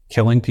be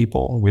killing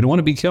people. We don't want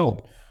to be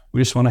killed.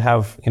 We just want to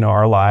have,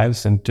 our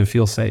lives and to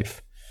feel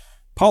safe.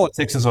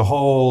 Politics is a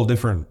whole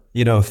different,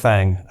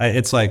 thing.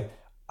 It's like,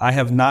 I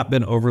have not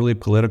been overly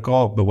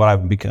political, but what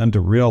I've begun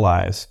to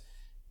realize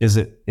is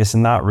that it's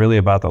not really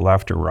about the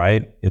left or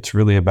right. It's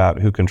really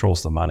about who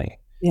controls the money.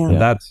 Yeah.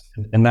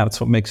 And that's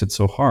what makes it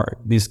so hard.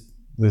 These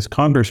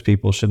Congress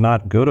people should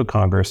not go to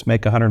Congress,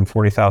 make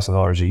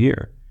 $140,000 a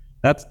year.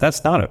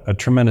 That's not a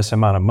tremendous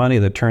amount of money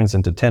that turns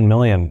into 10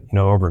 million,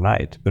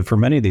 overnight. But for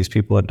many of these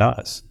people, it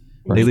does.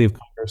 Right. They leave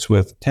Congress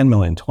with 10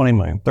 million, 20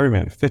 million, 30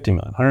 million, 50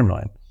 million, 100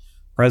 million.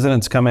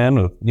 Presidents come in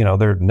with,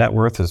 their net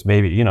worth is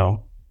maybe,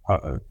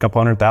 a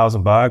couple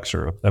 $100,000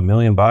 or $1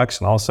 million, and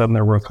all of a sudden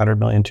they're worth 100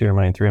 million, 200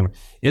 million, 300 million.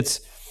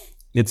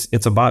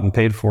 It's a bought and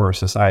paid for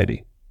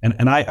society.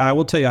 And I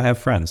will tell you, I have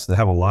friends that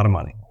have a lot of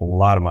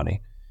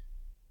money,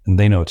 and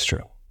they know it's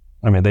true.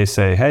 I mean, they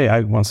say, hey,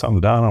 I want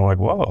something done. I'm like,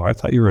 whoa, I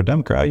thought you were a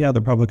Democrat. Yeah,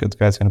 the Republican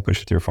guy's going to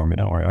push it through for me.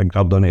 Don't worry.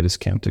 I'll donate his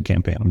to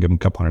campaign. I'll give him a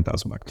couple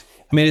 $100,000.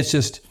 I mean,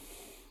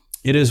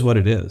 it is what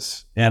it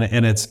is. And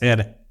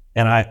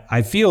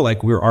I feel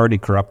like we're already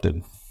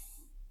corrupted.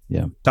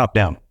 Yeah. Top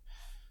down.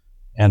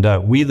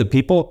 And we, the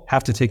people,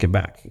 have to take it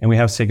back. And we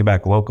have to take it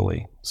back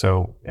locally.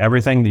 So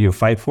everything that you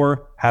fight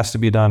for has to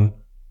be done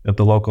at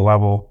the local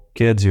level.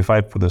 Kids, you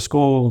fight for the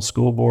school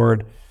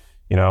board,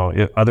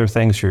 other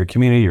things for your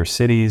community, your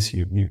cities,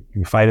 you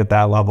fight at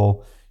that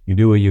level. You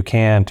do what you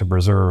can to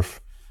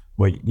preserve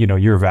what,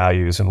 your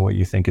values and what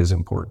you think is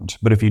important.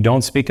 But if you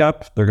don't speak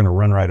up, they're going to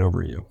run right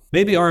over you.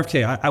 Maybe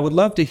RFK, I would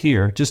love to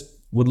hear,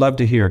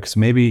 because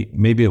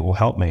maybe it will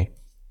help me.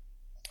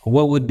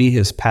 What would be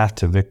his path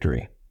to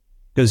victory?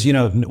 Because, I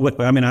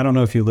don't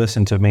know if you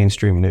listen to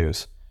mainstream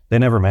news. They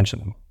never mention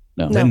him.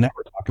 No. They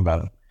never talk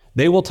about him.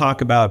 They will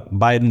talk about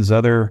Biden's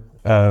other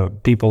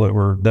people that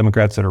were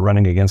Democrats that are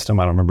running against him.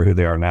 I don't remember who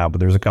they are now, but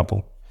there's a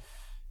couple.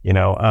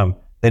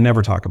 They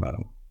never talk about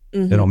him.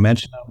 Mm-hmm. They don't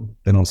mention him.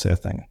 They don't say a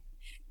thing.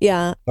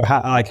 Yeah. Or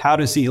how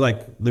does he,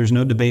 there's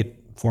no debate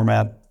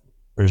format.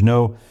 There's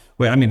no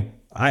way. I mean,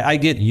 I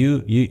get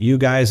you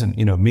guys and,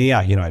 me,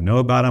 I know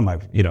about him.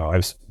 I've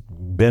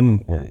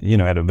been,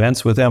 at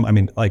events with him. I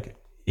mean,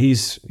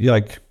 he's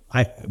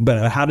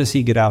but how does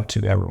he get out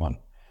to everyone?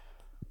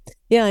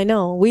 Yeah, I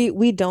know.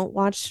 We don't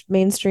watch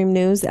mainstream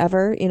news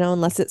ever,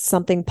 unless it's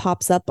something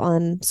pops up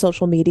on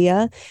social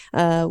media.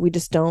 We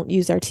just don't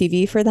use our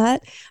TV for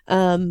that.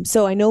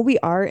 So I know we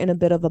are in a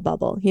bit of a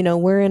bubble.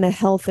 We're in a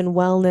health and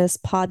wellness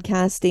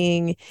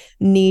podcasting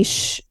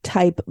niche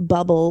type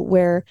bubble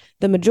where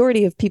the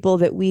majority of people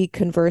that we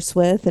converse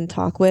with and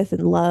talk with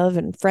and love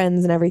and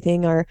friends and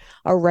everything are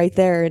right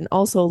there and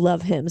also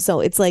love him.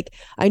 So it's like,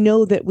 I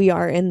know that we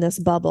are in this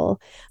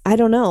bubble. I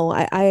don't know.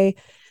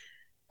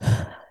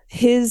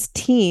 His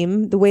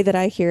team, the way that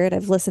I hear it,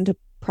 I've listened to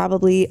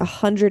probably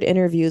 100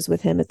 interviews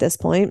with him at this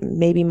point,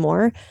 maybe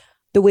more.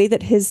 The way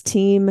that his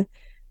team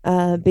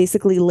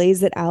basically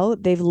lays it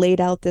out, they've laid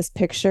out this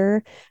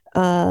picture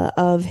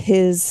of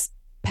his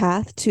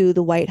path to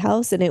the White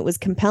House, and it was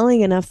compelling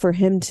enough for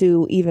him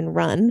to even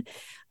run.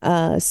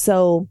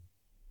 So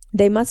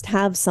they must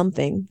have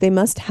something. They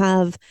must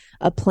have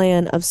a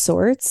plan of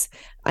sorts.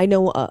 I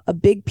know a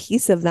big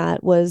piece of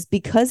that was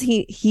because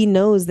he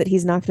knows that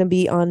he's not going to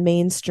be on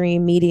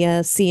mainstream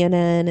media,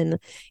 CNN and,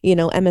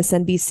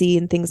 MSNBC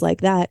and things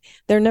like that.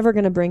 They're never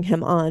going to bring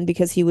him on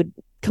because he would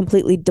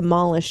completely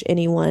demolish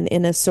anyone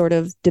in a sort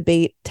of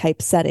debate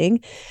type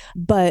setting.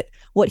 But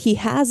what he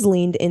has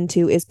leaned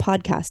into is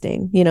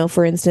podcasting.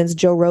 For instance,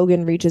 Joe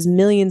Rogan reaches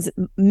millions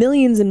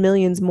and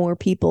millions more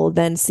people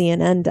than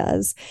CNN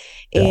does.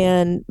 Yeah.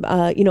 And,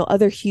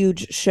 other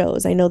huge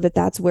shows. I know that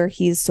that's where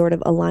he's sort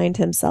of aligned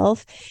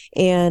himself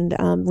and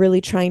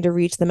really trying to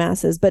reach the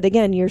masses. But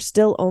again, you're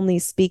still only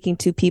speaking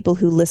to people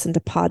who listen to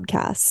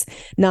podcasts,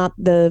 not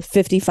the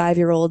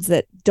 55-year-olds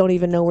that don't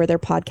even know where their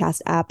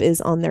podcast app is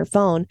on their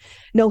phone.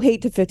 No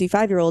hate to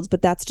 55-year-olds,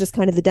 but that's just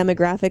kind of the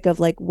demographic of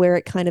where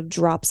it kind of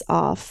drops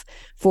off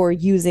for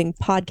using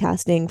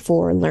podcasting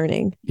for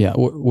learning. Yeah.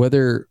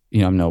 Whether,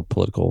 I'm no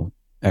political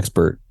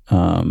expert,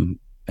 and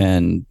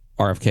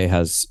RFK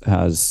has,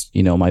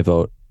 my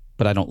vote,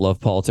 but I don't love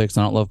politics.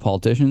 I don't love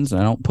politicians,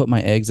 and I don't put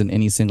my eggs in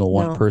any single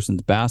one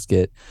person's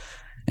basket.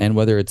 And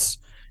whether it's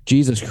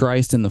Jesus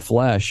Christ in the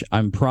flesh,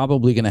 I'm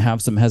probably going to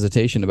have some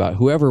hesitation about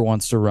whoever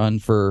wants to run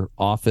for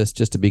office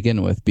just to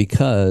begin with,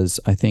 because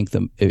I think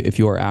if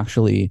you are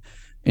actually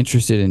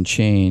interested in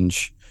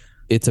change,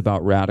 it's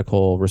about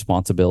radical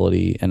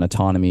responsibility and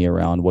autonomy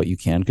around what you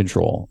can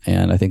control.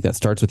 And I think that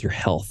starts with your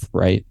health,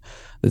 right?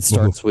 It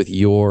starts with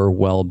your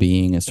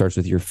well-being. It starts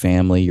with your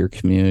family, your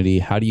community.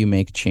 How do you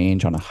make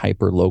change on a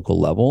hyper local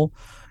level?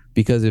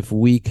 Because if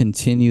we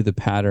continue the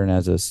pattern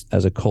as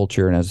a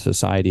culture and as a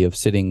society of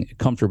sitting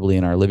comfortably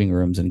in our living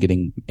rooms and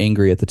getting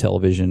angry at the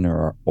television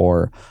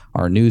or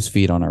our news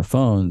feed on our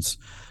phones,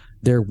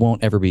 there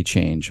won't ever be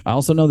change. I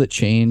also know that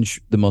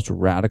change, the most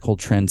radical,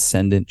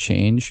 transcendent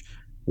change,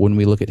 when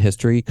we look at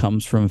history,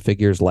 comes from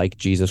figures like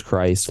Jesus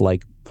Christ,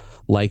 like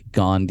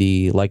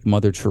Gandhi, like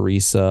Mother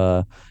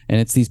Teresa, and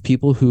it's these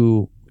people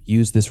who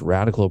use this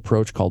radical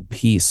approach called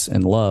peace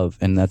and love,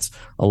 and that's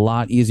a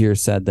lot easier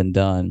said than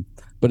done.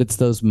 But it's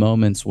those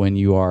moments when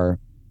you are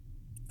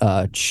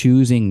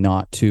choosing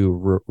not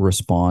to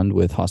respond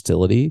with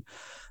hostility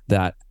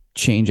that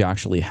change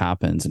actually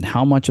happens. And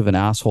how much of an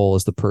asshole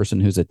is the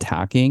person who's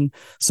attacking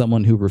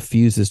someone who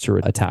refuses to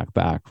attack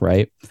back,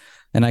 right?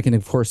 And I can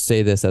of course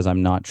say this as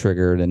I'm not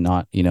triggered and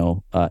not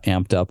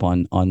amped up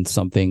on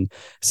something,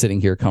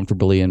 sitting here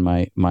comfortably in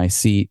my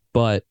seat,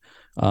 but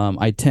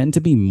I tend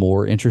to be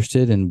more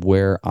interested in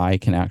where I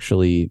can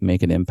actually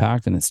make an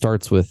impact, and it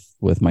starts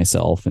with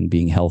myself and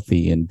being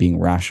healthy and being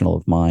rational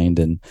of mind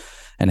and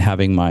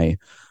having my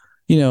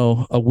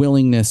a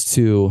willingness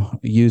to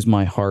use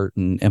my heart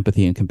and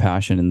empathy and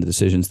compassion in the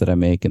decisions that I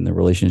make and the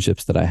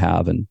relationships that I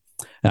have. And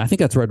I think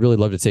that's where I'd really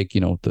love to take,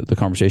 the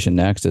conversation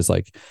next is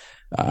like,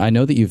 I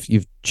know that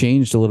you've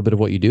changed a little bit of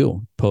what you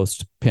do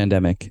post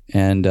pandemic.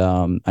 And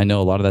I know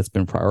a lot of that's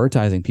been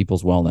prioritizing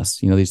people's wellness,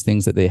 these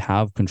things that they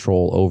have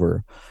control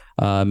over.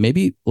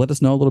 Maybe let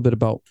us know a little bit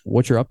about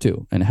what you're up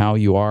to and how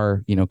you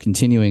are,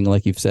 continuing,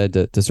 like you've said,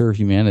 to serve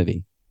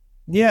humanity.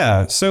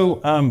 Yeah. So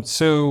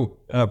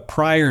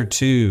prior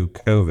to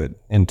COVID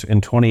in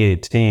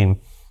 2018,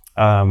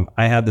 I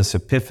had this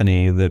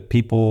epiphany that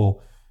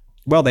people,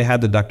 well, they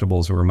had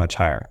deductibles that were much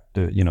higher.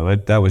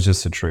 That was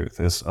just the truth.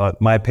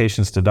 My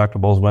patients'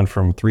 deductibles went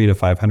from $300 to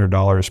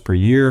 $500 per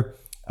year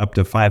up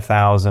to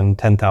 $5,000,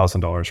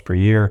 $10,000 per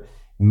year.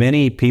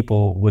 Many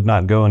people would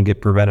not go and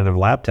get preventative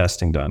lab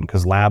testing done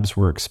because labs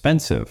were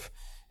expensive.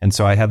 And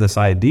so I had this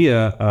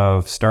idea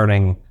of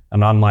starting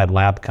an online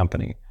lab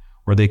company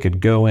where they could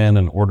go in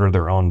and order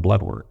their own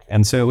blood work.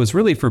 And so it was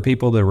really for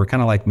people that were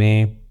kind of like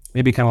me,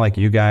 maybe kind of like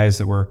you guys,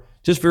 that were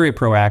just very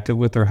proactive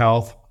with their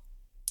health.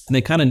 And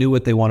they kind of knew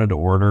what they wanted to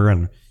order.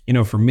 And,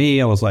 for me,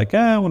 I was like,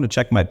 I want to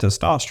check my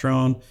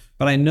testosterone.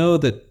 But I know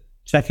that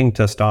checking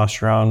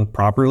testosterone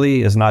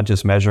properly is not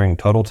just measuring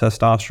total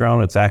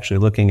testosterone. It's actually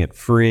looking at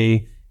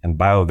free and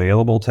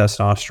bioavailable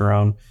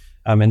testosterone.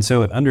 And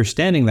so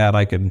understanding that,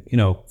 I could,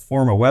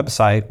 form a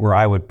website where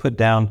I would put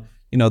down,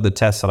 the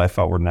tests that I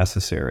felt were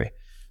necessary.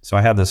 So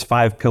I had this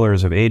 5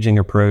 pillars of aging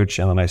approach,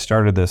 and then I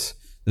started this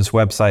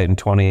website in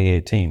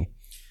 2018.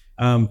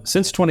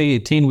 Since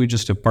 2018, we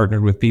just have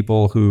partnered with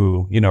people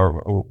who,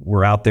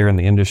 were out there in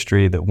the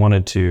industry that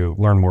wanted to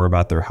learn more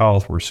about their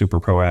health. We're super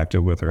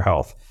proactive with their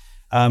health.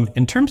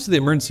 In terms of the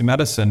emergency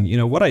medicine,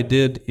 what I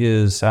did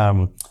is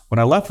when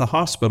I left the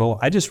hospital,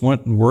 I just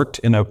went and worked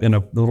in a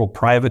little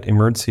private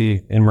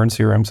emergency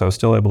room. So I was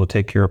still able to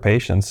take care of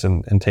patients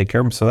and take care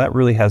of them. So that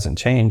really hasn't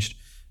changed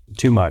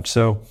too much.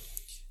 So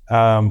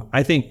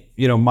I think,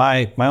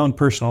 my own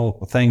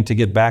personal thing to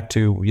get back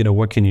to,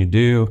 what can you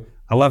do?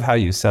 I love how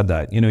you said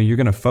that. You're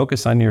going to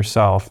focus on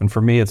yourself. And for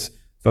me, it's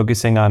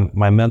focusing on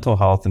my mental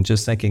health and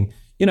just thinking,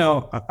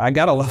 I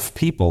got to love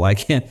people. I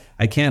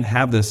can't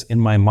have this in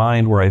my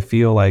mind where I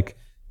feel like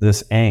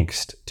this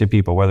angst to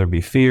people, whether it be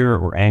fear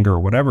or anger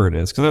or whatever it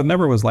is, because it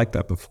never was like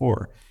that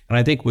before. And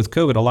I think with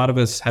COVID, a lot of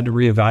us had to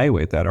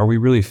reevaluate that. Are we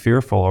really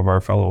fearful of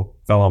our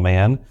fellow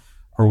man?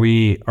 Are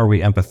we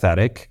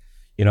empathetic?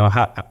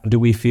 How do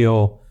we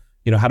feel,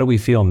 how do we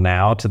feel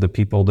now to the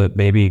people that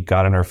maybe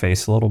got in our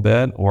face a little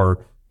bit,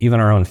 or even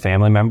our own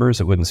family members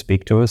that wouldn't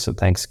speak to us at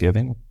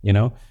Thanksgiving?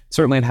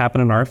 Certainly it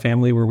happened in our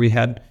family where we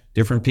had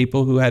different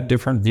people who had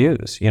different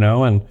views,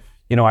 and,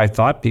 I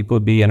thought people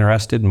would be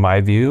interested in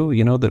my view,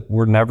 that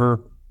were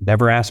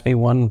never asked me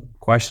one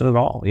question at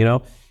all,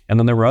 and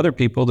then there were other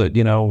people that,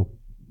 you don't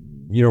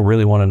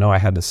really want to know I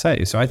had to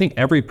say. So I think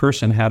every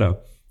person had a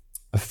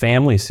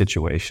family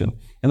situation.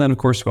 And then of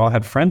course we all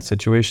had friend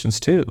situations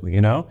too,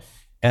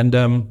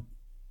 and,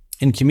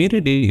 in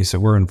communities that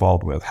we're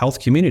involved with, health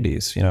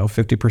communities,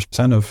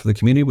 50% of the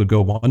community would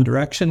go one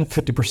direction,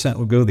 50%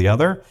 would go the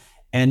other.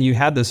 And you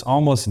had this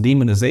almost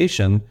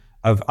demonization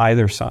of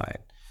either side.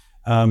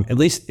 At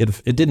least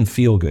it didn't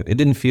feel good. It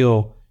didn't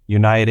feel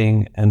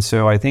uniting. And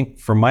so I think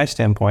from my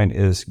standpoint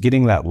is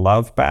getting that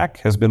love back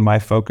has been my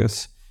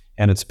focus.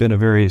 And it's been a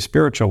very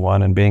spiritual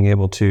one, and being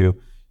able to,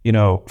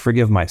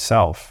 forgive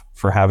myself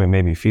for having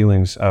maybe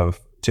feelings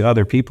to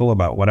other people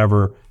about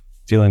whatever,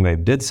 feeling they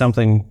did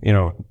something,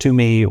 to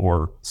me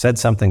or said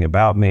something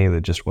about me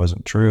that just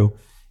wasn't true.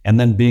 And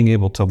then being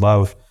able to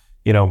love,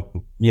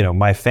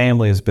 my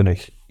family has been a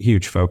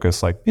huge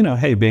focus, like,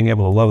 hey, being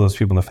able to love those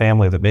people in the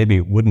family that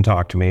maybe wouldn't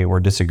talk to me or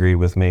disagree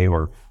with me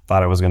or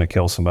thought I was going to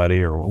kill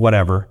somebody or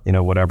whatever,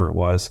 whatever it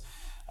was.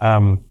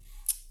 And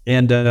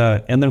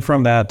then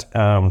from that,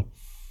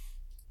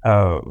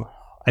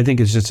 I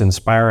think it's just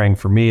inspiring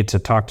for me to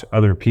talk to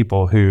other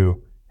people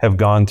who have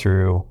gone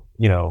through,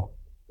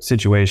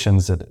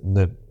 situations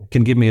that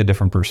can give me a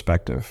different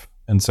perspective.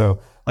 And so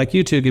like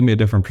you two give me a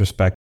different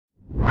perspective.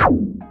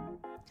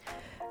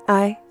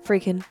 I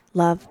freaking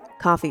love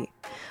coffee.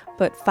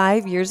 But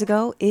 5 years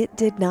ago, it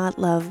did not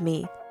love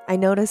me. I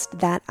noticed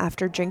that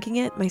after drinking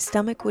it, my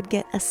stomach would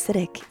get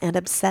acidic and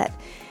upset.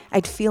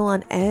 I'd feel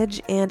on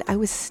edge, and I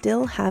was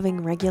still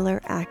having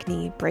regular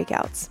acne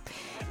breakouts.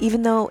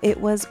 Even though it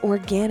was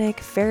organic,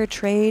 fair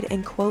trade,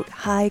 and quote,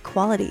 high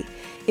quality,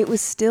 it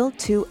was still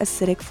too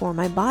acidic for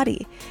my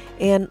body,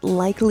 and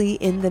likely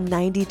in the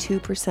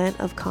 92%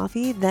 of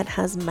coffee that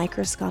has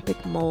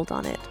microscopic mold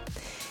on it.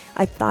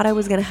 I thought I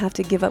was going to have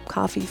to give up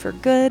coffee for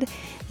good.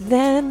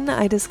 Then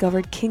I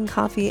discovered King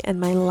Coffee,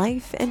 and my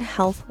life and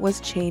health was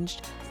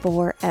changed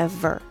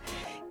forever.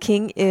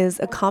 King is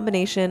a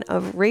combination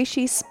of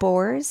reishi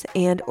spores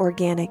and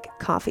organic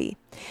coffee.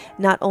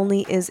 Not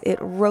only is it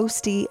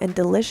roasty and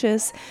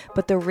delicious,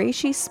 but the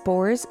reishi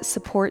spores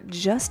support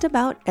just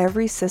about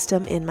every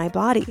system in my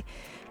body: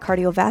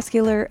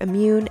 cardiovascular,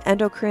 immune,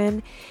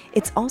 endocrine.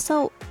 It's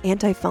also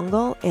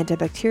antifungal,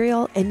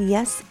 antibacterial, and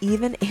yes,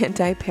 even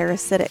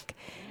anti-parasitic.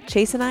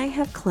 Chase and I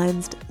have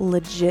cleansed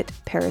legit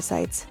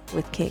parasites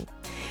with King.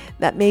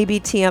 That may be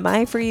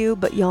TMI for you,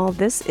 but y'all,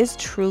 this is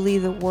truly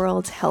the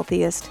world's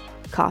healthiest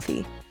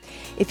coffee.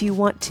 If you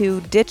want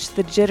to ditch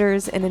the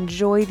jitters and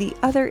enjoy the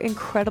other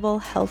incredible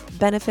health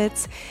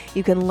benefits,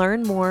 you can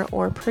learn more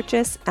or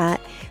purchase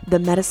at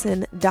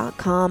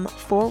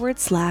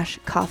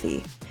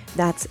themedicin.com/coffee.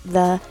 That's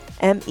the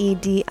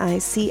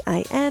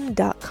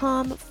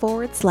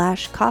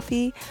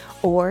medicin.com/coffee,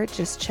 or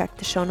just check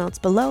the show notes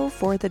below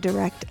for the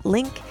direct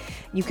link.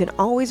 You can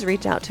always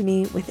reach out to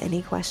me with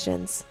any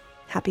questions.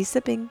 Happy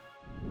sipping.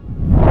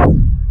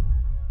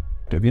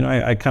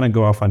 I kind of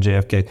go off on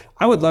JFK.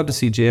 I would love to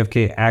see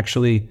JFK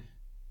actually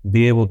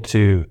be able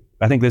to.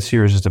 I think this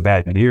year is just a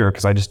bad year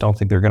because I just don't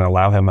think they're going to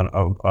allow him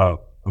a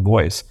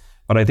voice.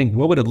 But I think,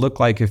 what would it look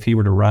like if he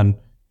were to run,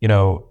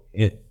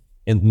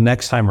 in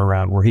next time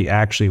around, where he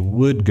actually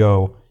would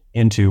go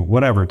into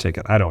whatever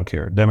ticket? I don't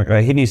care.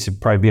 Democrat. He needs to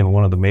probably be in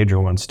one of the major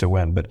ones to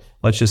win. But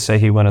let's just say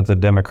he went at the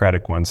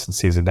Democratic one since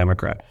he's a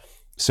Democrat.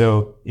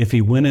 So if he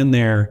went in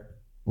there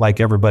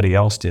like everybody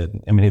else did,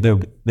 I mean,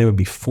 they would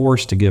be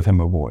forced to give him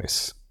a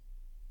voice,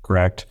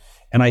 correct?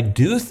 And I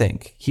do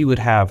think he would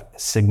have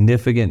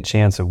significant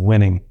chance of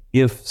winning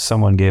if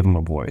someone gave him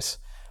a voice.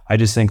 I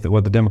just think that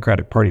what the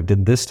Democratic Party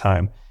did this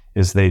time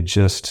is they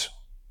just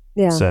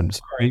said,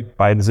 sorry,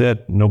 Biden's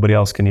it. Nobody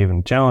else can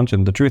even challenge.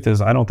 And the truth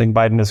is, I don't think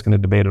Biden is going to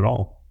debate at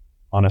all,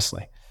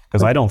 honestly,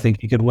 because I don't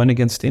think he could win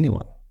against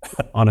anyone,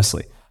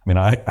 honestly. I mean,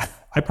 I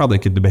probably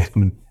could debate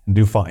him and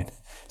do fine.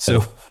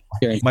 So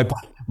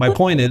my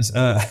point is,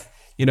 I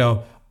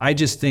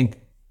just think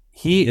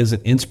he is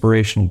an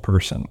inspirational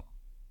person.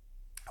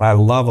 I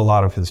love a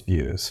lot of his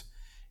views,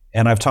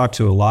 and I've talked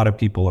to a lot of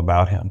people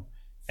about him,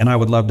 and I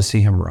would love to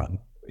see him run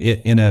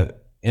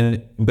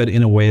but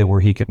in a way where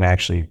he can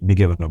actually be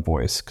given a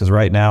voice. Because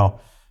right now,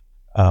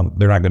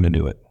 they're not going to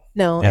do it.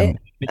 No, and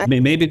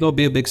maybe it'll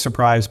be a big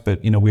surprise,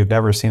 but we've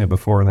never seen it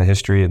before in the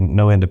history, and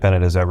no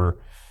independent has ever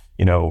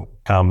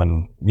come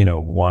and,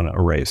 won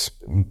a race.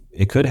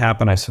 It could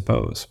happen, I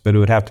suppose, but it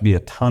would have to be a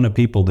ton of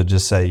people to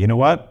just say, you know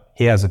what,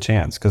 he has a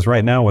chance. Because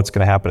right now what's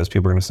going to happen is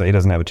people are going to say he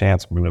doesn't have a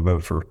chance. We're going to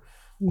vote for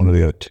one of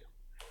the other two.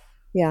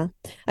 Yeah.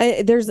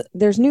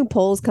 There's new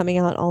polls coming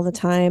out all the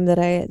time that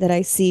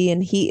I see,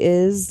 and he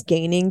is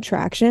gaining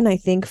traction, I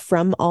think,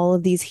 from all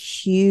of these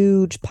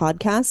huge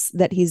podcasts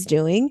that he's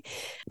doing.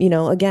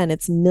 Again,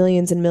 it's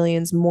millions and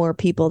millions more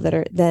people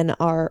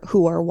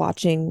who are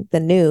watching the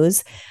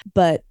news,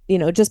 but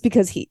just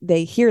because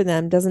they hear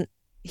them doesn't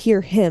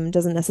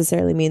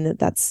necessarily mean that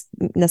that's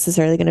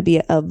necessarily going to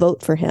be a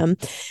vote for him.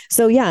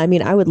 So yeah, I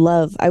mean, I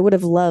would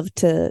have loved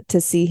to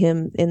see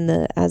him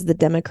as the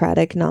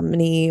Democratic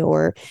nominee,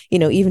 or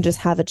even just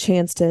have a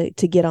chance to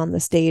get on the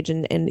stage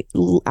and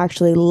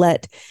actually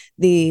let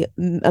the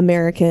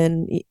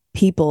American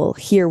people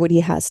hear what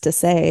he has to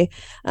say,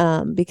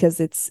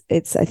 because it's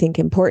I think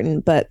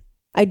important. But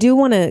I do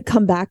want to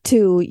come back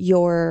to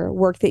your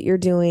work that you're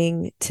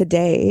doing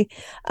today.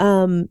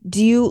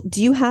 Do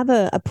you have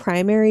a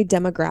primary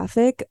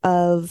demographic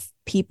of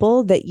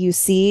people that you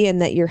see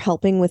and that you're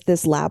helping with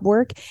this lab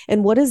work?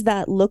 And what does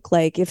that look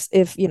like if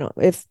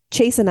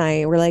Chase and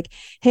I were like,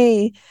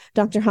 hey,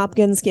 Dr.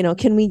 Hopkins,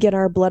 can we get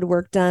our blood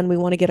work done? We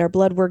want to get our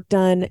blood work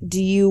done.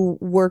 Do you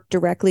work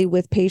directly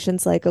with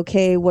patients? Like,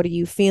 okay, what are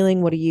you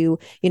feeling? Do you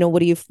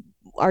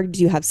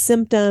have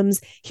symptoms?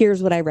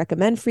 Here's what I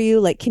recommend for you.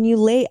 Like, can you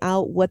lay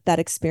out what that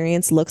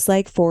experience looks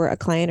like for a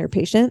client or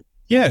patient?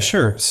 Yeah,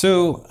 sure.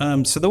 So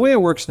the way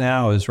it works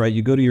now is, right,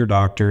 you go to your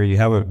doctor, you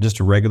have just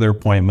a regular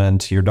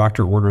appointment. Your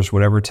doctor orders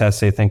whatever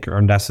tests they think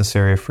are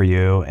necessary for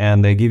you,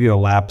 and they give you a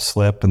lab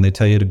slip, and they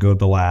tell you to go to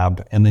the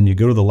lab. And then you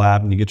go to the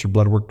lab and you get your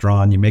blood work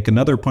drawn. You make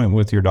another appointment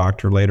with your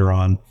doctor later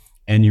on,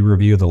 and you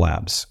review the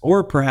labs.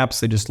 Or perhaps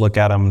they just look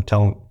at them and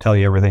tell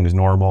you everything is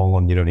normal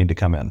and you don't need to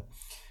come in.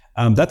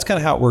 That's kind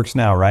of how it works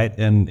now, right?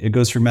 And it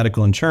goes through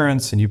medical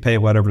insurance, and you pay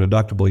whatever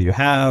deductible you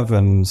have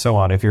and so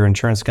on. If your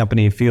insurance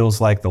company feels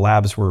like the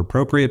labs were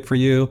appropriate for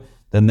you,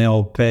 then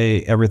they'll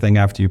pay everything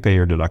after you pay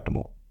your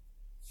deductible.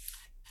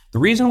 The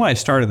reason why I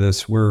started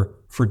this were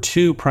for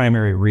two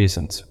primary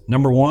reasons.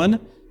 Number one,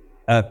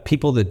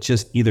 people that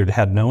just either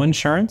had no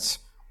insurance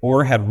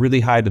or had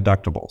really high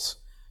deductibles.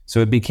 So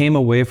it became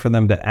a way for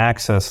them to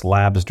access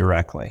labs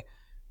directly.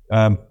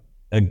 A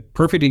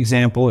perfect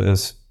example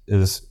is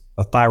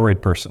a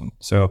thyroid person.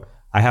 So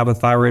I have a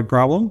thyroid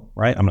problem,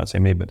 right? I'm not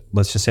saying maybe, but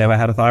let's just say I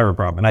had a thyroid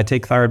problem and I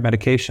take thyroid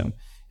medication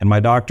and my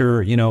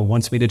doctor,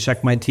 wants me to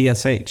check my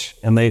TSH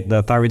and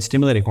the thyroid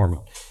stimulating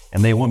hormone,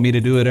 and they want me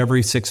to do it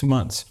every 6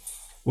 months.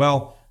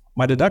 Well,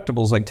 my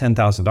deductible is like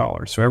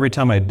 $10,000. So every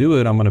time I do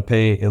it, I'm going to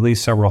pay at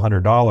least several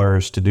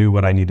 $100s to do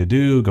what I need to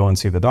do, go and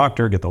see the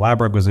doctor, get the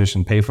lab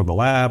requisition, pay for the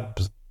lab,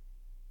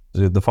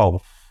 the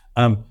follow.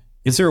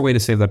 Is there a way to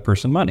save that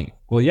person money?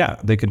 Well, yeah,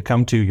 they could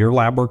come to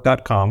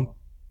yourlabwork.com,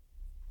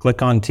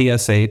 click on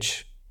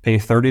TSH, pay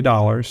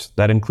 $30.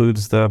 That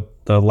includes the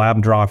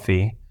lab draw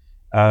fee.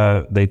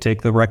 They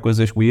take the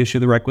requisition, we issue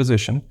the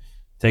requisition,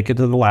 take it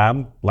to the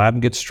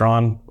lab gets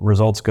drawn,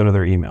 results go to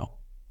their email.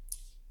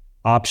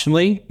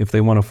 Optionally, if they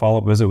want a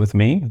follow-up visit with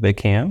me, they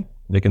can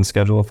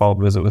schedule a follow-up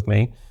visit with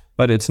me,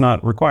 but it's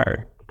not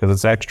required because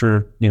it's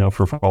extra,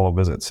 for follow-up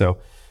visits. So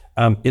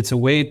it's a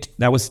way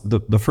that was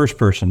the first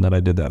person that I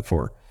did that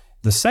for.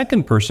 The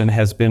second person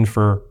has been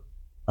for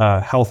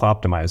health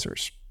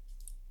optimizers,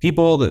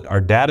 people that are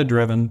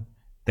data-driven.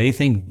 They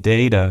think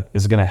data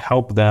is going to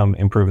help them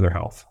improve their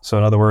health. So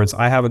in other words,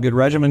 I have a good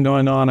regimen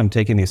going on. I'm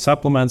taking these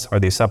supplements. Are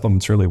these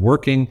supplements really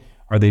working?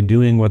 Are they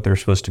doing what they're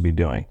supposed to be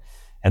doing?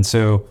 And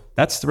so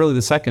that's really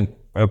the second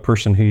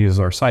person who uses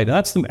our site. And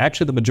that's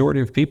actually the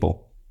majority of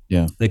people.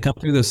 Yeah. They come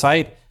through the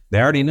site.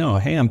 They already know,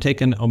 hey, I'm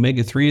taking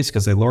omega-3s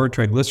because they lower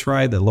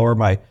triglyceride, they lower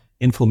my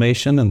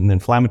inflammation and an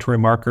inflammatory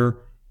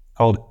marker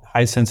called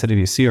high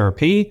sensitivity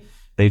CRP.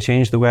 They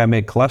change the way I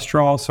make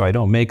cholesterol, so I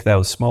don't make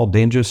those small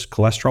dangerous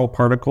cholesterol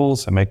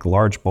particles. I make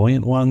large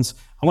buoyant ones.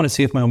 I want to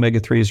see if my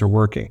omega-3s are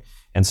working.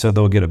 And so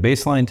they'll get a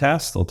baseline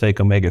test. They'll take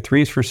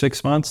omega-3s for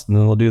 6 months, and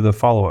then they'll do the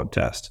follow-up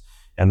test.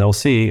 And they'll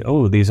see,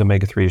 oh, these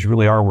omega-3s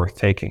really are worth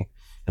taking.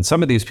 And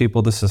some of these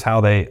people, this is how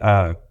they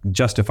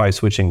justify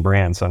switching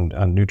brands on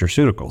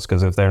nutraceuticals,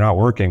 because if they're not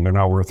working, they're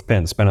not worth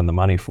spending the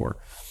money for.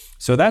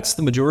 So that's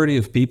the majority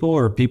of people,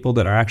 or people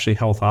that are actually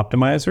health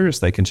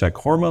optimizers. They can check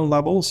hormone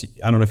levels.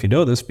 I don't know if you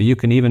know this, but you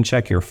can even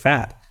check your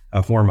fat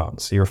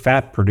hormones. Your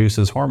fat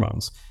produces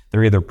hormones.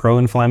 They're either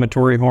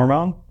pro-inflammatory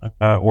hormone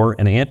or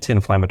an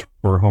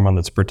anti-inflammatory hormone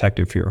that's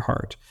protective for your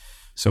heart.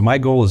 So my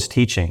goal is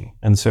teaching.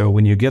 And so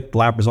when you get the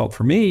lab result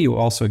for me, you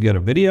also get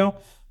a video.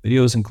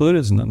 Video is included,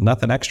 there's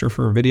nothing extra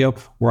for a video,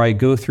 where I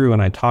go through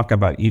and I talk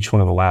about each one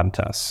of the lab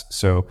tests.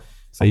 So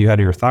say you had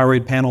your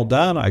thyroid panel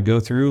done, I go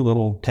through a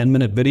little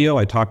 10-minute video.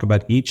 I talk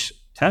about each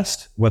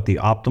test, what the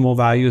optimal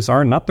values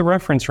are, not the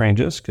reference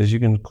ranges, because you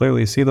can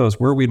clearly see those,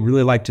 where we'd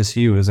really like to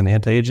see you as an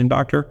anti-aging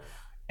doctor,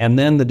 and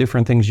then the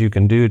different things you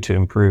can do to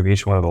improve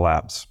each one of the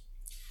labs.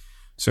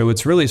 So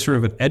it's really sort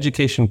of an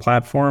education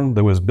platform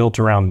that was built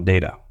around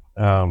data.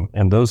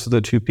 And those are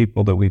the two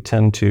people that we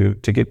tend to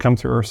get come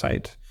through our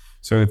site.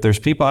 So if there's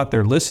people out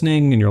there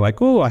listening and you're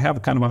like, oh, I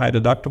have kind of a high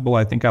deductible,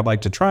 I think I'd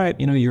like to try it,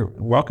 you're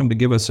welcome to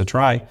give us a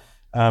try.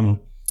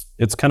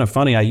 It's kind of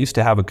funny. I used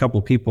to have a couple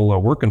of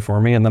people working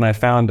for me, and then I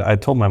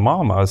told my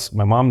mom,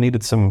 my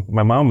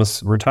mom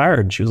was retired,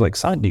 and she was like,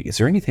 son, is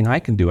there anything I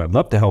can do? I'd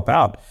love to help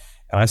out.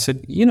 And I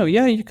said,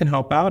 yeah, you can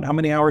help out. How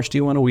many hours do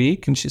you want a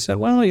week? And she said,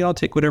 well, I'll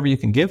take whatever you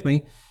can give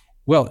me.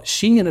 Well,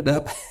 she ended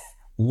up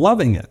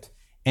loving it.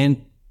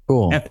 And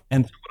cool.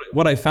 And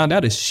what I found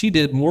out is she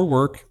did more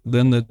work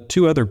than the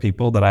two other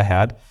people that I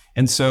had.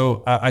 And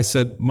so I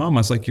said, Mom, I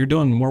was like, you're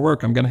doing more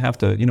work. I'm going to have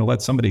to,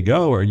 let somebody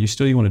go, or you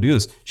want to do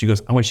this? She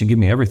goes, I want you to give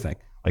me everything.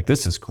 Like,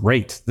 this is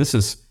great. This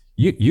is,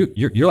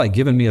 you're like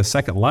giving me a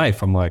second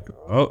life. I'm like,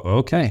 oh,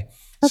 okay.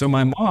 So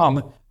my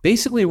mom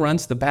basically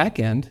runs the back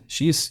end.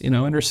 She's, in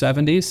her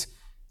 70s.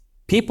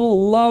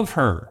 People love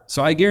her.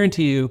 So I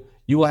guarantee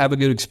you will have a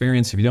good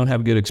experience. If you don't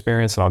have a good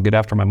experience, then I'll get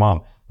after my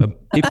mom.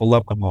 But people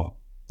love my mom.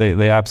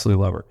 They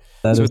absolutely love her.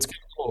 It's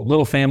a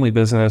little family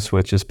business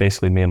with just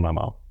basically me and my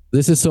mom.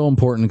 This is so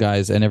important,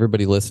 guys, and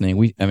everybody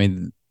listening.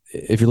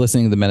 If you're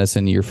listening to the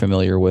medicine, you're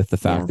familiar with the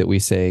fact that we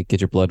say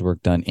get your blood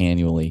work done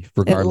annually,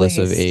 regardless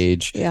of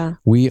age. Yeah.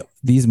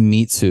 These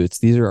meat suits,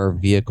 these are our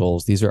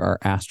vehicles. These are our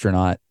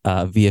astronaut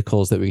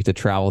vehicles that we get to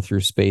travel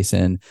through space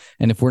in.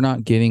 And if we're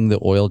not getting the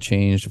oil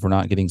changed, if we're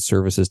not getting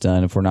services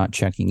done, if we're not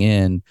checking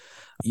in,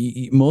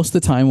 most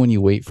of the time when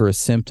you wait for a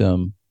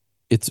symptom,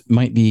 it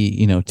might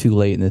be, too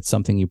late, and it's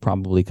something you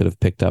probably could have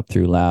picked up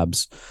through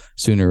labs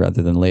sooner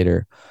rather than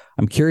later.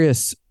 I'm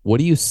curious, what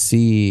do you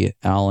see,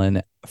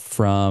 Alan,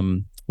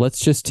 from, let's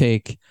just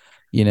take,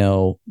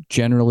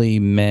 generally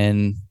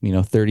men,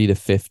 30 to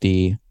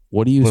 50,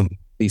 what are you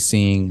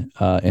seeing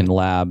in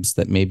labs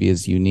that maybe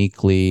is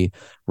uniquely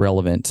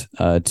relevant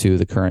to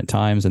the current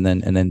times? And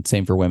then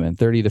same for women,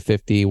 30 to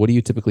 50, what are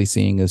you typically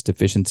seeing as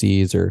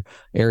deficiencies or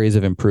areas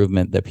of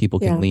improvement that people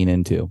can lean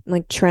into?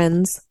 Like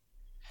trends.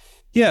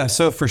 Yeah,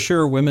 so for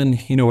sure, women,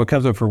 what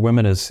comes up for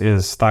women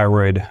is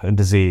thyroid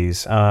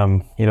disease.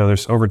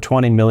 There's over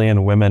 20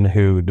 million women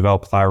who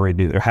develop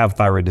or have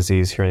thyroid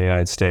disease here in the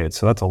United States.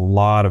 So that's a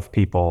lot of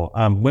people.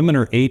 Women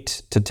are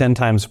 8 to 10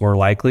 times more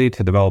likely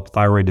to develop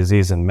thyroid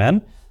disease than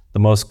men. The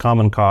most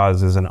common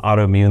cause is an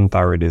autoimmune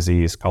thyroid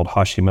disease called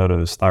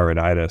Hashimoto's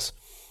thyroiditis.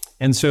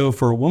 And so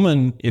for a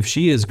woman, if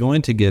she is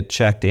going to get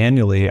checked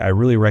annually, I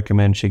really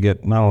recommend she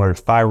get not only her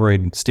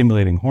thyroid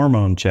stimulating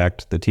hormone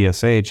checked, the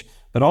TSH,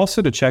 but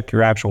also to check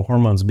your actual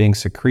hormones being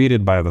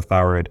secreted by the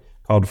thyroid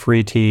called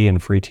free T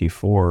and free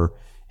T4.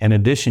 In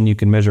addition, you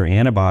can measure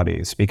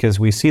antibodies because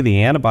we see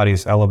the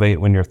antibodies elevate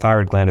when your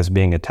thyroid gland is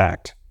being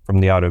attacked from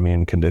the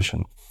autoimmune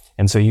condition.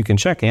 And so you can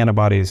check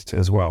antibodies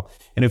as well.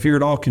 And if you're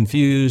at all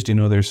confused,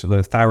 there's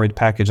the thyroid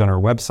package on our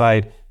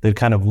website that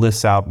kind of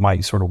lists out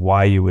sort of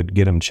why you would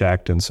get them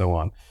checked and so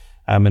on.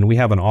 And we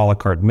have an a la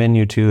carte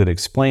menu too that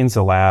explains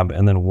the lab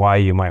and then why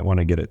you might want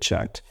to get it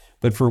checked.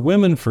 But for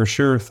women, for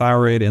sure,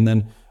 thyroid, and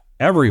then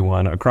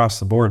everyone across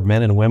the board,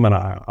 men and women,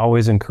 I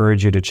always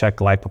encourage you to check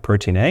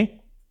lipoprotein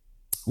A.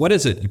 What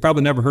is it? You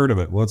probably never heard of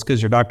it. Well, it's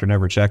because your doctor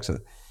never checks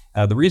it.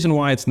 The reason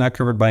why it's not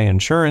covered by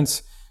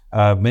insurance,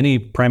 many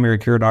primary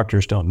care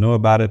doctors don't know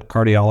about it.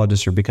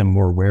 Cardiologists are becoming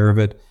more aware of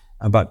it.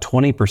 About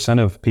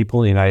 20% of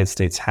people in the United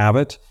States have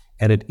it,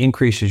 and it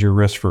increases your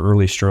risk for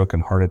early stroke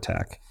and heart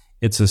attack.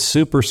 It's a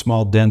super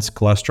small, dense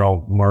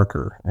cholesterol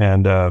marker,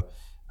 and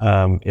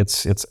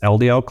it's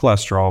LDL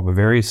cholesterol, but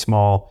very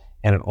small,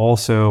 and it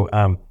also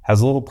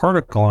has a little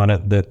particle on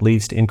it that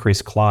leads to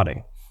increased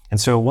clotting. And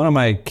so one of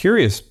my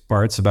curious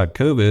parts about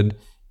COVID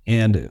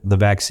and the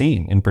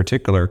vaccine in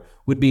particular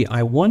would be,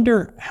 I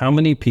wonder how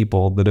many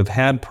people that have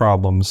had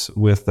problems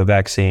with the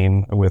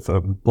vaccine, with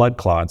blood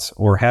clots,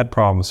 or had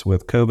problems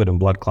with COVID and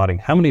blood clotting,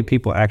 how many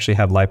people actually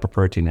had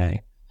lipoprotein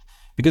A?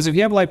 Because if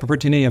you have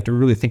lipoprotein A, you have to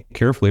really think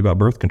carefully about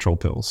birth control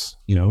pills,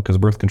 because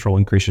birth control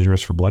increases your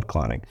risk for blood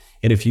clotting.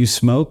 And if you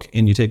smoke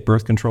and you take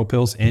birth control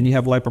pills and you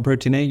have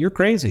lipoprotein A, you're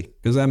crazy.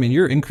 Because,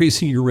 you're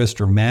increasing your risk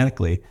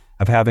dramatically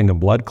of having a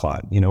blood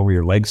clot, where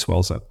your leg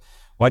swells up.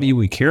 Why do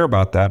we care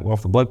about that? Well,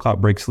 if the blood clot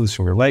breaks loose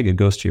from your leg, it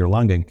goes to your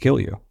lung and kill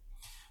you.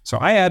 So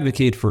I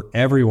advocate for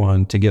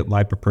everyone to get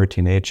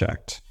lipoprotein A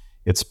checked.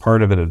 It's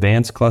part of an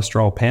advanced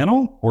cholesterol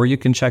panel, or you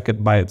can check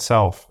it by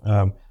itself.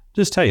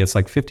 Just tell you, it's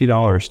like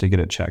 $50 to get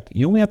it checked.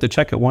 You only have to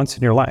check it once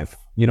in your life.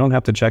 You don't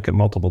have to check it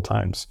multiple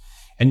times.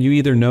 And you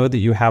either know that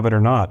you have it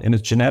or not, and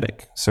it's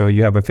genetic. So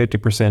you have a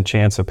 50%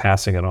 chance of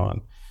passing it on.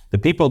 The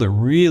people that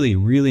really,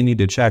 really need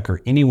to check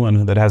are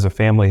anyone that has a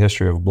family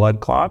history of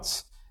blood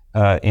clots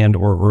and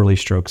or early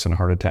strokes and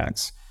heart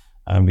attacks.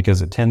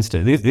 Because it tends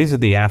to, these are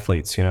the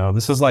athletes,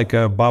 this is like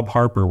Bob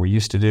Harper. We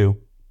used to do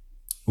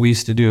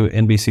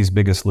NBC's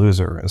Biggest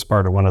Loser as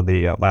part of one of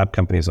the lab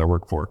companies I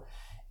work for.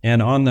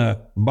 And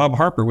Bob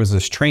Harper was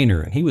this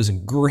trainer, and he was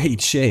in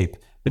great shape,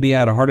 but he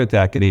had a heart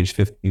attack at age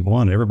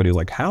 51. Everybody was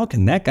like, how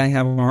can that guy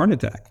have a heart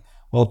attack?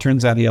 Well, it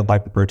turns out he had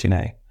lipoprotein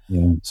A.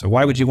 Yeah. So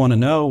why would you want to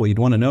know? Well, you'd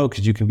want to know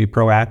because you can be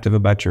proactive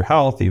about your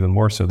health, even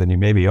more so than you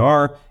maybe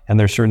are. And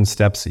there's certain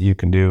steps that you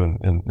can do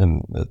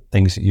and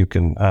things that you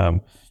can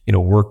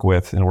work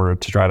with in order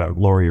to try to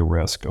lower your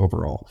risk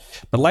overall.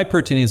 But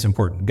lipoprotein is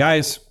important.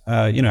 Guys,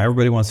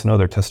 everybody wants to know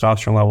their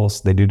testosterone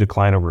levels. They do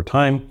decline over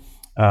time.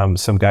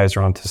 Some guys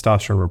are on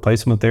testosterone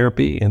replacement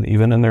therapy, and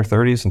even in their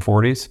 30s and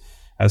 40s.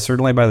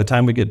 Certainly by the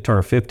time we get to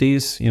our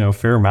 50s, a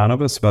fair amount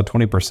of us, about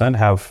 20%,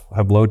 have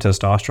low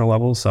testosterone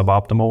levels,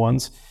 suboptimal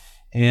ones.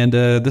 And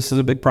this is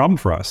a big problem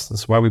for us.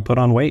 This is why we put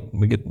on weight.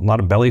 We get a lot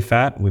of belly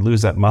fat. We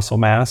lose that muscle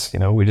mass.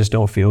 We just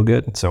don't feel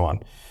good and so on.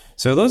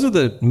 So those are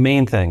the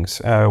main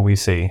things we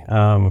see.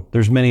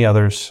 There's many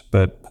others,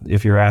 but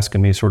if you're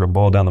asking me sort of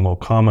boil down the more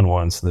common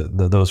ones,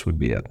 those would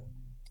be it.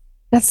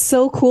 That's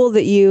so cool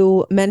that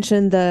you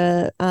mentioned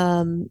the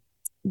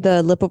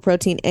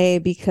lipoprotein A,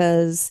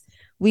 because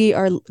we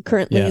are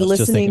currently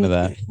listening.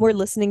 We're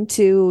listening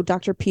to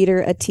Dr.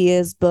 Peter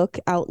Attia's book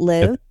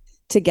Outlive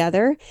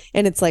together,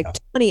 and it's like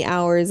 20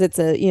 hours. It's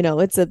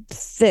a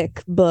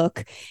thick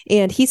book,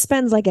 and he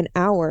spends like an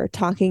hour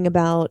talking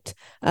about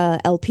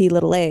LP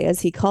little a, as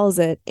he calls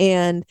it,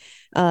 and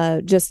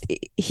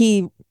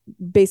he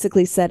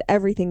basically said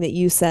everything that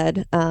you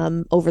said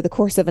over the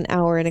course of an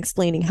hour, and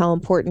explaining how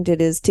important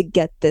it is to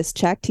get this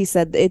checked. He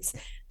said it's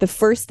the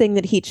first thing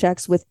that he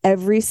checks with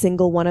every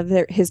single one of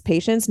his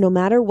patients, no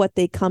matter what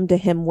they come to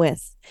him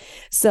with.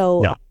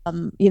 So,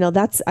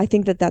 I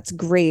think that's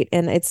great.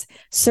 And it's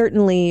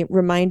certainly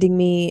reminding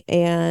me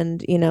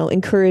and,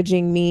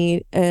 encouraging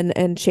me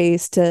and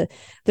Chase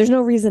there's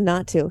no reason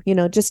not to,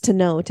 just to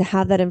know, to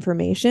have that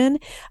information.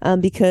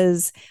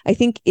 Because I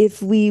think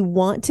if we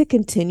want to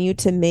continue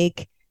to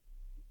make,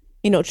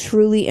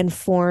 truly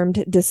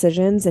informed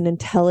decisions and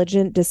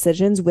intelligent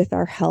decisions with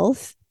our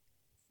health,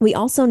 we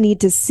also need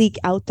to seek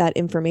out that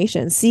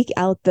information, seek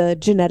out the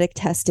genetic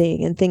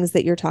testing and things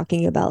that you're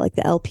talking about, like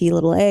the LP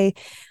little a,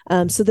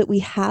 so that we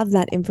have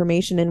that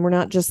information and we're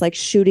not just like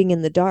shooting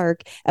in the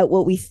dark at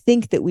what we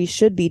think that we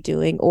should be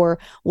doing or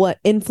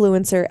what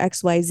influencer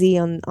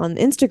XYZ on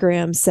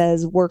Instagram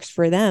says works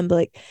for them. But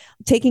like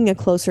taking a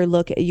closer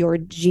look at your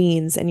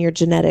genes and your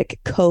genetic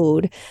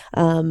code,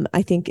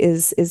 I think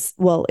is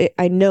well,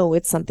 I know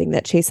it's something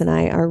that Chase and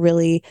I are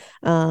really,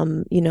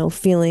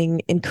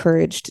 feeling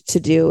encouraged to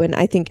do. And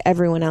I think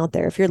everyone out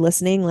there, if you're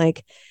listening,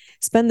 like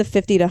spend the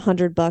 50 to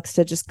 $100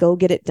 to just go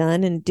get it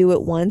done and do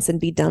it once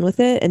and be done with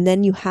it. And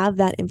then you have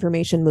that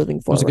information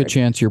moving There's a good forward.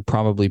 chance you're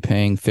probably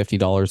paying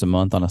 $50 a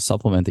month on a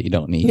supplement that you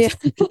don't need. Yeah.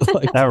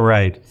 Like, that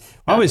right.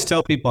 I always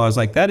tell people, I was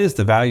like, that is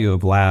the value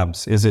of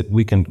labs, is that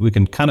we can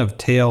kind of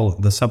tail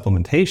the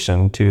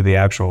supplementation to the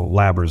actual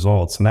lab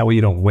results. And that way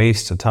you don't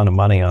waste a ton of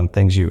money on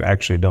things you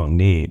actually don't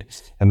need.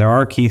 And there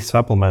are key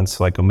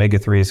supplements like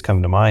omega-3s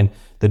come to mind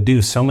that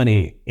do so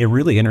many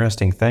really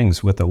interesting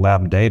things with the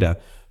lab data.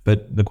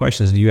 But the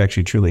question is, do you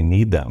actually truly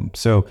need them?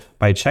 So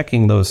by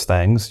checking those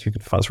things, you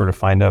can sort of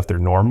find out if they're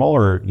normal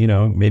or,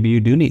 maybe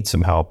you do need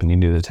some help and you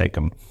need to take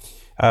them.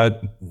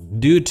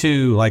 Due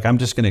to, like, I'm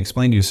just going to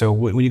explain to you. So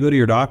when you go to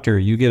your doctor,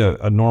 you get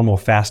a normal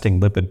fasting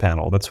lipid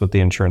panel. That's what the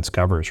insurance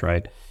covers,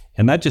 right?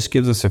 And that just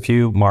gives us a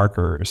few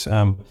markers.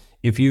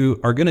 If you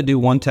are going to do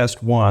one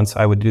test once,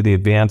 I would do the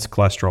advanced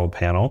cholesterol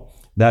panel.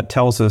 That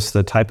tells us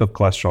the type of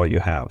cholesterol you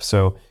have.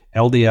 So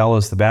LDL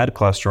is the bad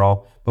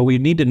cholesterol, but we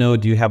need to know,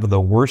 do you have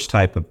the worst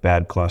type of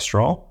bad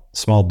cholesterol,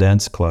 small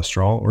dense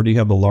cholesterol, or do you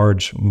have the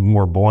large,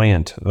 more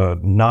buoyant,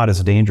 not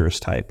as dangerous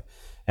type?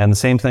 And the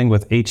same thing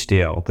with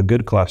HDL, the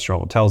good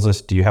cholesterol. It tells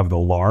us, do you have the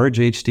large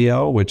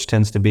HDL, which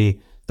tends to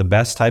be the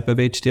best type of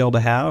HDL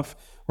to have,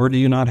 or do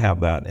you not have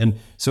that? And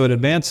so an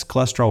advanced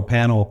cholesterol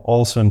panel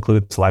also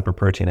includes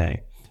lipoprotein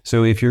A.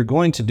 So if you're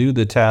going to do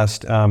the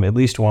test at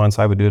least once,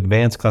 I would do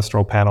advanced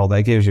cholesterol panel.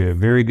 That gives you a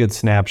very good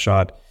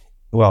snapshot.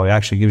 Well, it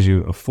actually gives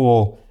you a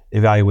full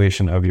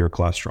evaluation of your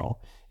cholesterol.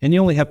 And you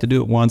only have to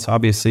do it once.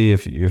 Obviously,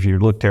 if you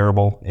look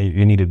terrible,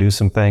 you need to do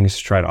some things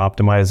to try to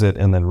optimize it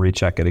and then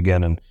recheck it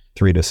again in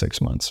 3 to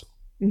 6 months.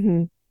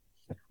 Mm-hmm.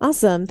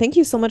 Awesome. Thank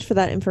you so much for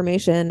that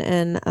information.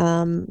 And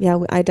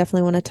I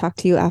definitely want to talk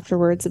to you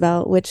afterwards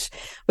about which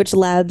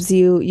labs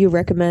you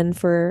recommend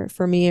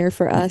for me or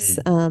for us.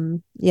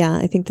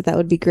 I think that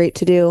would be great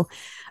to do.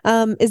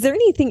 Is there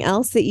anything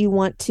else that you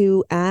want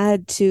to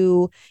add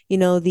to,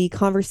 the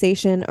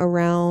conversation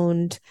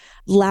around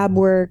lab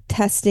work,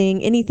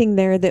 testing, anything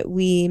there that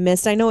we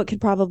missed? I know it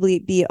could probably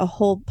be a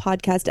whole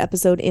podcast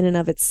episode in and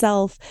of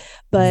itself,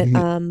 but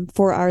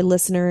for our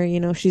listener,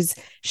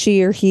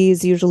 she or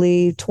he's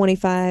usually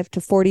 25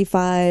 to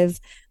 45,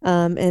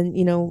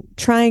 and,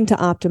 trying to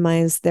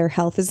optimize their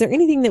health. Is there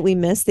anything that we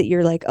missed that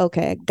you're like,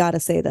 okay, I gotta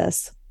say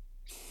this?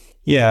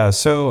 Yeah.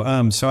 So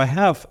I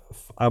have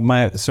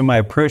my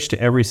approach to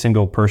every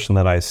single person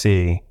that I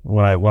see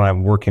when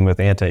I'm working with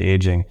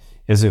anti-aging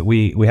is that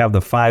we have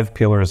the 5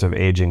 pillars of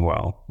aging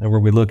well, and where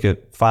we look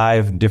at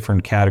 5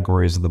 different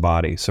categories of the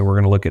body. So we're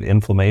going to look at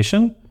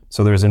inflammation.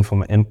 So there's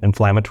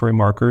inflammatory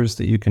markers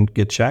that you can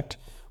get checked.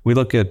 We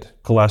look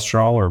at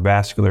cholesterol or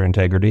vascular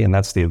integrity, and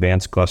that's the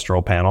advanced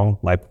cholesterol panel,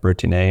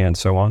 lipoprotein A, and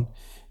so on.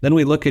 Then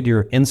we look at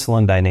your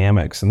insulin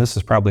dynamics, and this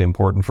is probably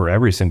important for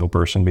every single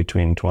person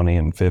between 20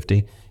 and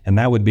 50. And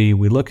that would be,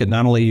 we look at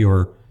not only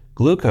your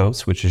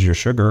glucose, which is your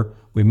sugar,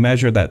 we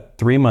measure that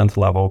 3-month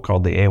level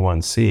called the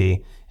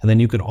A1C, and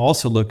then you could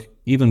also look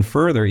even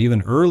further,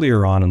 even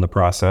earlier on in the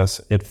process,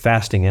 at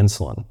fasting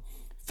insulin.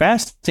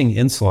 Fasting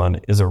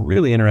insulin is a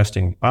really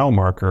interesting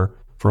biomarker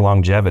for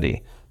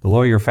longevity. The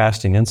lower your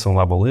fasting insulin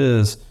level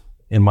is,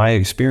 in my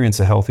experience,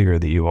 the healthier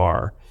that you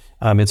are.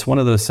 It's one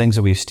of those things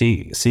that we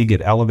see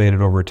get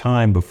elevated over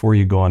time before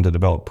you go on to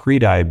develop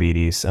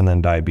prediabetes and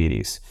then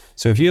diabetes.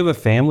 So if you have a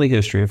family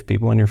history, if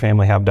people in your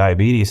family have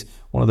diabetes,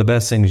 one of the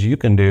best things you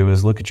can do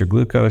is look at your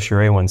glucose, your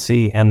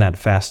A1C, and that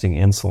fasting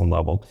insulin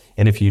level.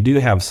 And if you do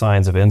have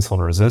signs of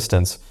insulin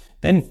resistance,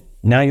 then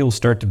now you'll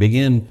start to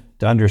begin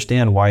to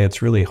understand why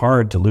it's really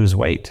hard to lose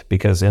weight,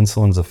 because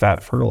insulin's a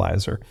fat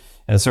fertilizer.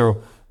 And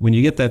so when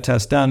you get that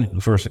test done,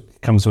 first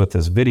it comes with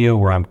this video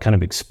where I'm kind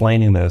of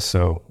explaining this,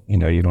 so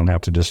you don't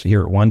have to just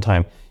hear it one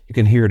time. You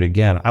can hear it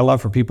again. I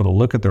love for people to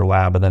look at their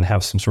lab and then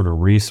have some sort of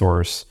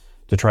resource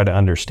to try to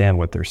understand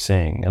what they're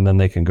seeing. And then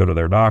they can go to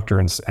their doctor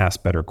and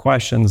ask better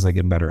questions. They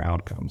get better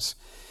outcomes.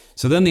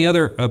 So then the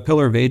other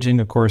pillar of aging,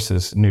 of course,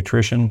 is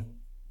nutrition.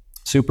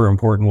 Super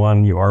important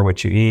one. You are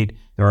what you eat.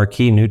 There are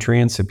key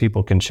nutrients that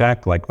people can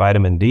check, like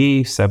vitamin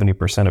D.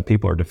 70% of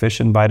people are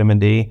deficient in vitamin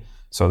D.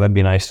 So that'd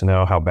be nice to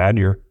know how bad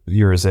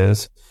yours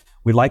is.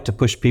 We like to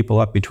push people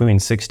up between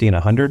 60 and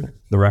 100,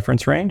 the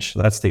reference range.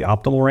 That's the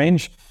optimal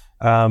range.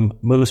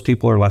 Most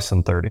people are less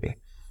than 30.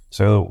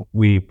 So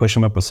we push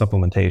them up with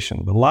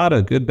supplementation. But a lot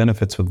of good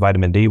benefits with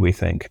vitamin D, we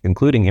think,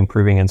 including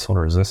improving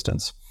insulin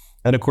resistance.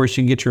 And of course,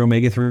 you can get your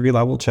omega-3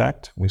 level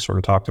checked. We sort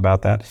of talked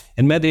about that.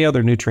 And many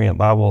other nutrient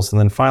levels. And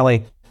then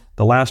finally,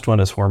 the last one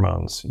is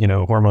hormones.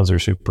 Hormones are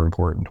super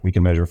important. We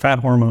can measure fat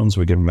hormones.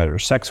 We can measure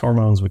sex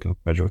hormones. We can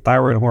measure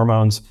thyroid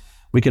hormones.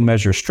 We can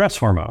measure stress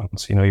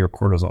hormones, your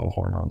cortisol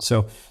hormones.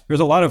 So there's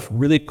a lot of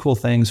really cool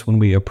things when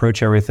we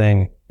approach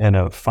everything in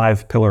a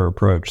 5-pillar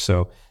approach.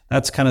 So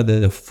that's kind of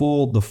the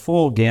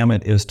full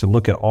gamut, is to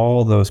look at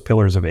all those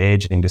pillars of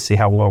aging to see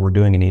how well we're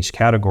doing in each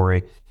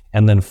category,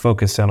 and then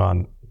focus in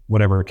on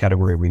whatever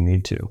category we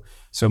need to.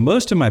 So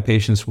most of my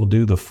patients will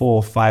do the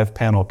full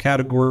 5-panel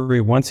category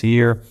once a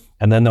year,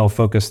 and then they'll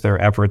focus their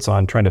efforts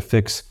on trying to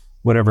fix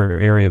whatever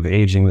area of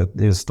aging that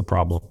is the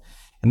problem.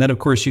 And then, of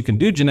course, you can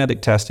do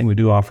genetic testing. We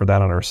do offer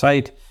that on our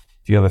site.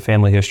 If you have a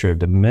family history of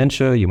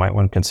dementia, you might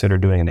want to consider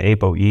doing an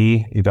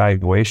ApoE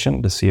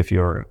evaluation to see if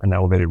you're an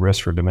elevated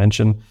risk for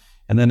dementia.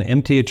 And then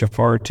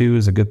MTHFR2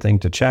 is a good thing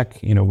to check.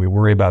 We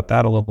worry about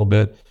that a little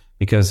bit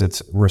because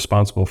it's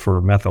responsible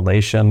for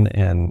methylation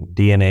and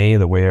DNA,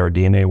 the way our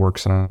DNA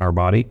works in our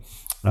body.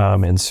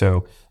 And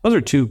so those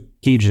are 2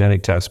 key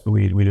genetic tests, but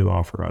we do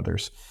offer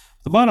others.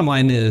 The bottom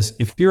line is,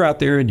 if you're out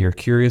there and you're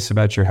curious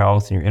about your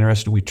health and you're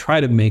interested, we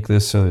try to make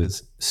this so that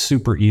it's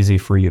super easy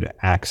for you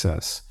to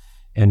access.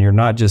 And you're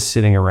not just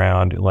sitting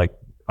around like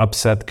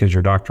upset because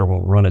your doctor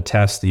won't run a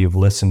test that you've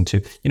listened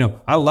to.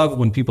 I love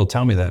when people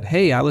tell me that,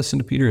 hey, I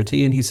listened to Peter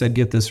T and he said,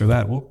 get this or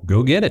that. Well,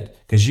 go get it,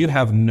 because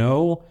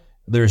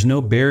there's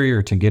no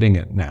barrier to getting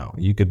it now.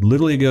 You could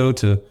literally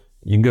you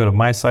can go to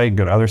my site,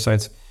 go to other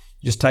sites,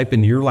 just type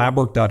in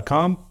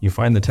yourlabwork.com, you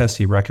find the test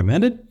he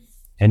recommended,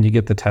 and you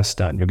get the test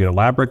done. You'll get a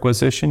lab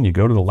requisition, you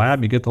go to the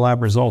lab, you get the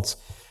lab results.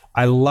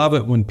 I love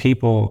it when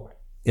people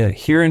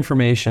hear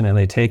information and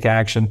they take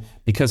action,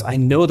 because I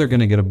know they're going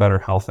to get a better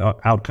health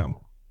outcome.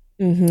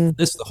 Mm-hmm.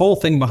 The whole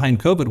thing behind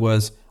COVID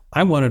was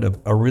I wanted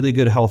a really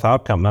good health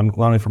outcome, not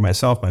only for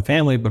myself, my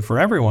family, but for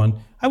everyone.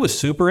 I was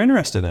super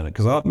interested in it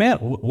because I thought, man,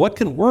 what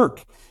can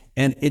work?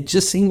 And it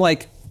just seemed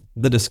like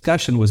the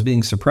discussion was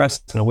being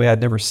suppressed in a way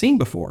I'd never seen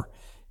before.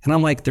 And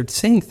I'm like, they're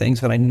saying things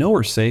that I know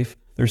are safe.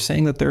 They're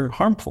saying that they're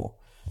harmful.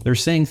 They're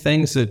saying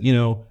things that,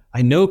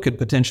 I know could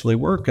potentially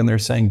work, and they're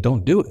saying,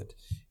 don't do it.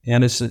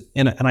 And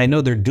and I know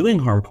they're doing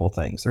harmful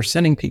things. They're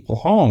sending people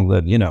home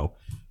that,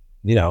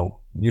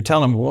 you're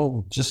telling them,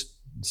 well, just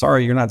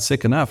sorry, you're not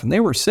sick enough. And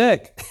they were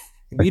sick.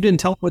 You didn't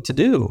tell them what to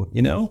do,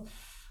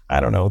 I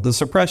don't know. The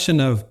suppression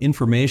of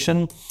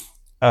information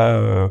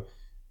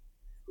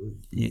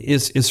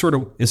is sort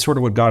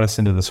of what got us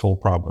into this whole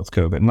problem with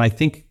COVID. And I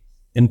think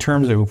in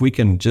terms of, if we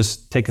can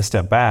just take a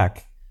step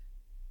back,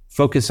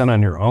 focus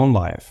on your own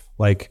life.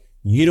 Like,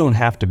 you don't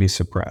have to be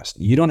suppressed.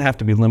 You don't have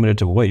to be limited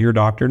to what your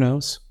doctor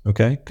knows,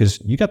 okay? Because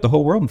you got the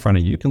whole world in front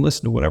of you. You can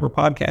listen to whatever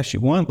podcast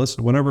you want, listen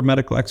to whatever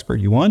medical expert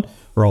you want,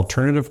 or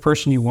alternative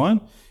person you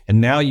want.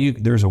 And now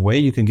there's a way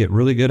you can get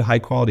really good, high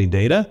quality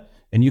data,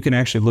 and you can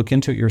actually look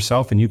into it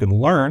yourself, and you can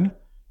learn,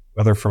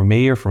 whether from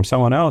me or from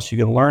someone else, you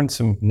can learn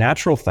some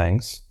natural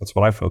things. That's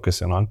what I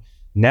focus in on.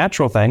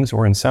 Natural things,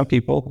 or in some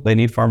people, they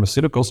need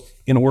pharmaceuticals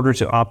in order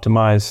to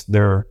optimize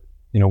their,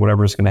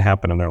 whatever is going to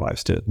happen in their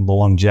lives, to the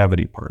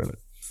longevity part of it.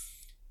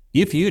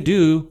 If you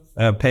do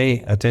pay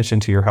attention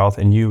to your health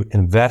and you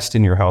invest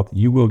in your health,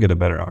 you will get a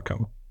better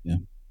outcome. Yeah.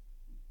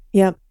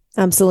 Yep,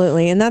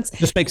 absolutely. And that's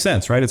just makes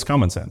sense, right? It's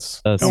common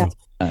sense. And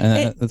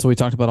that's what we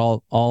talked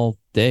about all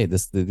day.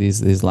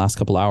 These last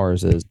couple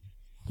hours is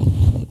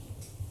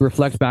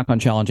reflect back on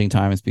challenging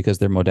times, because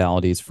they're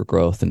modalities for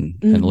growth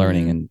and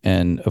learning.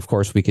 And of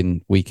course we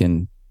can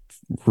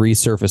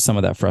resurface some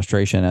of that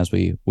frustration as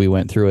we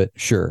went through it.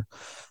 Sure.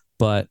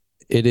 But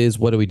it is,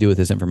 what do we do with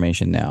this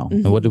information now?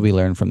 Mm-hmm. And what do we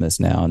learn from this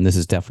now? And this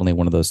is definitely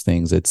one of those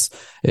things.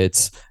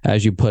 It's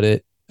as you put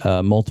it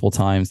multiple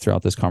times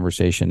throughout this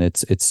conversation,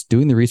 it's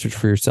doing the research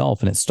for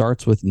yourself. And it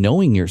starts with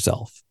knowing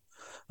yourself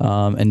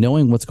and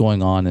knowing what's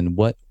going on, and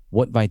what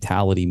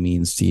vitality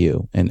means to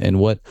you, and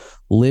what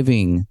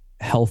living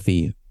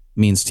healthy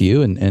means to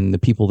you, and the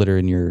people that are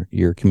in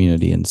your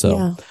community. And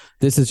so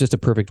this is just a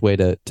perfect way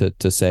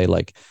to say,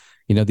 like,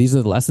 these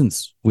are the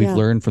lessons we've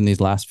learned from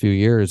these last few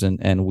years,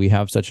 and we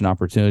have such an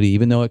opportunity.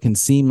 Even though it can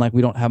seem like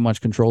we don't have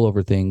much control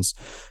over things,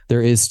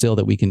 there is still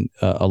that we can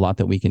a lot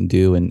that we can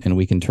do, and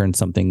we can turn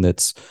something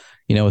that's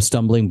a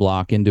stumbling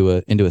block into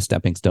a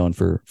stepping stone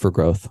for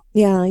growth.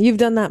 Yeah, you've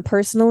done that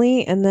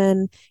personally, and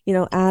then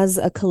as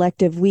a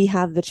collective, we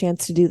have the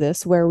chance to do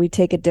this, where we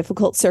take a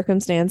difficult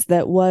circumstance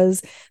that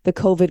was the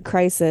COVID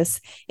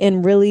crisis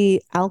and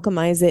really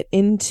alchemize it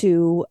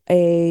into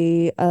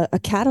a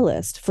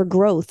catalyst for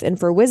growth and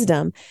for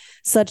wisdom,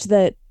 such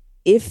that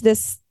if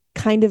this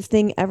kind of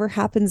thing ever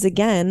happens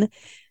again,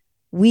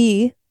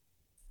 we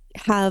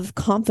have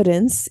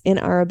confidence in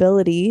our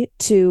ability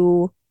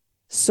to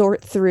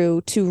sort through,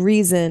 to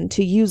reason,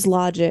 to use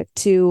logic,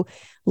 to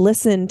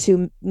listen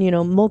to,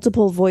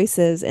 multiple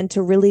voices, and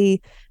to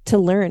really to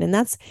learn. And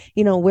that's,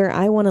 where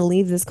I want to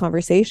leave this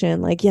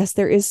conversation. Like, yes,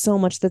 there is so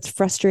much that's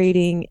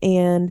frustrating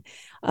and,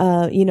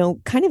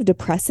 kind of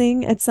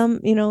depressing at some,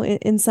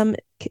 in some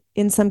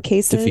in some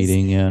cases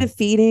Defeating, yeah.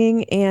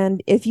 defeating.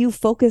 And if you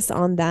focus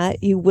on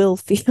that, you will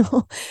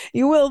feel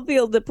you will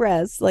feel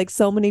depressed, like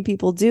so many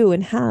people do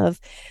and have.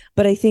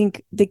 But I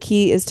think the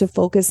key is to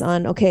focus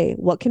on, okay,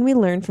 what can we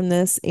learn from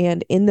this?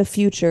 And in the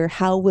future,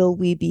 how will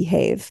we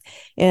behave?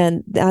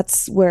 And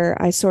that's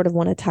where I sort of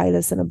want to tie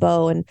this in a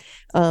bow and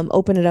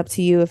open it up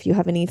to you if you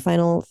have any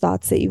final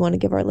thoughts that you want to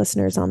give our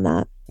listeners on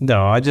that.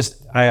 No,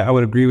 I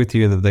would agree with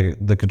you that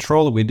the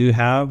control that we do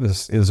have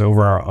is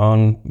over our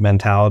own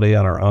mentality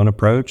and our own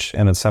approach.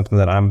 And it's something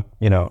that I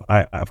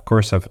of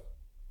course I've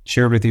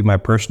shared with you my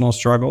personal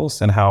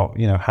struggles and how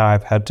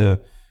I've had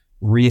to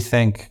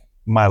rethink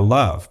my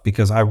love,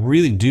 because I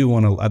really do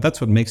want to, that's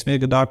what makes me a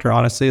good doctor.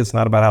 Honestly, it's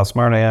not about how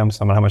smart I am. It's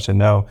not about how much I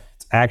know.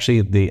 It's actually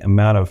the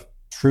amount of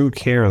true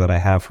care that I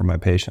have for my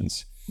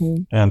patients.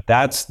 And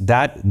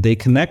that they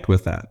connect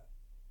with that.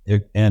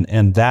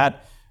 And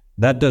that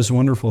does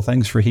wonderful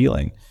things for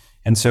healing.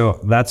 And so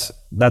that's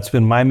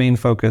been my main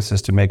focus,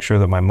 is to make sure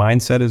that my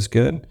mindset is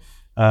good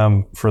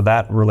for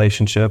that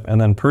relationship. And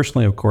then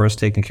personally, of course,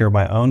 taking care of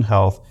my own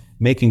health,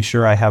 making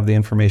sure I have the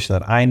information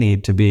that I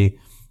need to be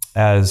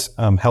as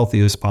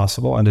healthy as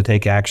possible and to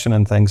take action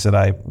in things that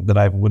I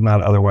would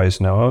not otherwise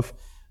know of.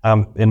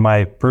 In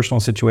my personal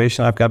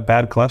situation, I've got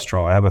bad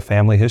cholesterol. I have a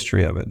family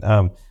history of it.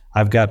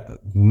 I've got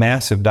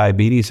massive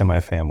diabetes in my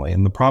family.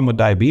 And the problem with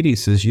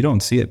diabetes is you don't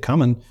see it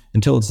coming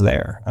until it's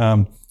there.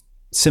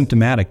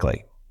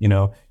 Symptomatically,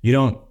 you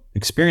don't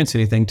experience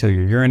anything till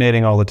you're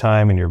urinating all the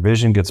time and your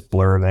vision gets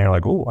blurred. And you're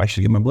like, oh, I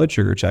should get my blood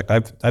sugar checked.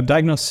 I've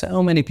diagnosed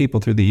so many people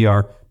through the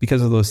ER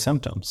because of those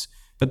symptoms.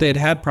 But they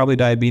had probably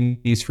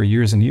diabetes for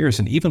years and years.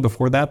 And even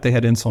before that, they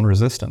had insulin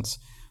resistance.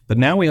 But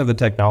now we have the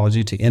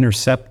technology to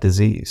intercept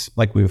disease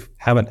like we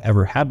haven't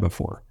ever had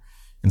before.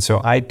 And so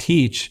I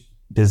teach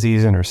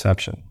disease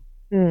interception.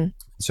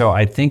 So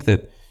I think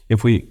that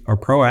if we are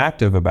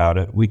proactive about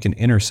it, we can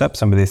intercept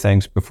some of these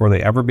things before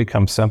they ever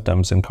become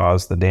symptoms and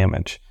cause the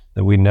damage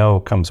that we know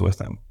comes with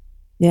them.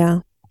 Yeah,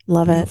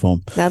 love Beautiful.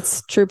 it.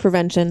 That's true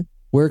prevention.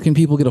 Where can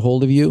people get a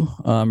hold of you?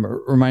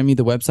 Remind me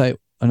the website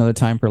another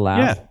time per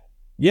lab.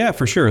 Yeah,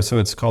 for sure. So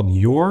it's called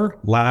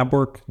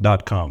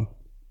yourlabwork.com.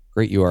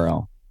 Great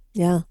URL.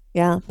 Yeah,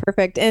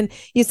 perfect. And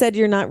you said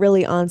you're not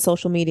really on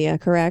social media,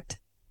 correct?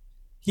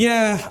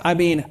 Yeah, I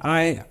mean,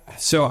 I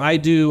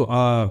do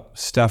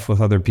stuff with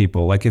other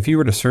people. Like if you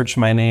were to search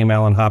my name,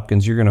 Alan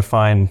Hopkins, you're going to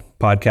find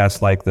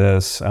podcasts like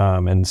this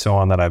and so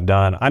on that I've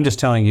done. I'm just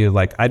telling you,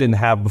 like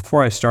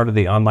before I started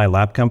the online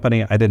lab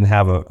company, I didn't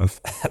have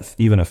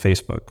even a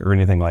Facebook or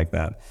anything like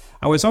that.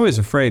 I was always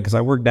afraid because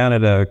I worked down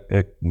at a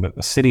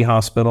city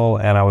hospital,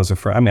 and I was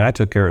afraid. I mean, I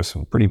took care of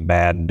some pretty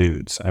bad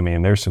dudes. I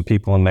mean, there's some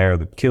people in there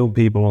that killed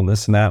people and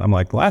this and that. I'm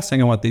like, the last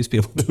thing I want these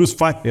people to do is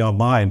find me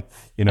online,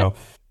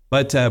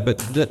 But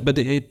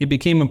it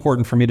became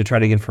important for me to try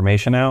to get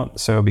information out.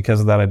 So because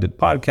of that, I did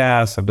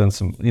podcasts. I've done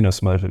some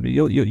other.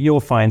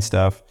 You'll find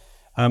stuff.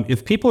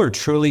 If people are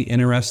truly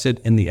interested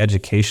in the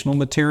educational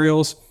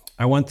materials,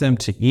 I want them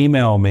to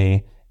email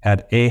me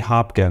at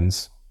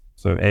ahopkins.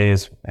 So A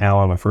is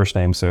Alan, my first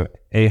name. So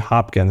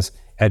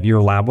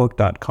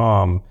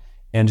ahopkins@yourlabbook.com,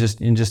 and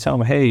just tell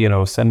them,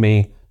 hey, send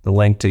me the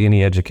link to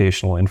any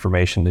educational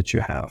information that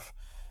you have.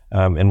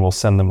 And we'll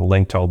send them a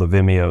link to all the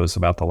Vimeos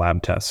about the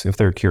lab tests if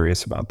they're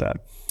curious about that.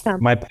 Yeah.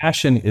 My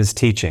passion is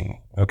teaching.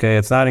 Okay,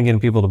 it's not in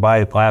getting people to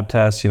buy lab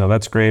tests.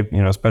 That's great.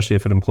 Especially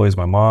if it employs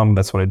my mom.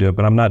 That's what I do.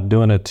 But I'm not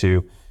doing it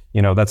to,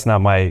 that's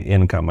not my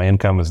income. My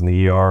income is in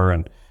the ER,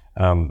 and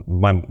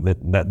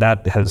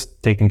that has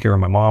taken care of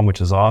my mom, which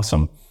is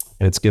awesome,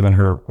 and it's given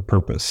her a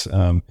purpose.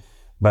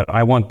 But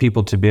I want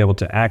people to be able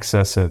to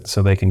access it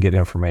so they can get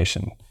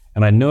information.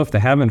 And I know if they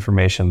have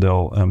information,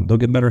 they'll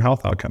get better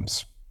health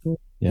outcomes.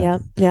 Yeah,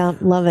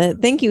 love it.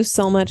 Thank you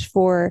so much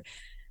for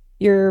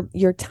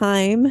your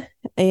time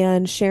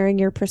and sharing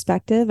your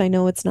perspective. I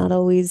know it's not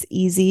always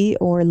easy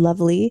or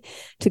lovely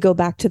to go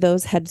back to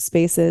those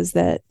headspaces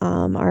that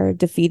are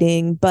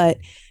defeating, but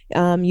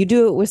you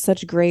do it with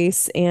such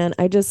grace. And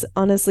I just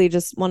honestly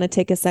just want to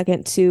take a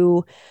second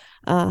to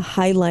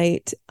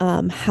highlight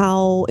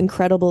how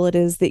incredible it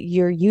is that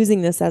you're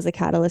using this as a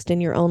catalyst in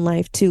your own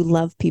life to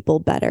love people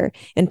better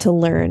and to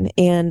learn.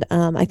 And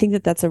I think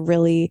that that's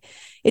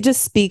it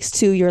just speaks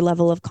to your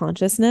level of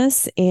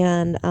consciousness.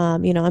 And,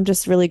 I'm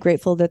just really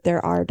grateful that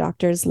there are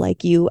doctors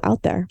like you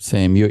out there.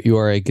 Same. You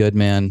are a good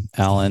man,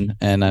 Alan.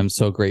 And I'm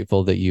so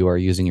grateful that you are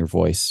using your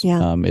voice.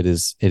 Yeah. It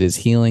is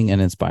healing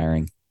and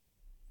inspiring.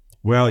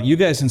 Well, you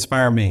guys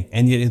inspire me,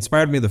 and you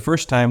inspired me the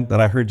first time that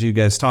I heard you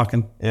guys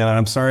talking. And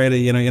I'm sorry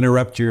to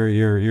interrupt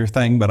your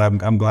thing, but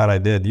I'm glad I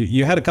did.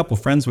 You had a couple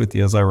friends with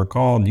you, as I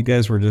recall, and you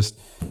guys were just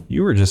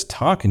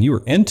talking. You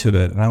were into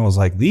it, and I was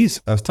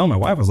telling my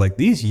wife, I was like,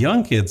 these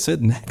young kids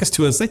sitting next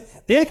to us,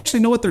 they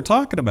actually know what they're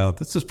talking about.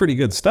 This is pretty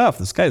good stuff.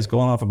 This guy's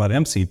going off about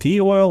MCT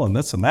oil and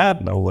this and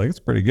that, and I was like, it's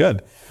pretty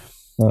good.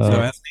 So as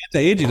an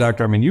anti-aging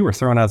doctor, I mean, you were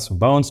throwing out some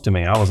bones to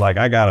me. I was like,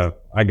 I gotta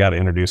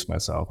introduce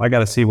myself. I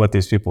gotta see what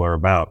these people are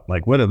about.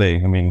 Like, what are they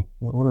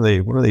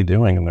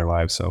doing in their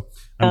lives? So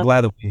I'm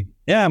glad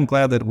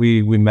that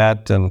we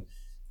met, and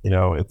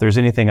if there's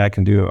anything I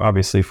can do,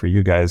 obviously for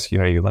you guys,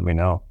 you let me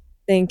know.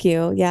 Thank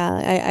you.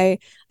 Yeah,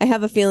 I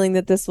have a feeling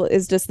that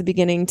is just the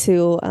beginning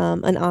to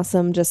an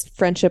awesome just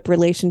friendship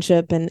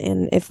relationship,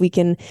 and if we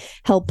can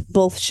help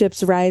both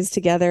ships rise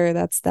together,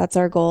 that's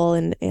our goal.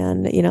 And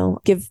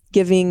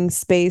giving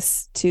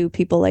space to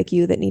people like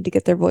you that need to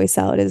get their voice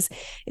out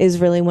is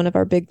really one of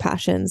our big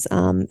passions.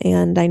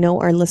 And I know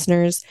our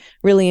listeners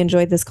really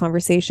enjoyed this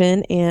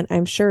conversation, and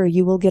I'm sure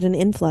you will get an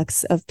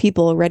influx of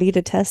people ready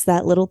to test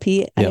that little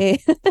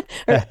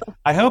Yep.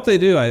 I hope they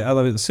do. I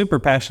love it. Super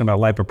passionate about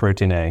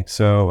lipoprotein A.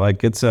 So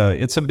like it's a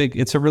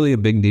really a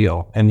big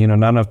deal. And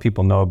not enough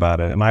people know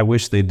about it. And I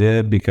wish they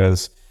did,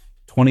 because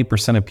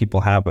 20% of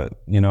people have it,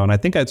 and I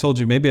think I told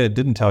you, maybe I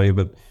didn't tell you,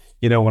 but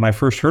when I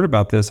first heard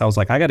about this, I was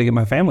like, I got to get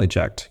my family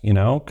checked,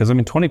 because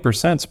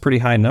 20% is a pretty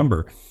high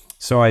number.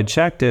 So I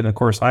checked it. And of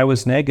course I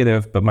was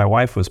negative, but my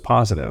wife was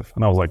positive.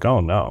 And I was like,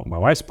 oh no, my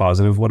wife's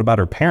positive. What about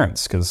her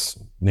parents? Because,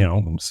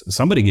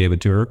 somebody gave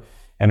it to her,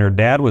 and her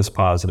dad was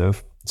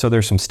positive. So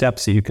there's some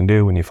steps that you can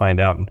do when you find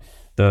out. And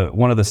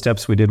one of the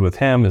steps we did with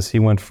him is he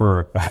went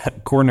for a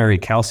coronary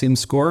calcium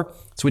score.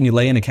 It's when you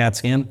lay in a CAT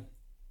scan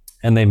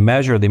and they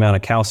measure the amount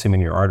of calcium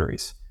in your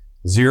arteries.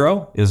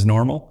 0 is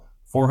normal,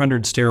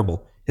 400 is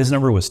terrible. His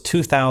number was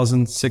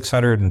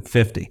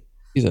 2,650.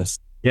 Jesus.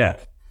 Yeah.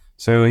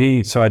 So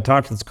I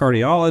talked to this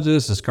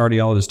cardiologist. This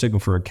cardiologist took him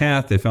for a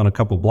cath. They found a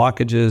couple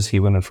blockages. He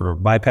went in for a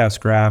bypass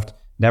graft,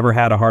 never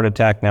had a heart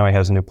attack. Now he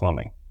has new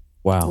plumbing.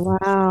 Wow.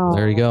 Wow.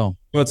 There you go.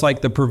 So it's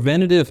like the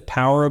preventative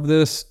power of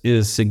this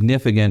is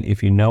significant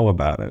if you know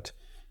about it.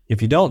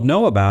 If you don't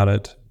know about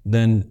it,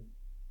 then,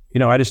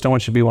 I just don't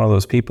want you to be one of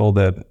those people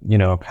that,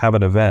 have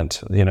an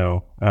event,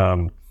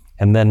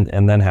 and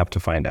then have to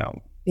find out.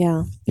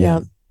 Yeah. Yeah,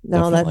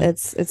 No, definitely.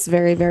 it's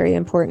very, very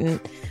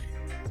important.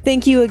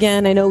 Thank you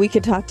again. I know we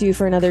could talk to you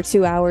for another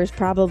 2 hours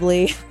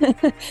probably,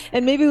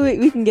 and maybe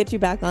we can get you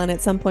back on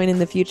at some point in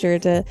the future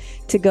to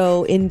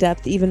go in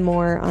depth even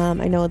more.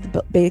 I know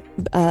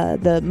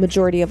the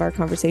majority of our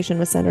conversation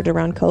was centered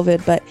around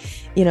COVID, but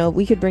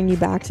we could bring you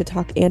back to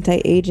talk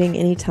anti-aging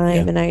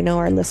anytime, and I know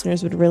our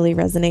listeners would really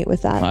resonate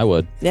with that. I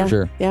would, Yeah, for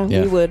sure. Yeah,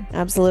 we would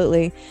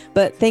absolutely.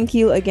 But thank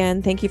you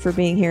again. Thank you for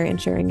being here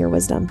and sharing your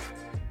wisdom.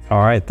 All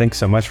right. Thanks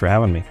so much for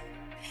having me.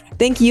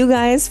 Thank you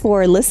guys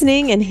for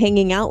listening and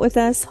hanging out with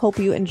us. Hope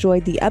you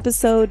enjoyed the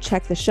episode.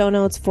 Check the show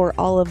notes for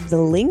all of the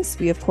links.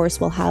 We, of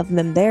course, will have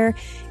them there.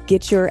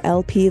 Get your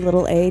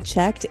LP(a)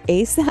 checked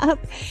ASAP.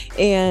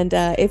 And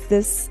if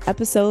this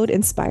episode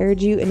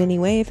inspired you in any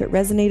way, if it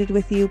resonated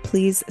with you,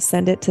 please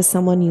send it to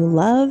someone you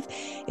love.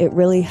 It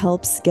really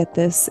helps get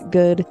this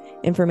good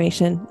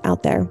information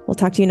out there. We'll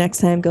talk to you next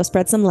time. Go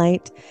spread some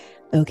light.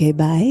 Okay,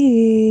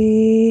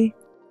 bye.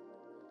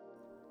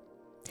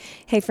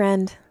 Hey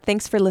friend,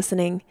 thanks for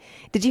listening.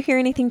 Did you hear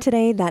anything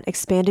today that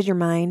expanded your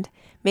mind,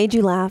 made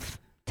you laugh,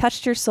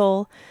 touched your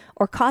soul,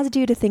 or caused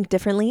you to think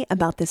differently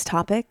about this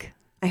topic?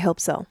 I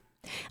hope so.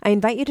 I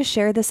invite you to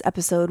share this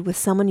episode with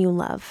someone you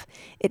love.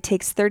 It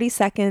takes 30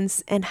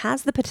 seconds and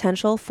has the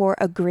potential for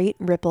a great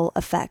ripple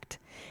effect.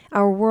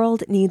 Our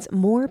world needs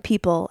more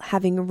people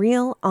having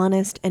real,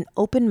 honest, and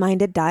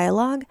open-minded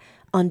dialogue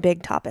on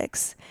big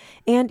topics.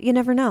 And you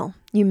never know,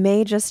 you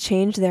may just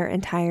change their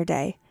entire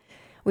day.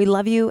 We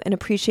love you and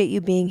appreciate you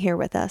being here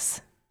with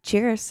us.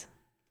 Cheers.